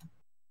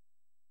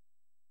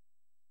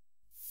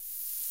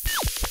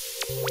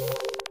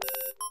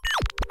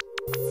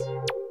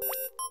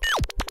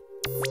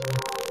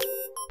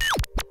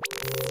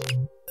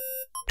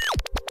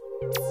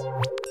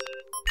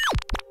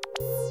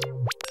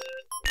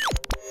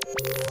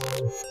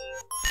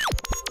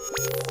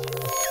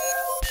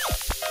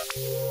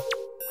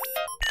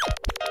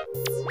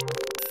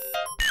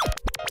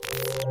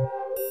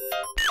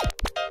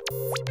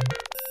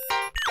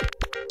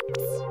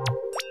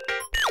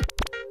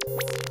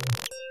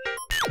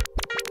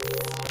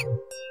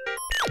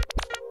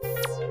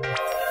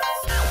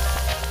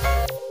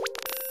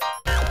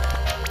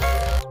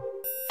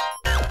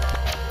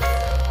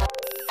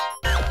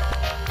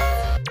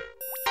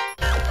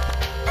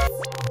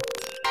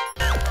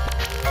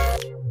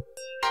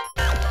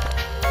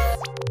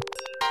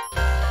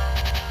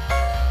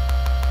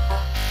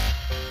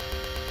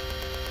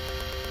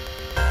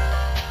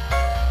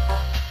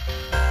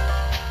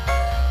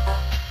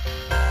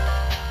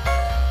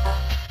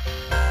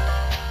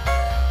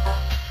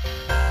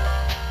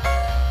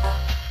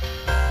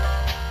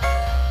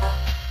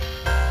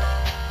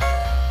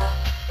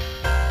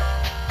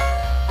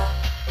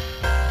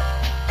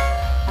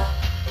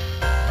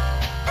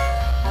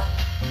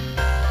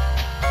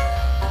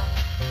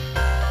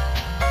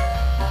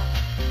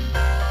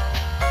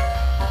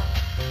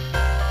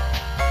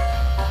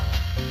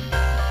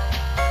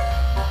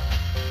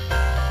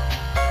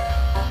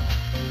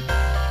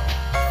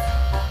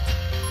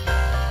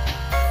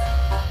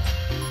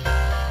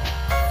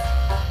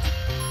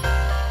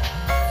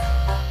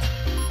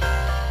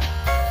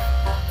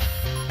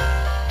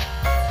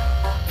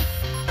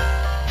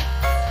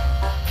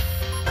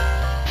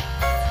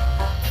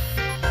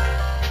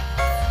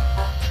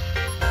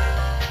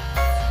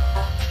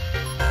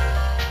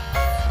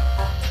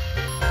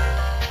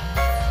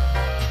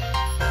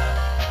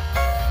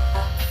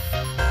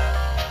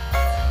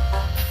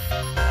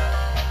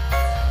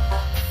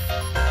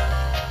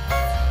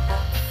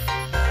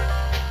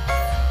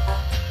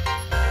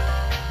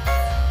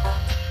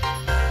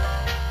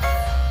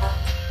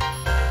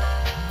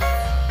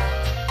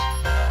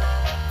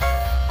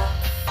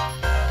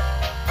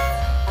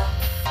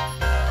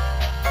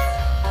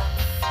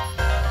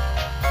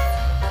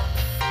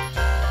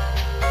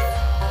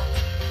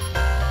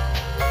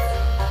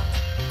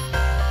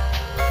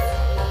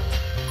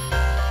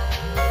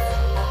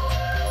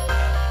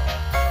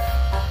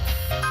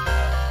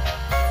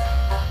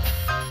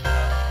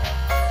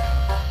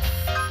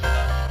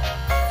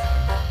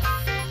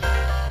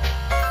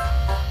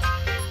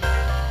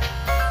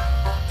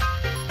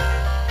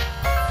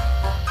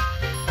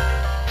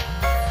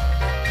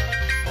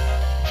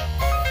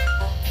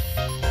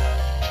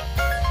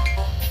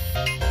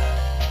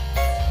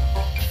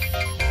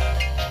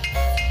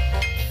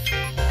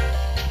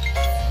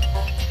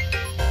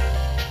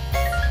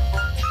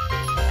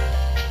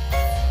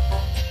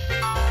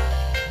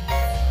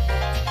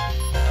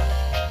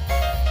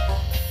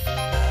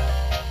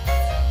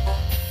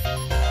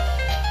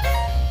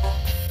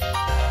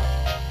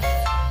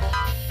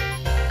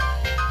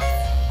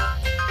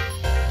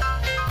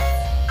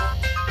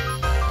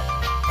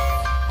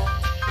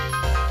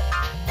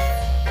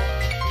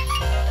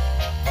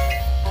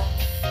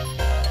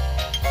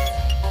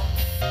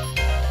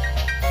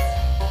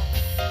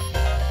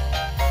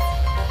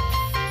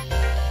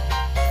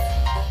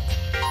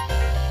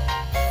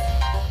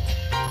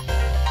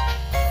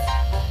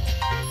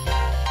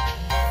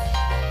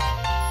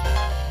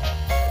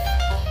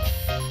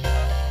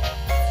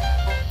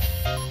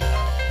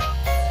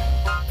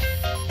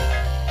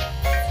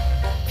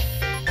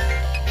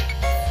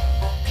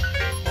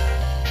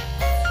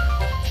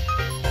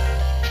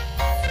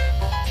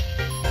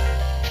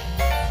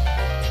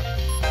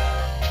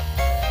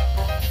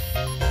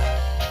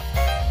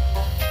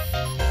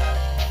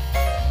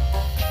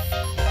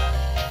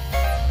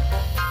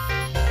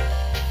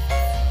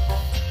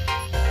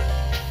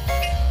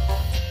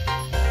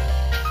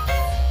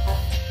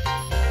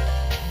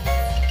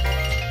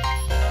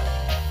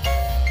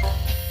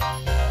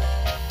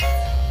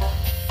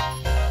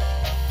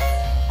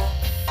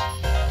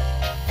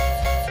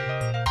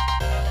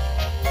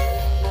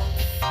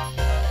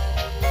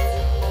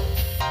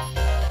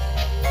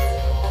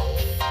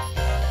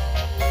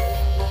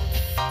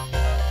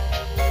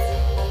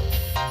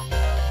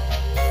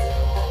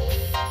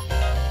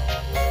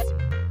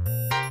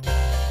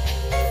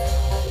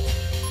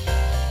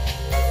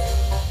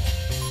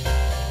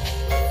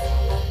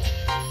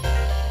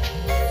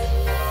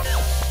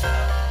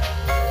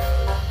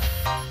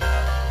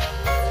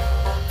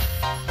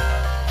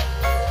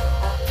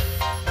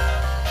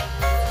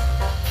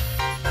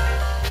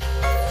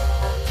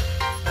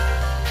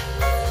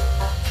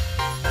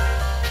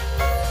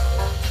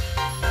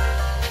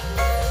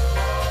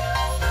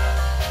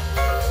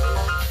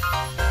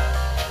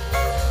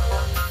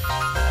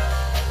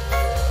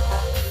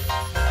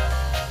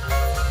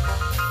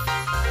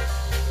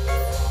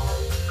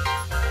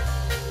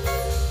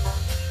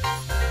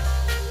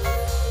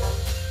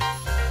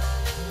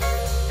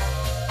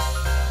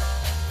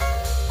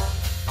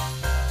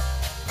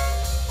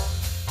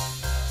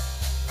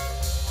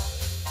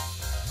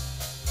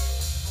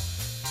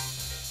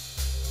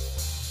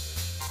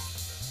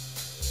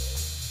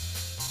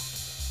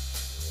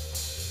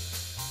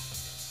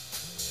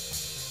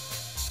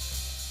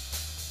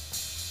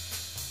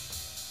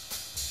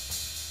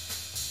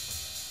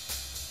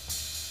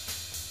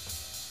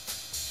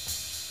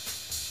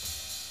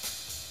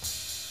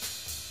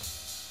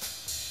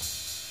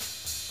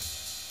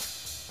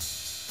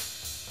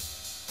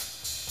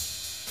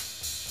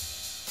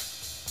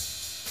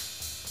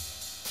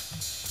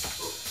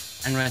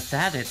 And with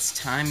that, it's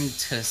time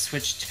to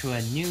switch to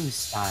a new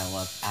style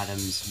of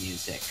Adam's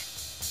music.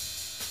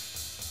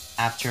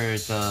 After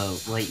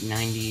the late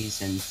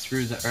 90s and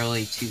through the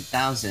early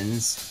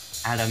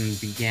 2000s, Adam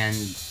began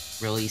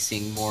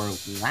releasing more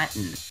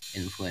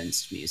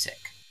Latin-influenced music.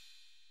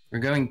 We're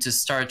going to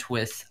start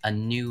with a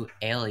new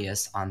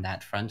alias on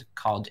that front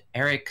called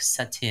Eric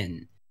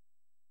Satin.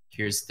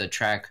 Here's the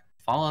track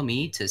Follow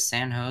Me to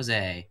San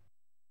Jose.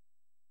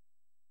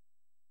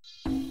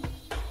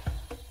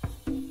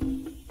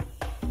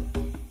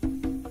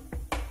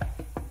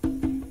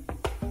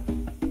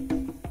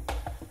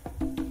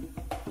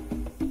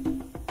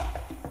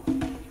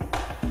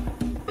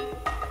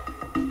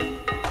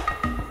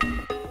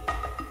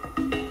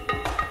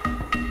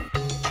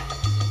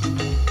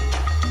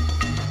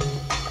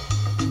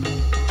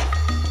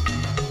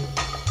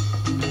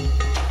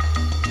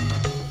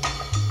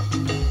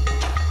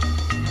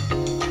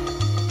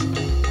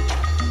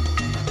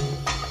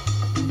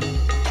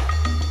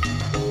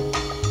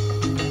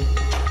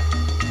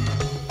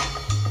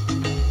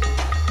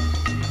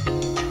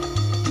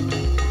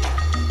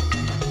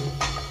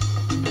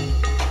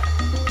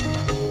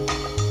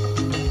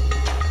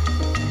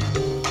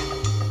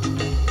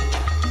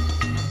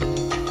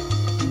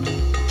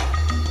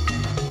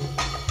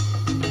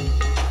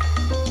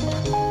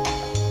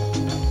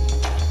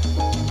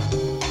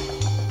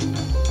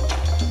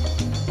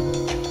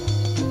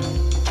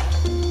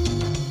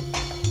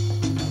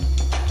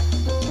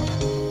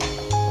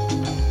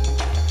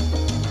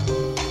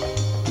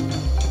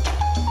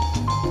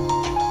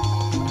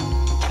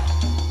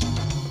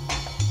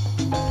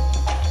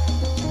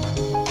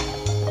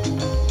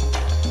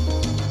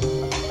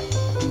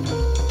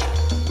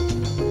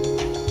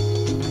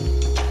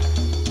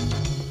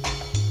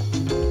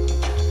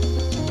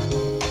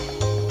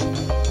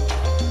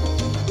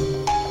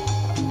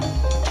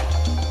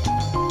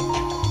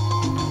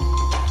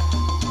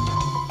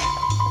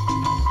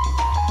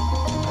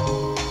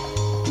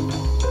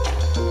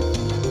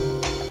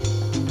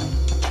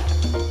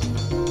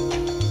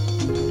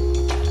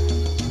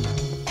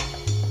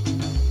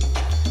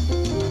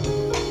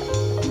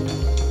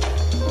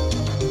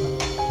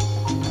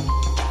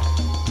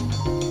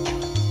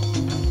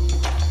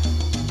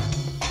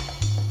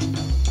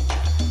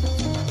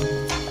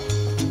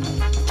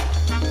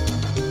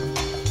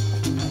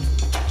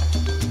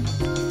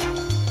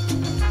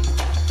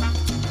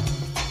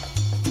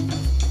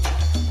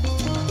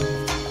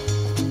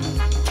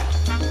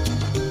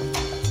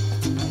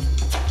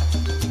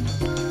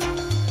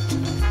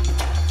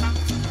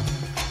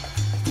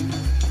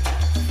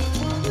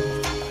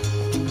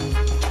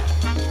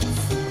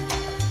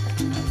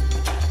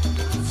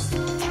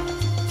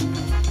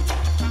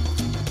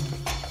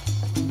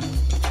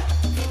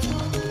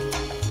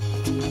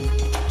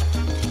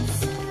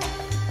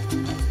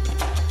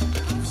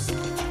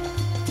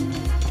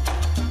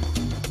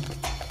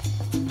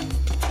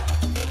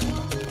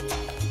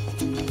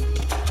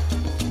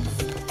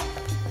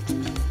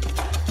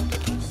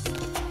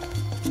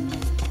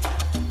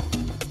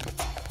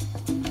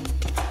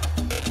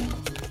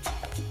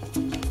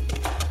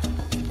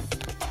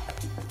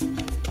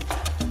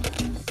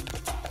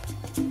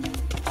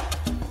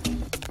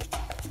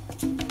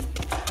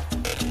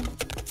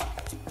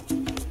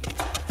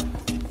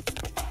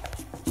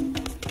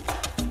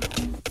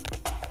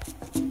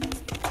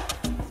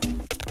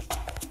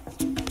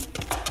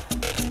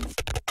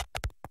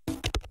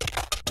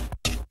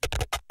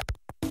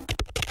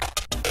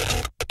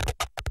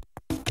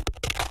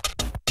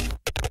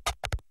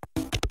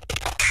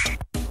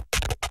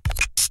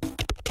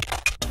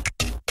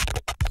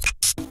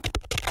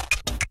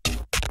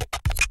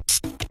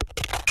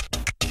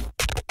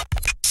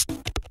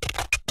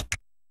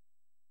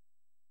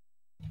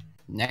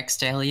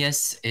 Next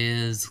alias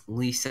is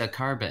Lisa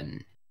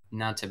Carbon,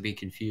 not to be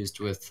confused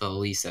with the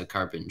Lisa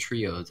Carbon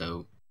Trio,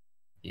 though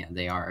yeah,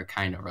 they are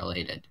kind of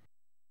related.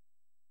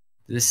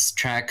 This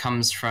track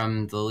comes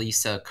from the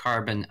Lisa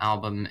Carbon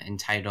album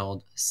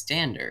entitled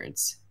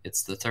Standards.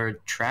 It's the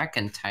third track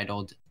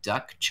entitled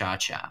Duck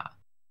Cha-Cha.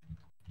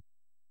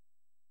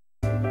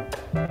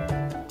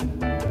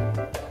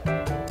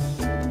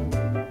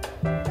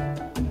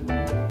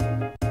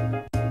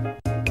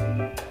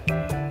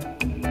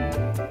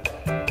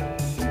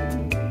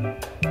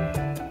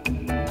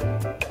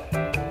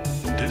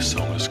 This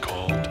song is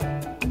called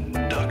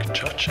Duck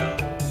Cha-Cha,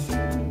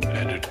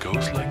 and it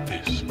goes like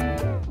this.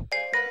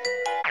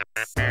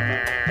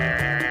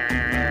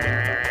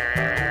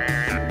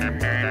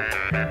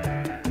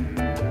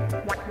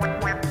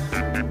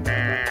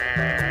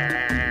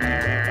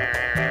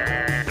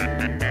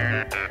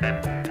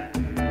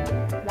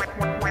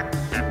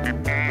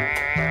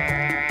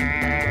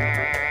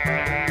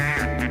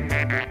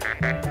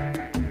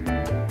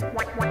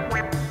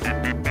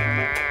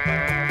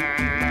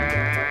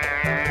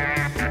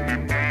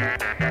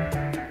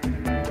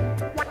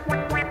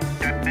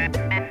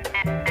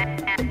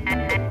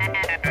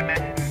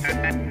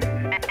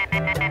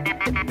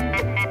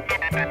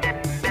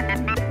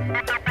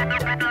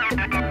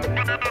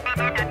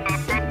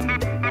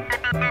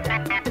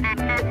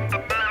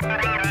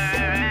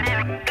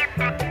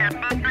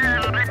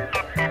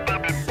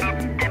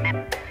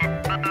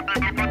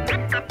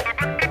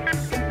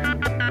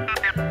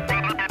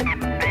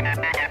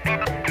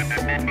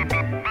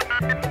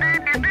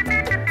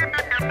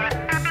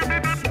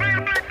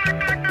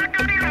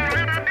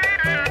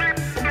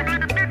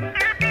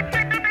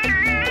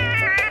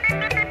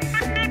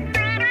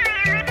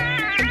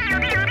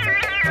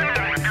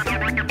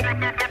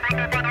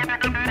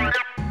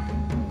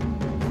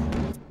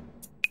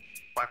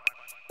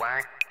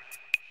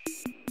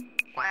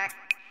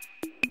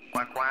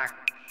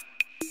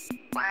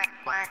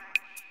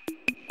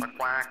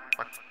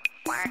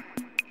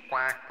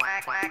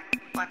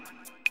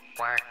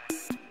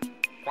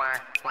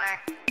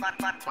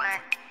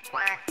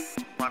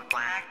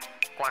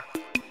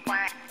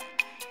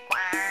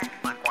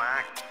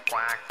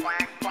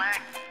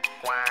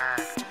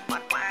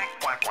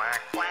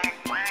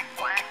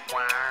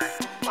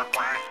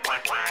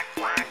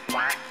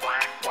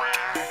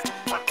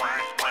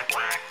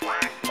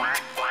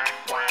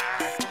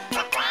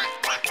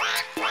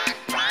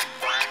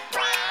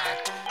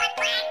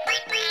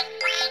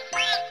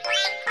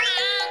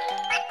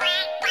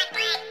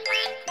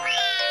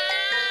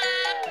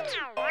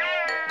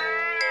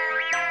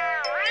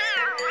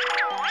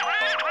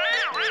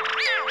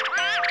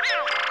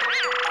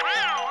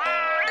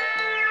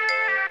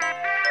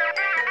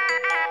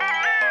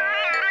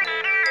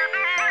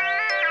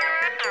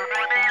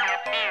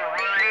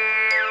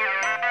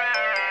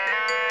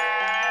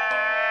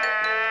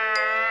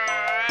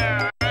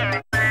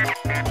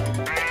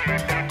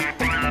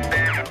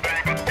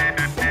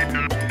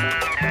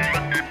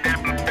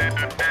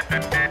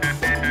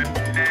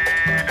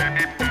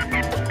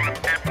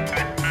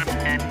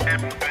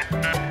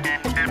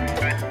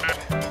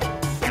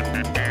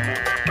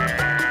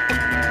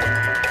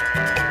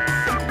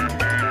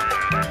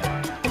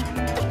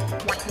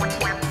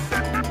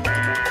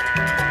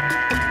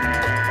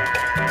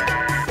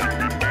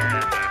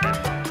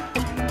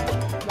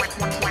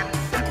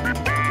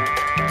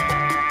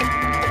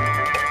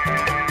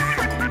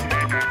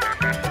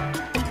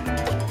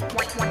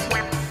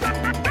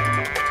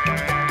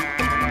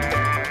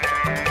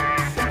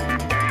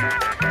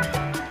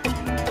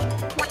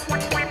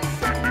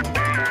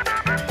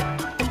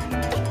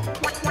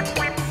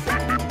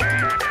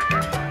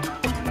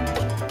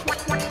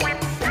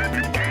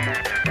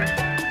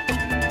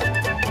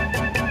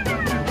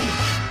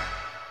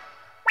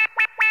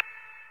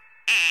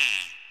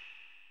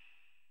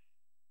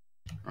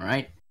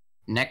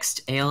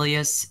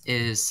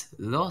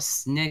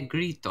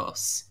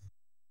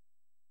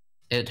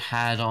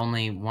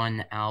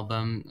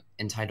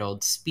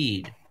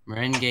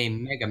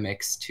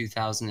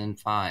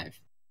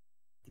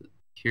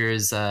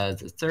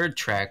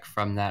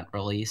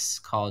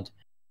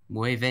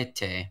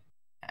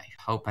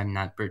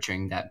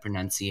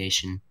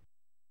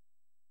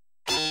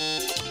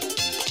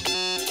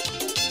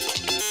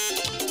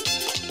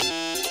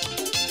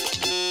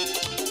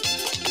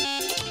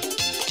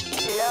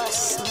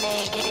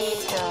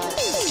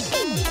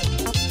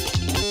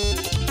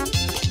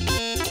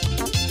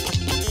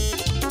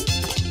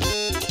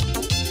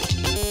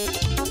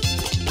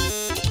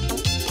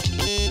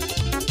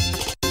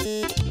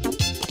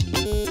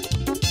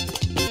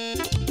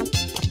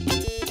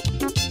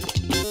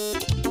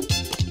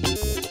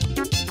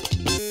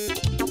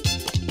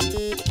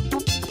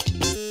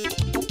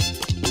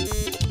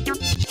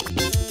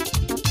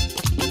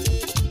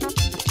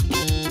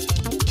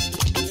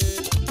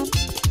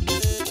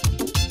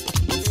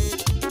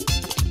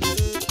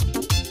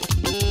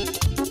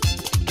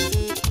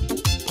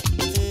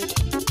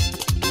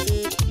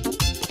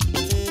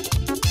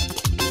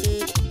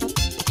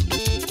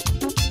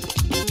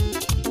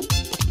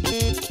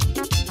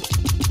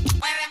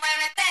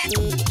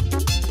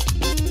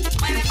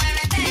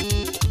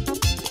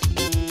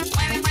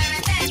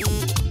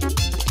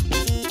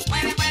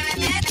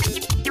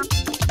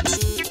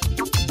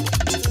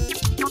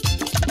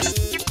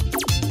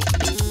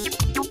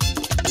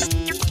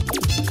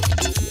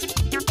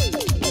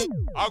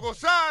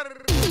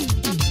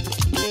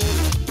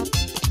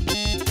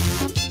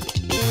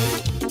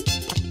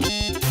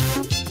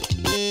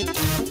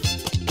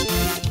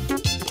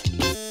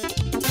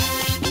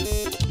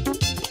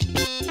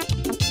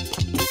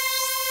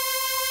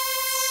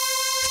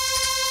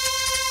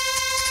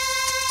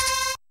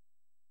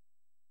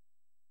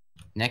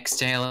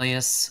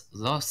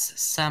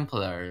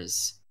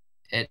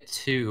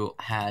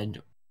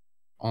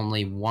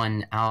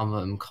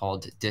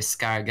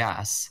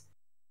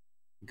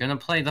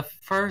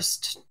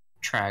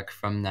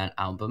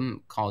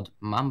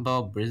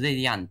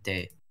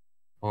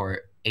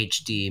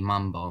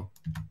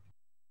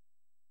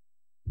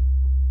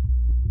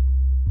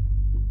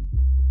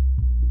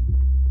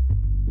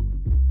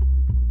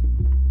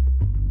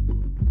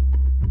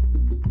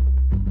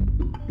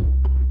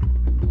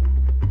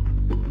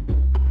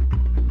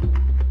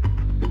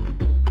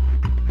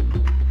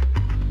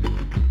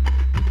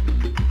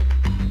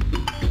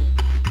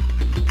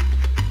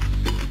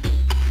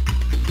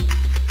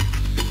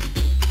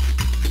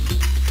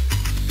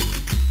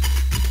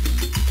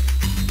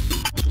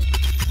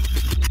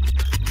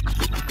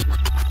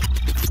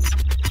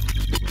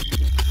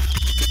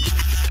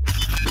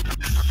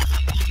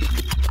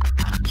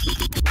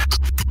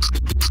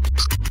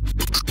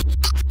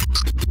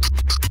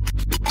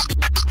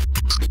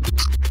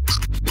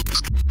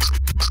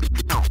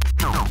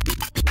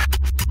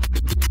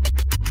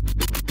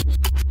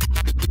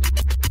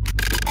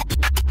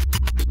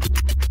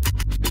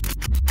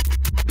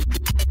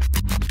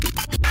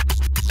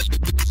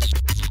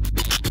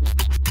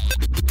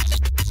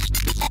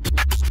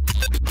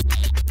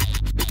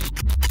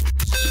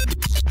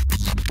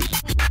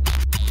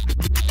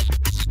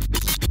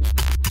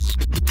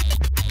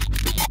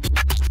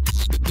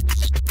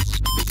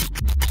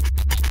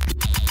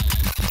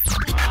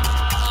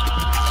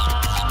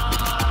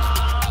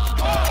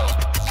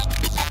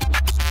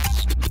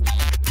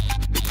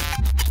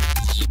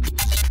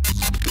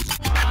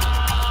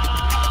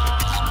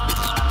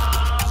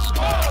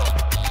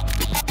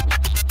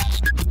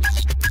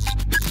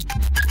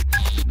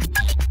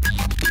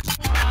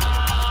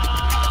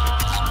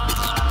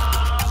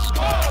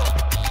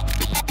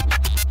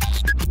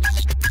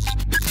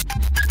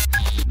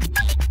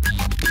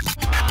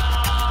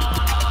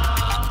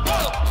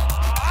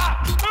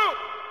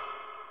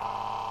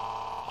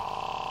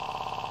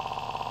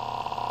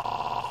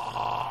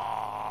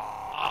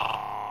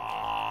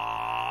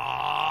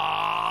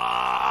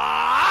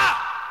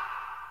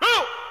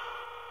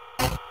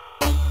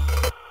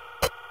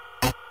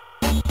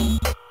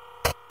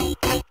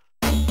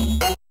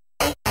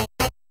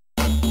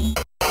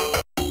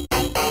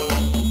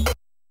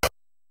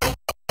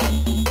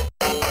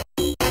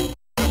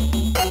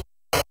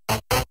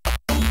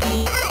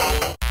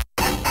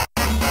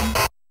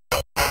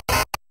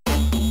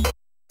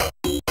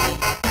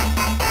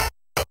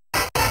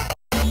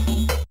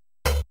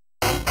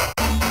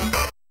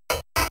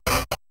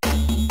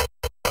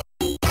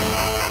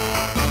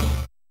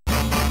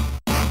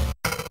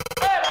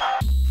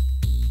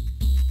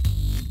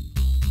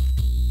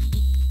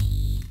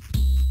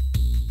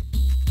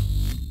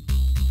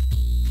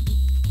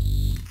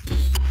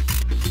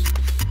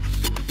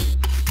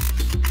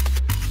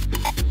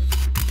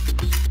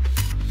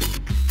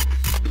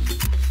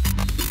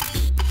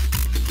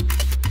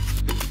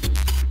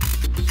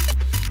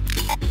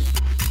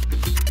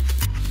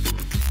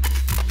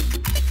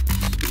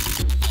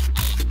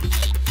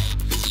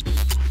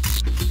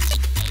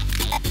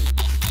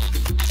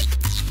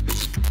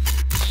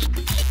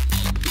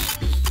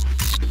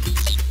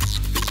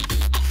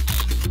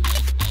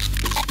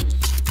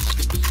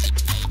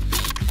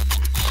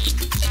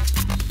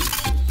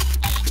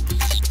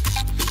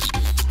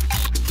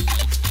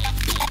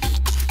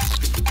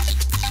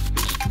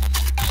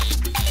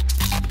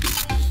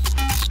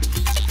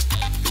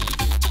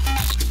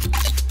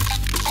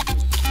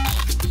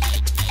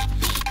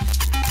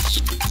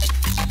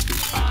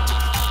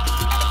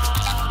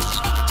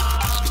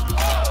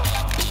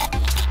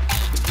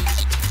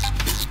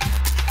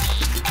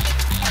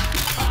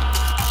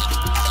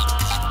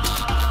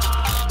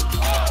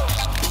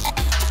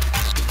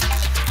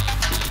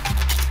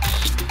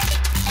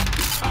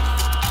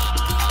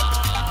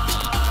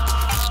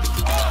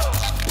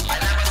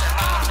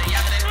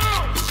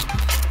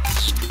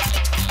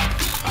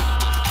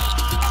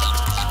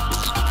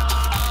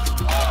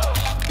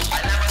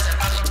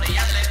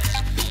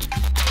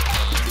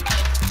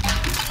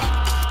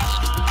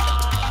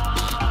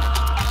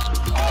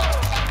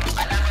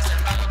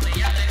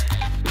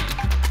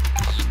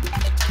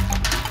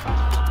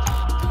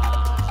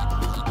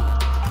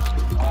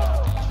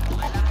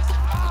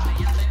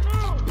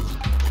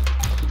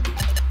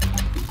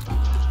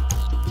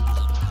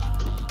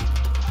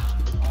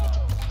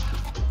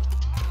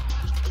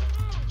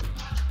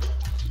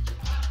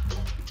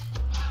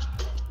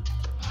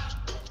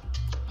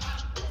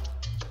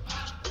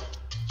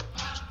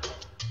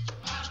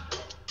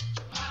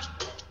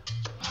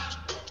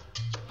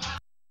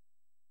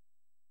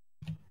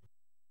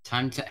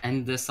 time to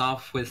end this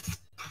off with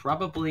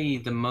probably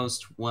the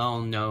most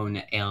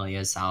well-known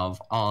alias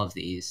of all of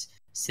these,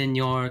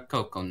 Senor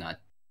Coconut.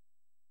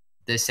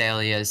 This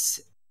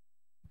alias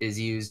is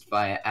used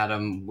by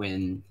Adam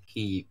when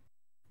he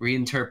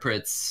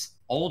reinterprets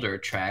older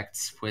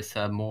tracks with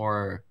a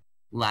more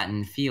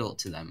Latin feel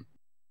to them.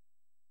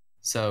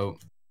 So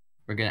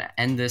we're going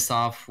to end this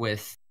off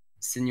with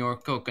Senor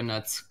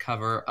Coconut's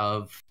cover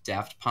of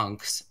Daft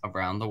Punk's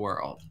Around the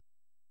World.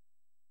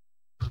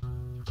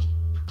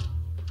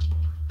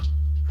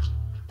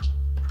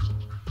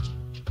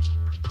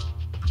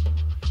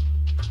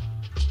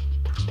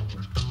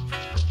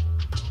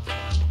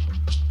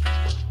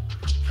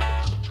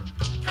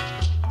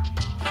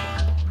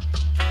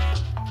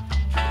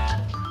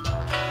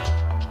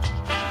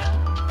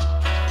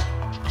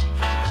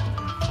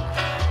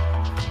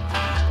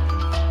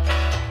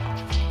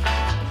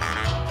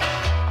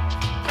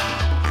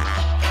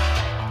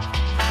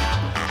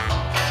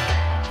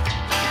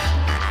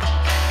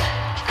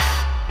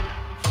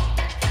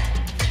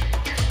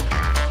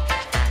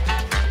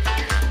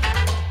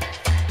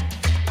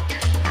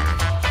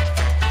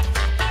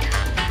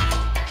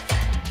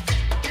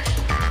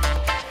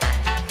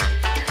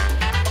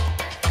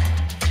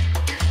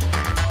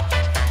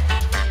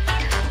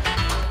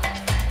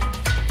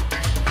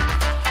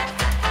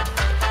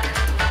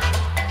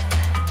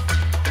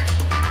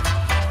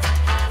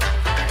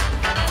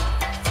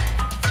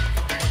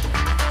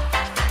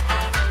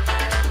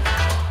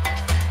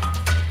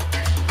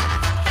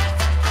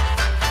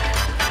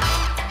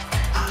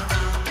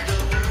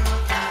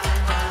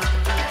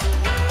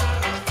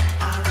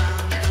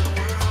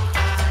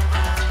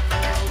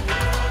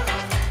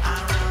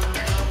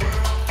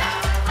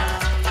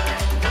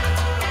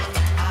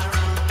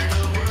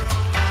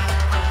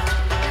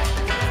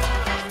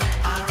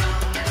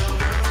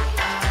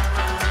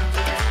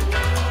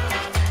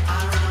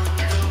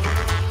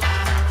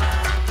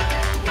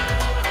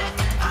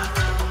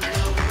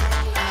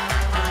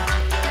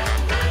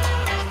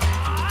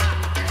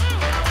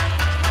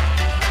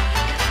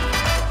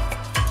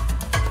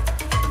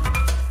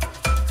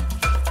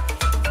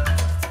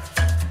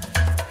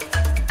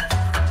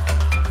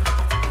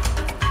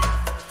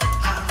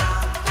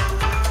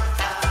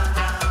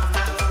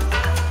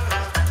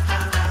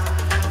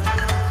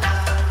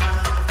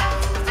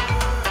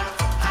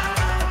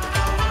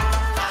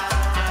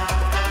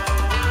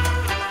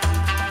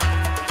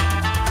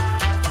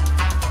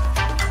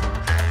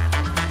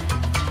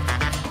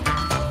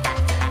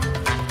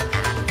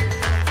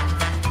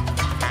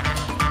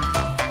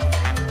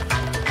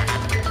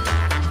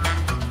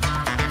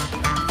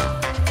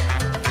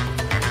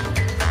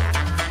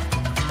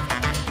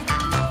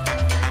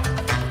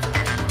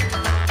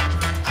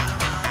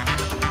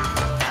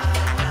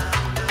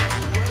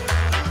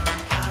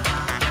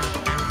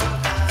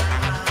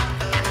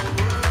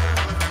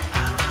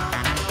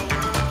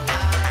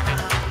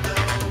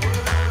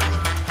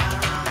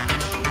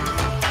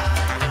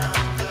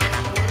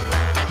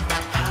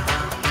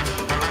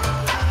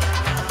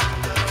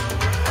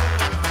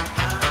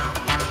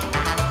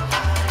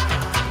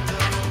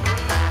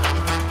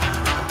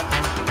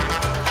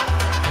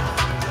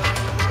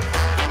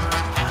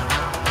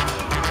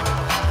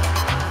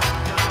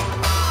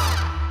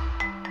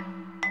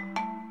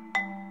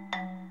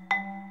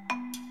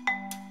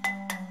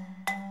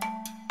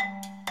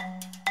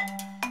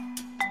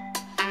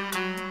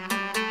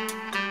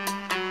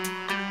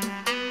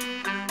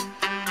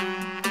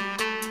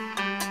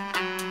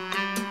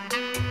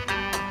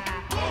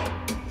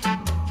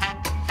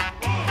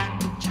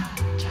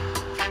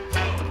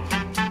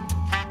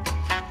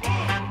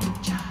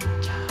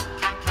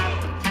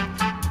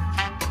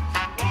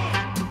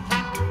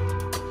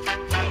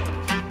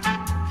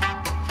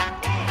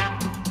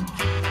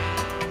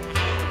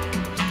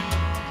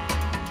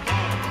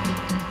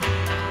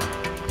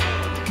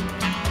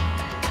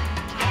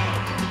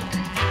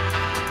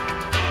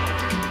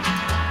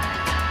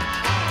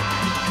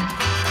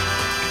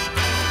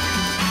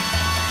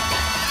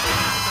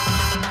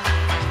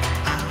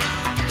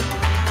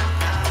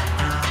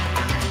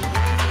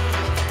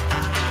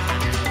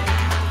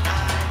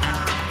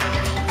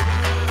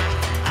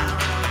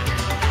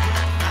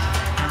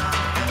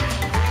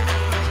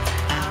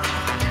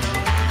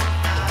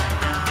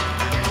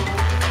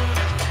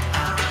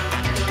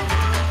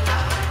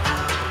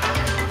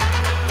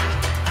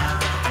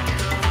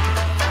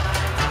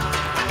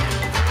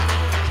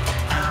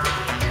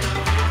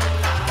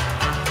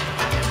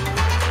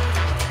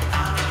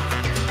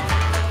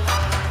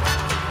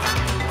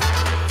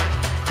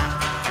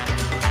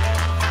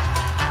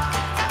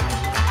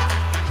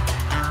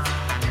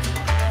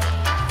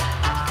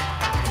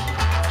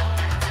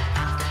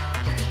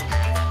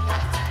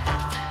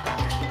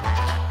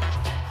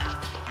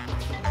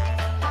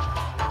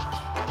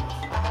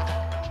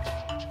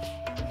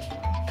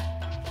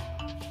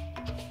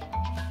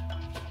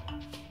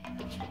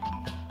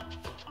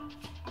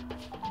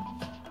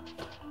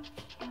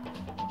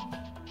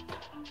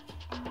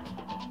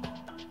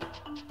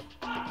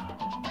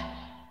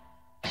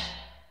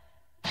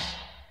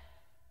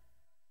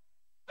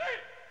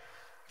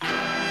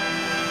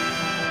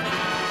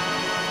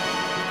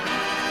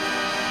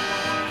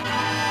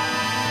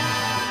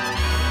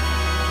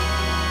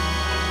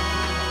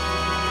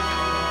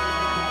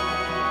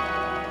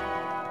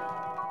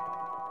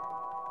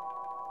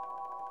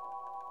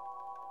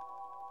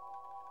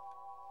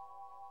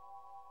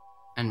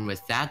 And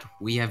with that,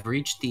 we have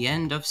reached the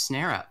end of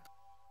Snareup.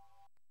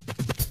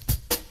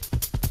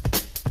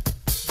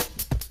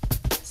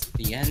 It's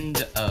the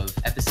end of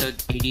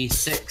episode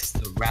 86,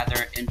 the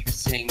rather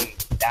interesting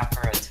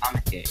Dapper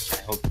Atomic Age. I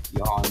hope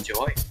you all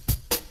enjoy.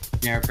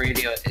 Snareup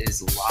Radio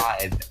is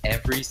live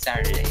every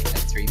Saturday at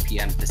 3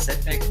 p.m.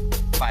 Pacific,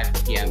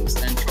 5 p.m.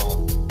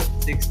 Central,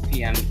 6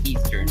 p.m.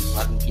 Eastern,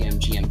 11 p.m.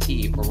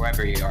 GMT, or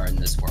wherever you are in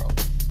this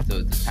world.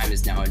 Though the time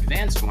is now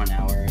advanced 1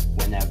 hour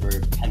whenever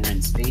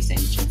Penryn Space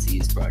Agency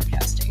is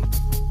broadcasting.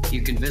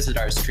 You can visit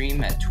our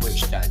stream at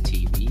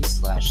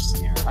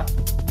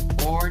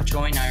twitch.tv/snareup or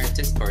join our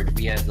Discord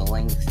via the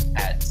link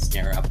at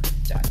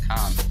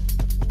snareup.com.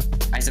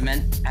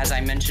 As I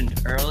mentioned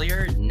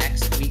earlier,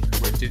 next week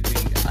we're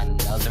doing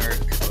another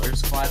Color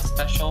Squad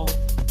special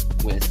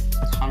with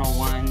Tunnel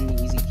One,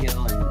 Easy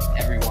Kill, and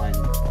everyone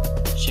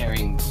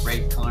sharing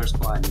great Color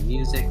Squad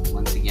music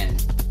once again.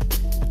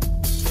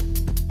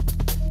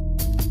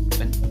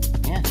 But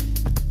yeah,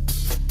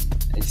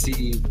 I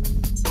see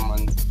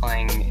someone's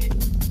playing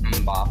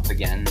Mbop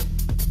again,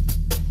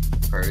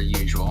 per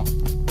usual.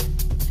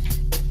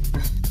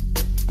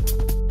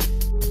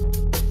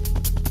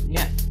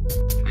 Yeah,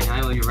 I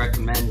highly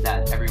recommend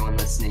that everyone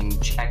listening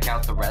check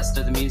out the rest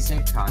of the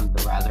music on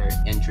the rather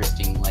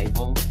interesting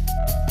label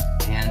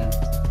and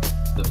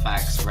the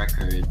Fax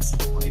Records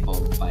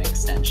label by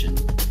extension.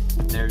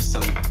 There's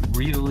some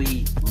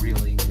really,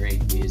 really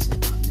great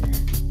music on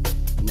there,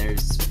 and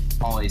there's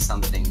always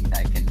something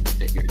that can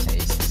fit your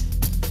tastes.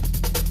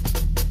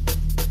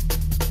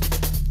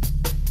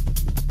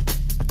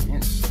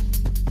 Yeah.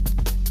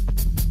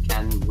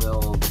 Ken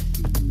will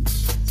be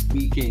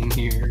speaking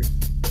here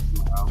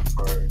tomorrow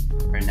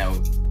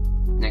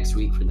next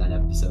week for that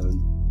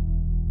episode.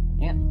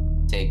 Yeah.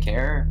 Take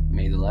care.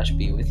 May the lush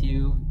be with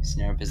you.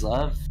 Snareup is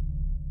love.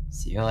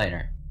 See you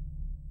later.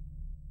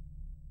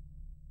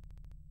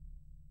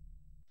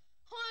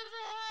 Who's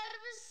the head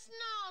of a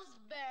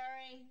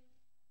snozzberry?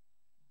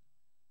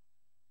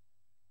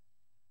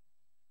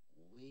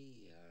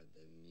 We are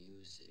the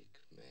music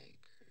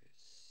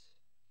makers,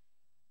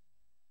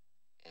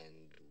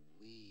 and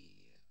we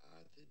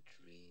are the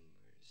dream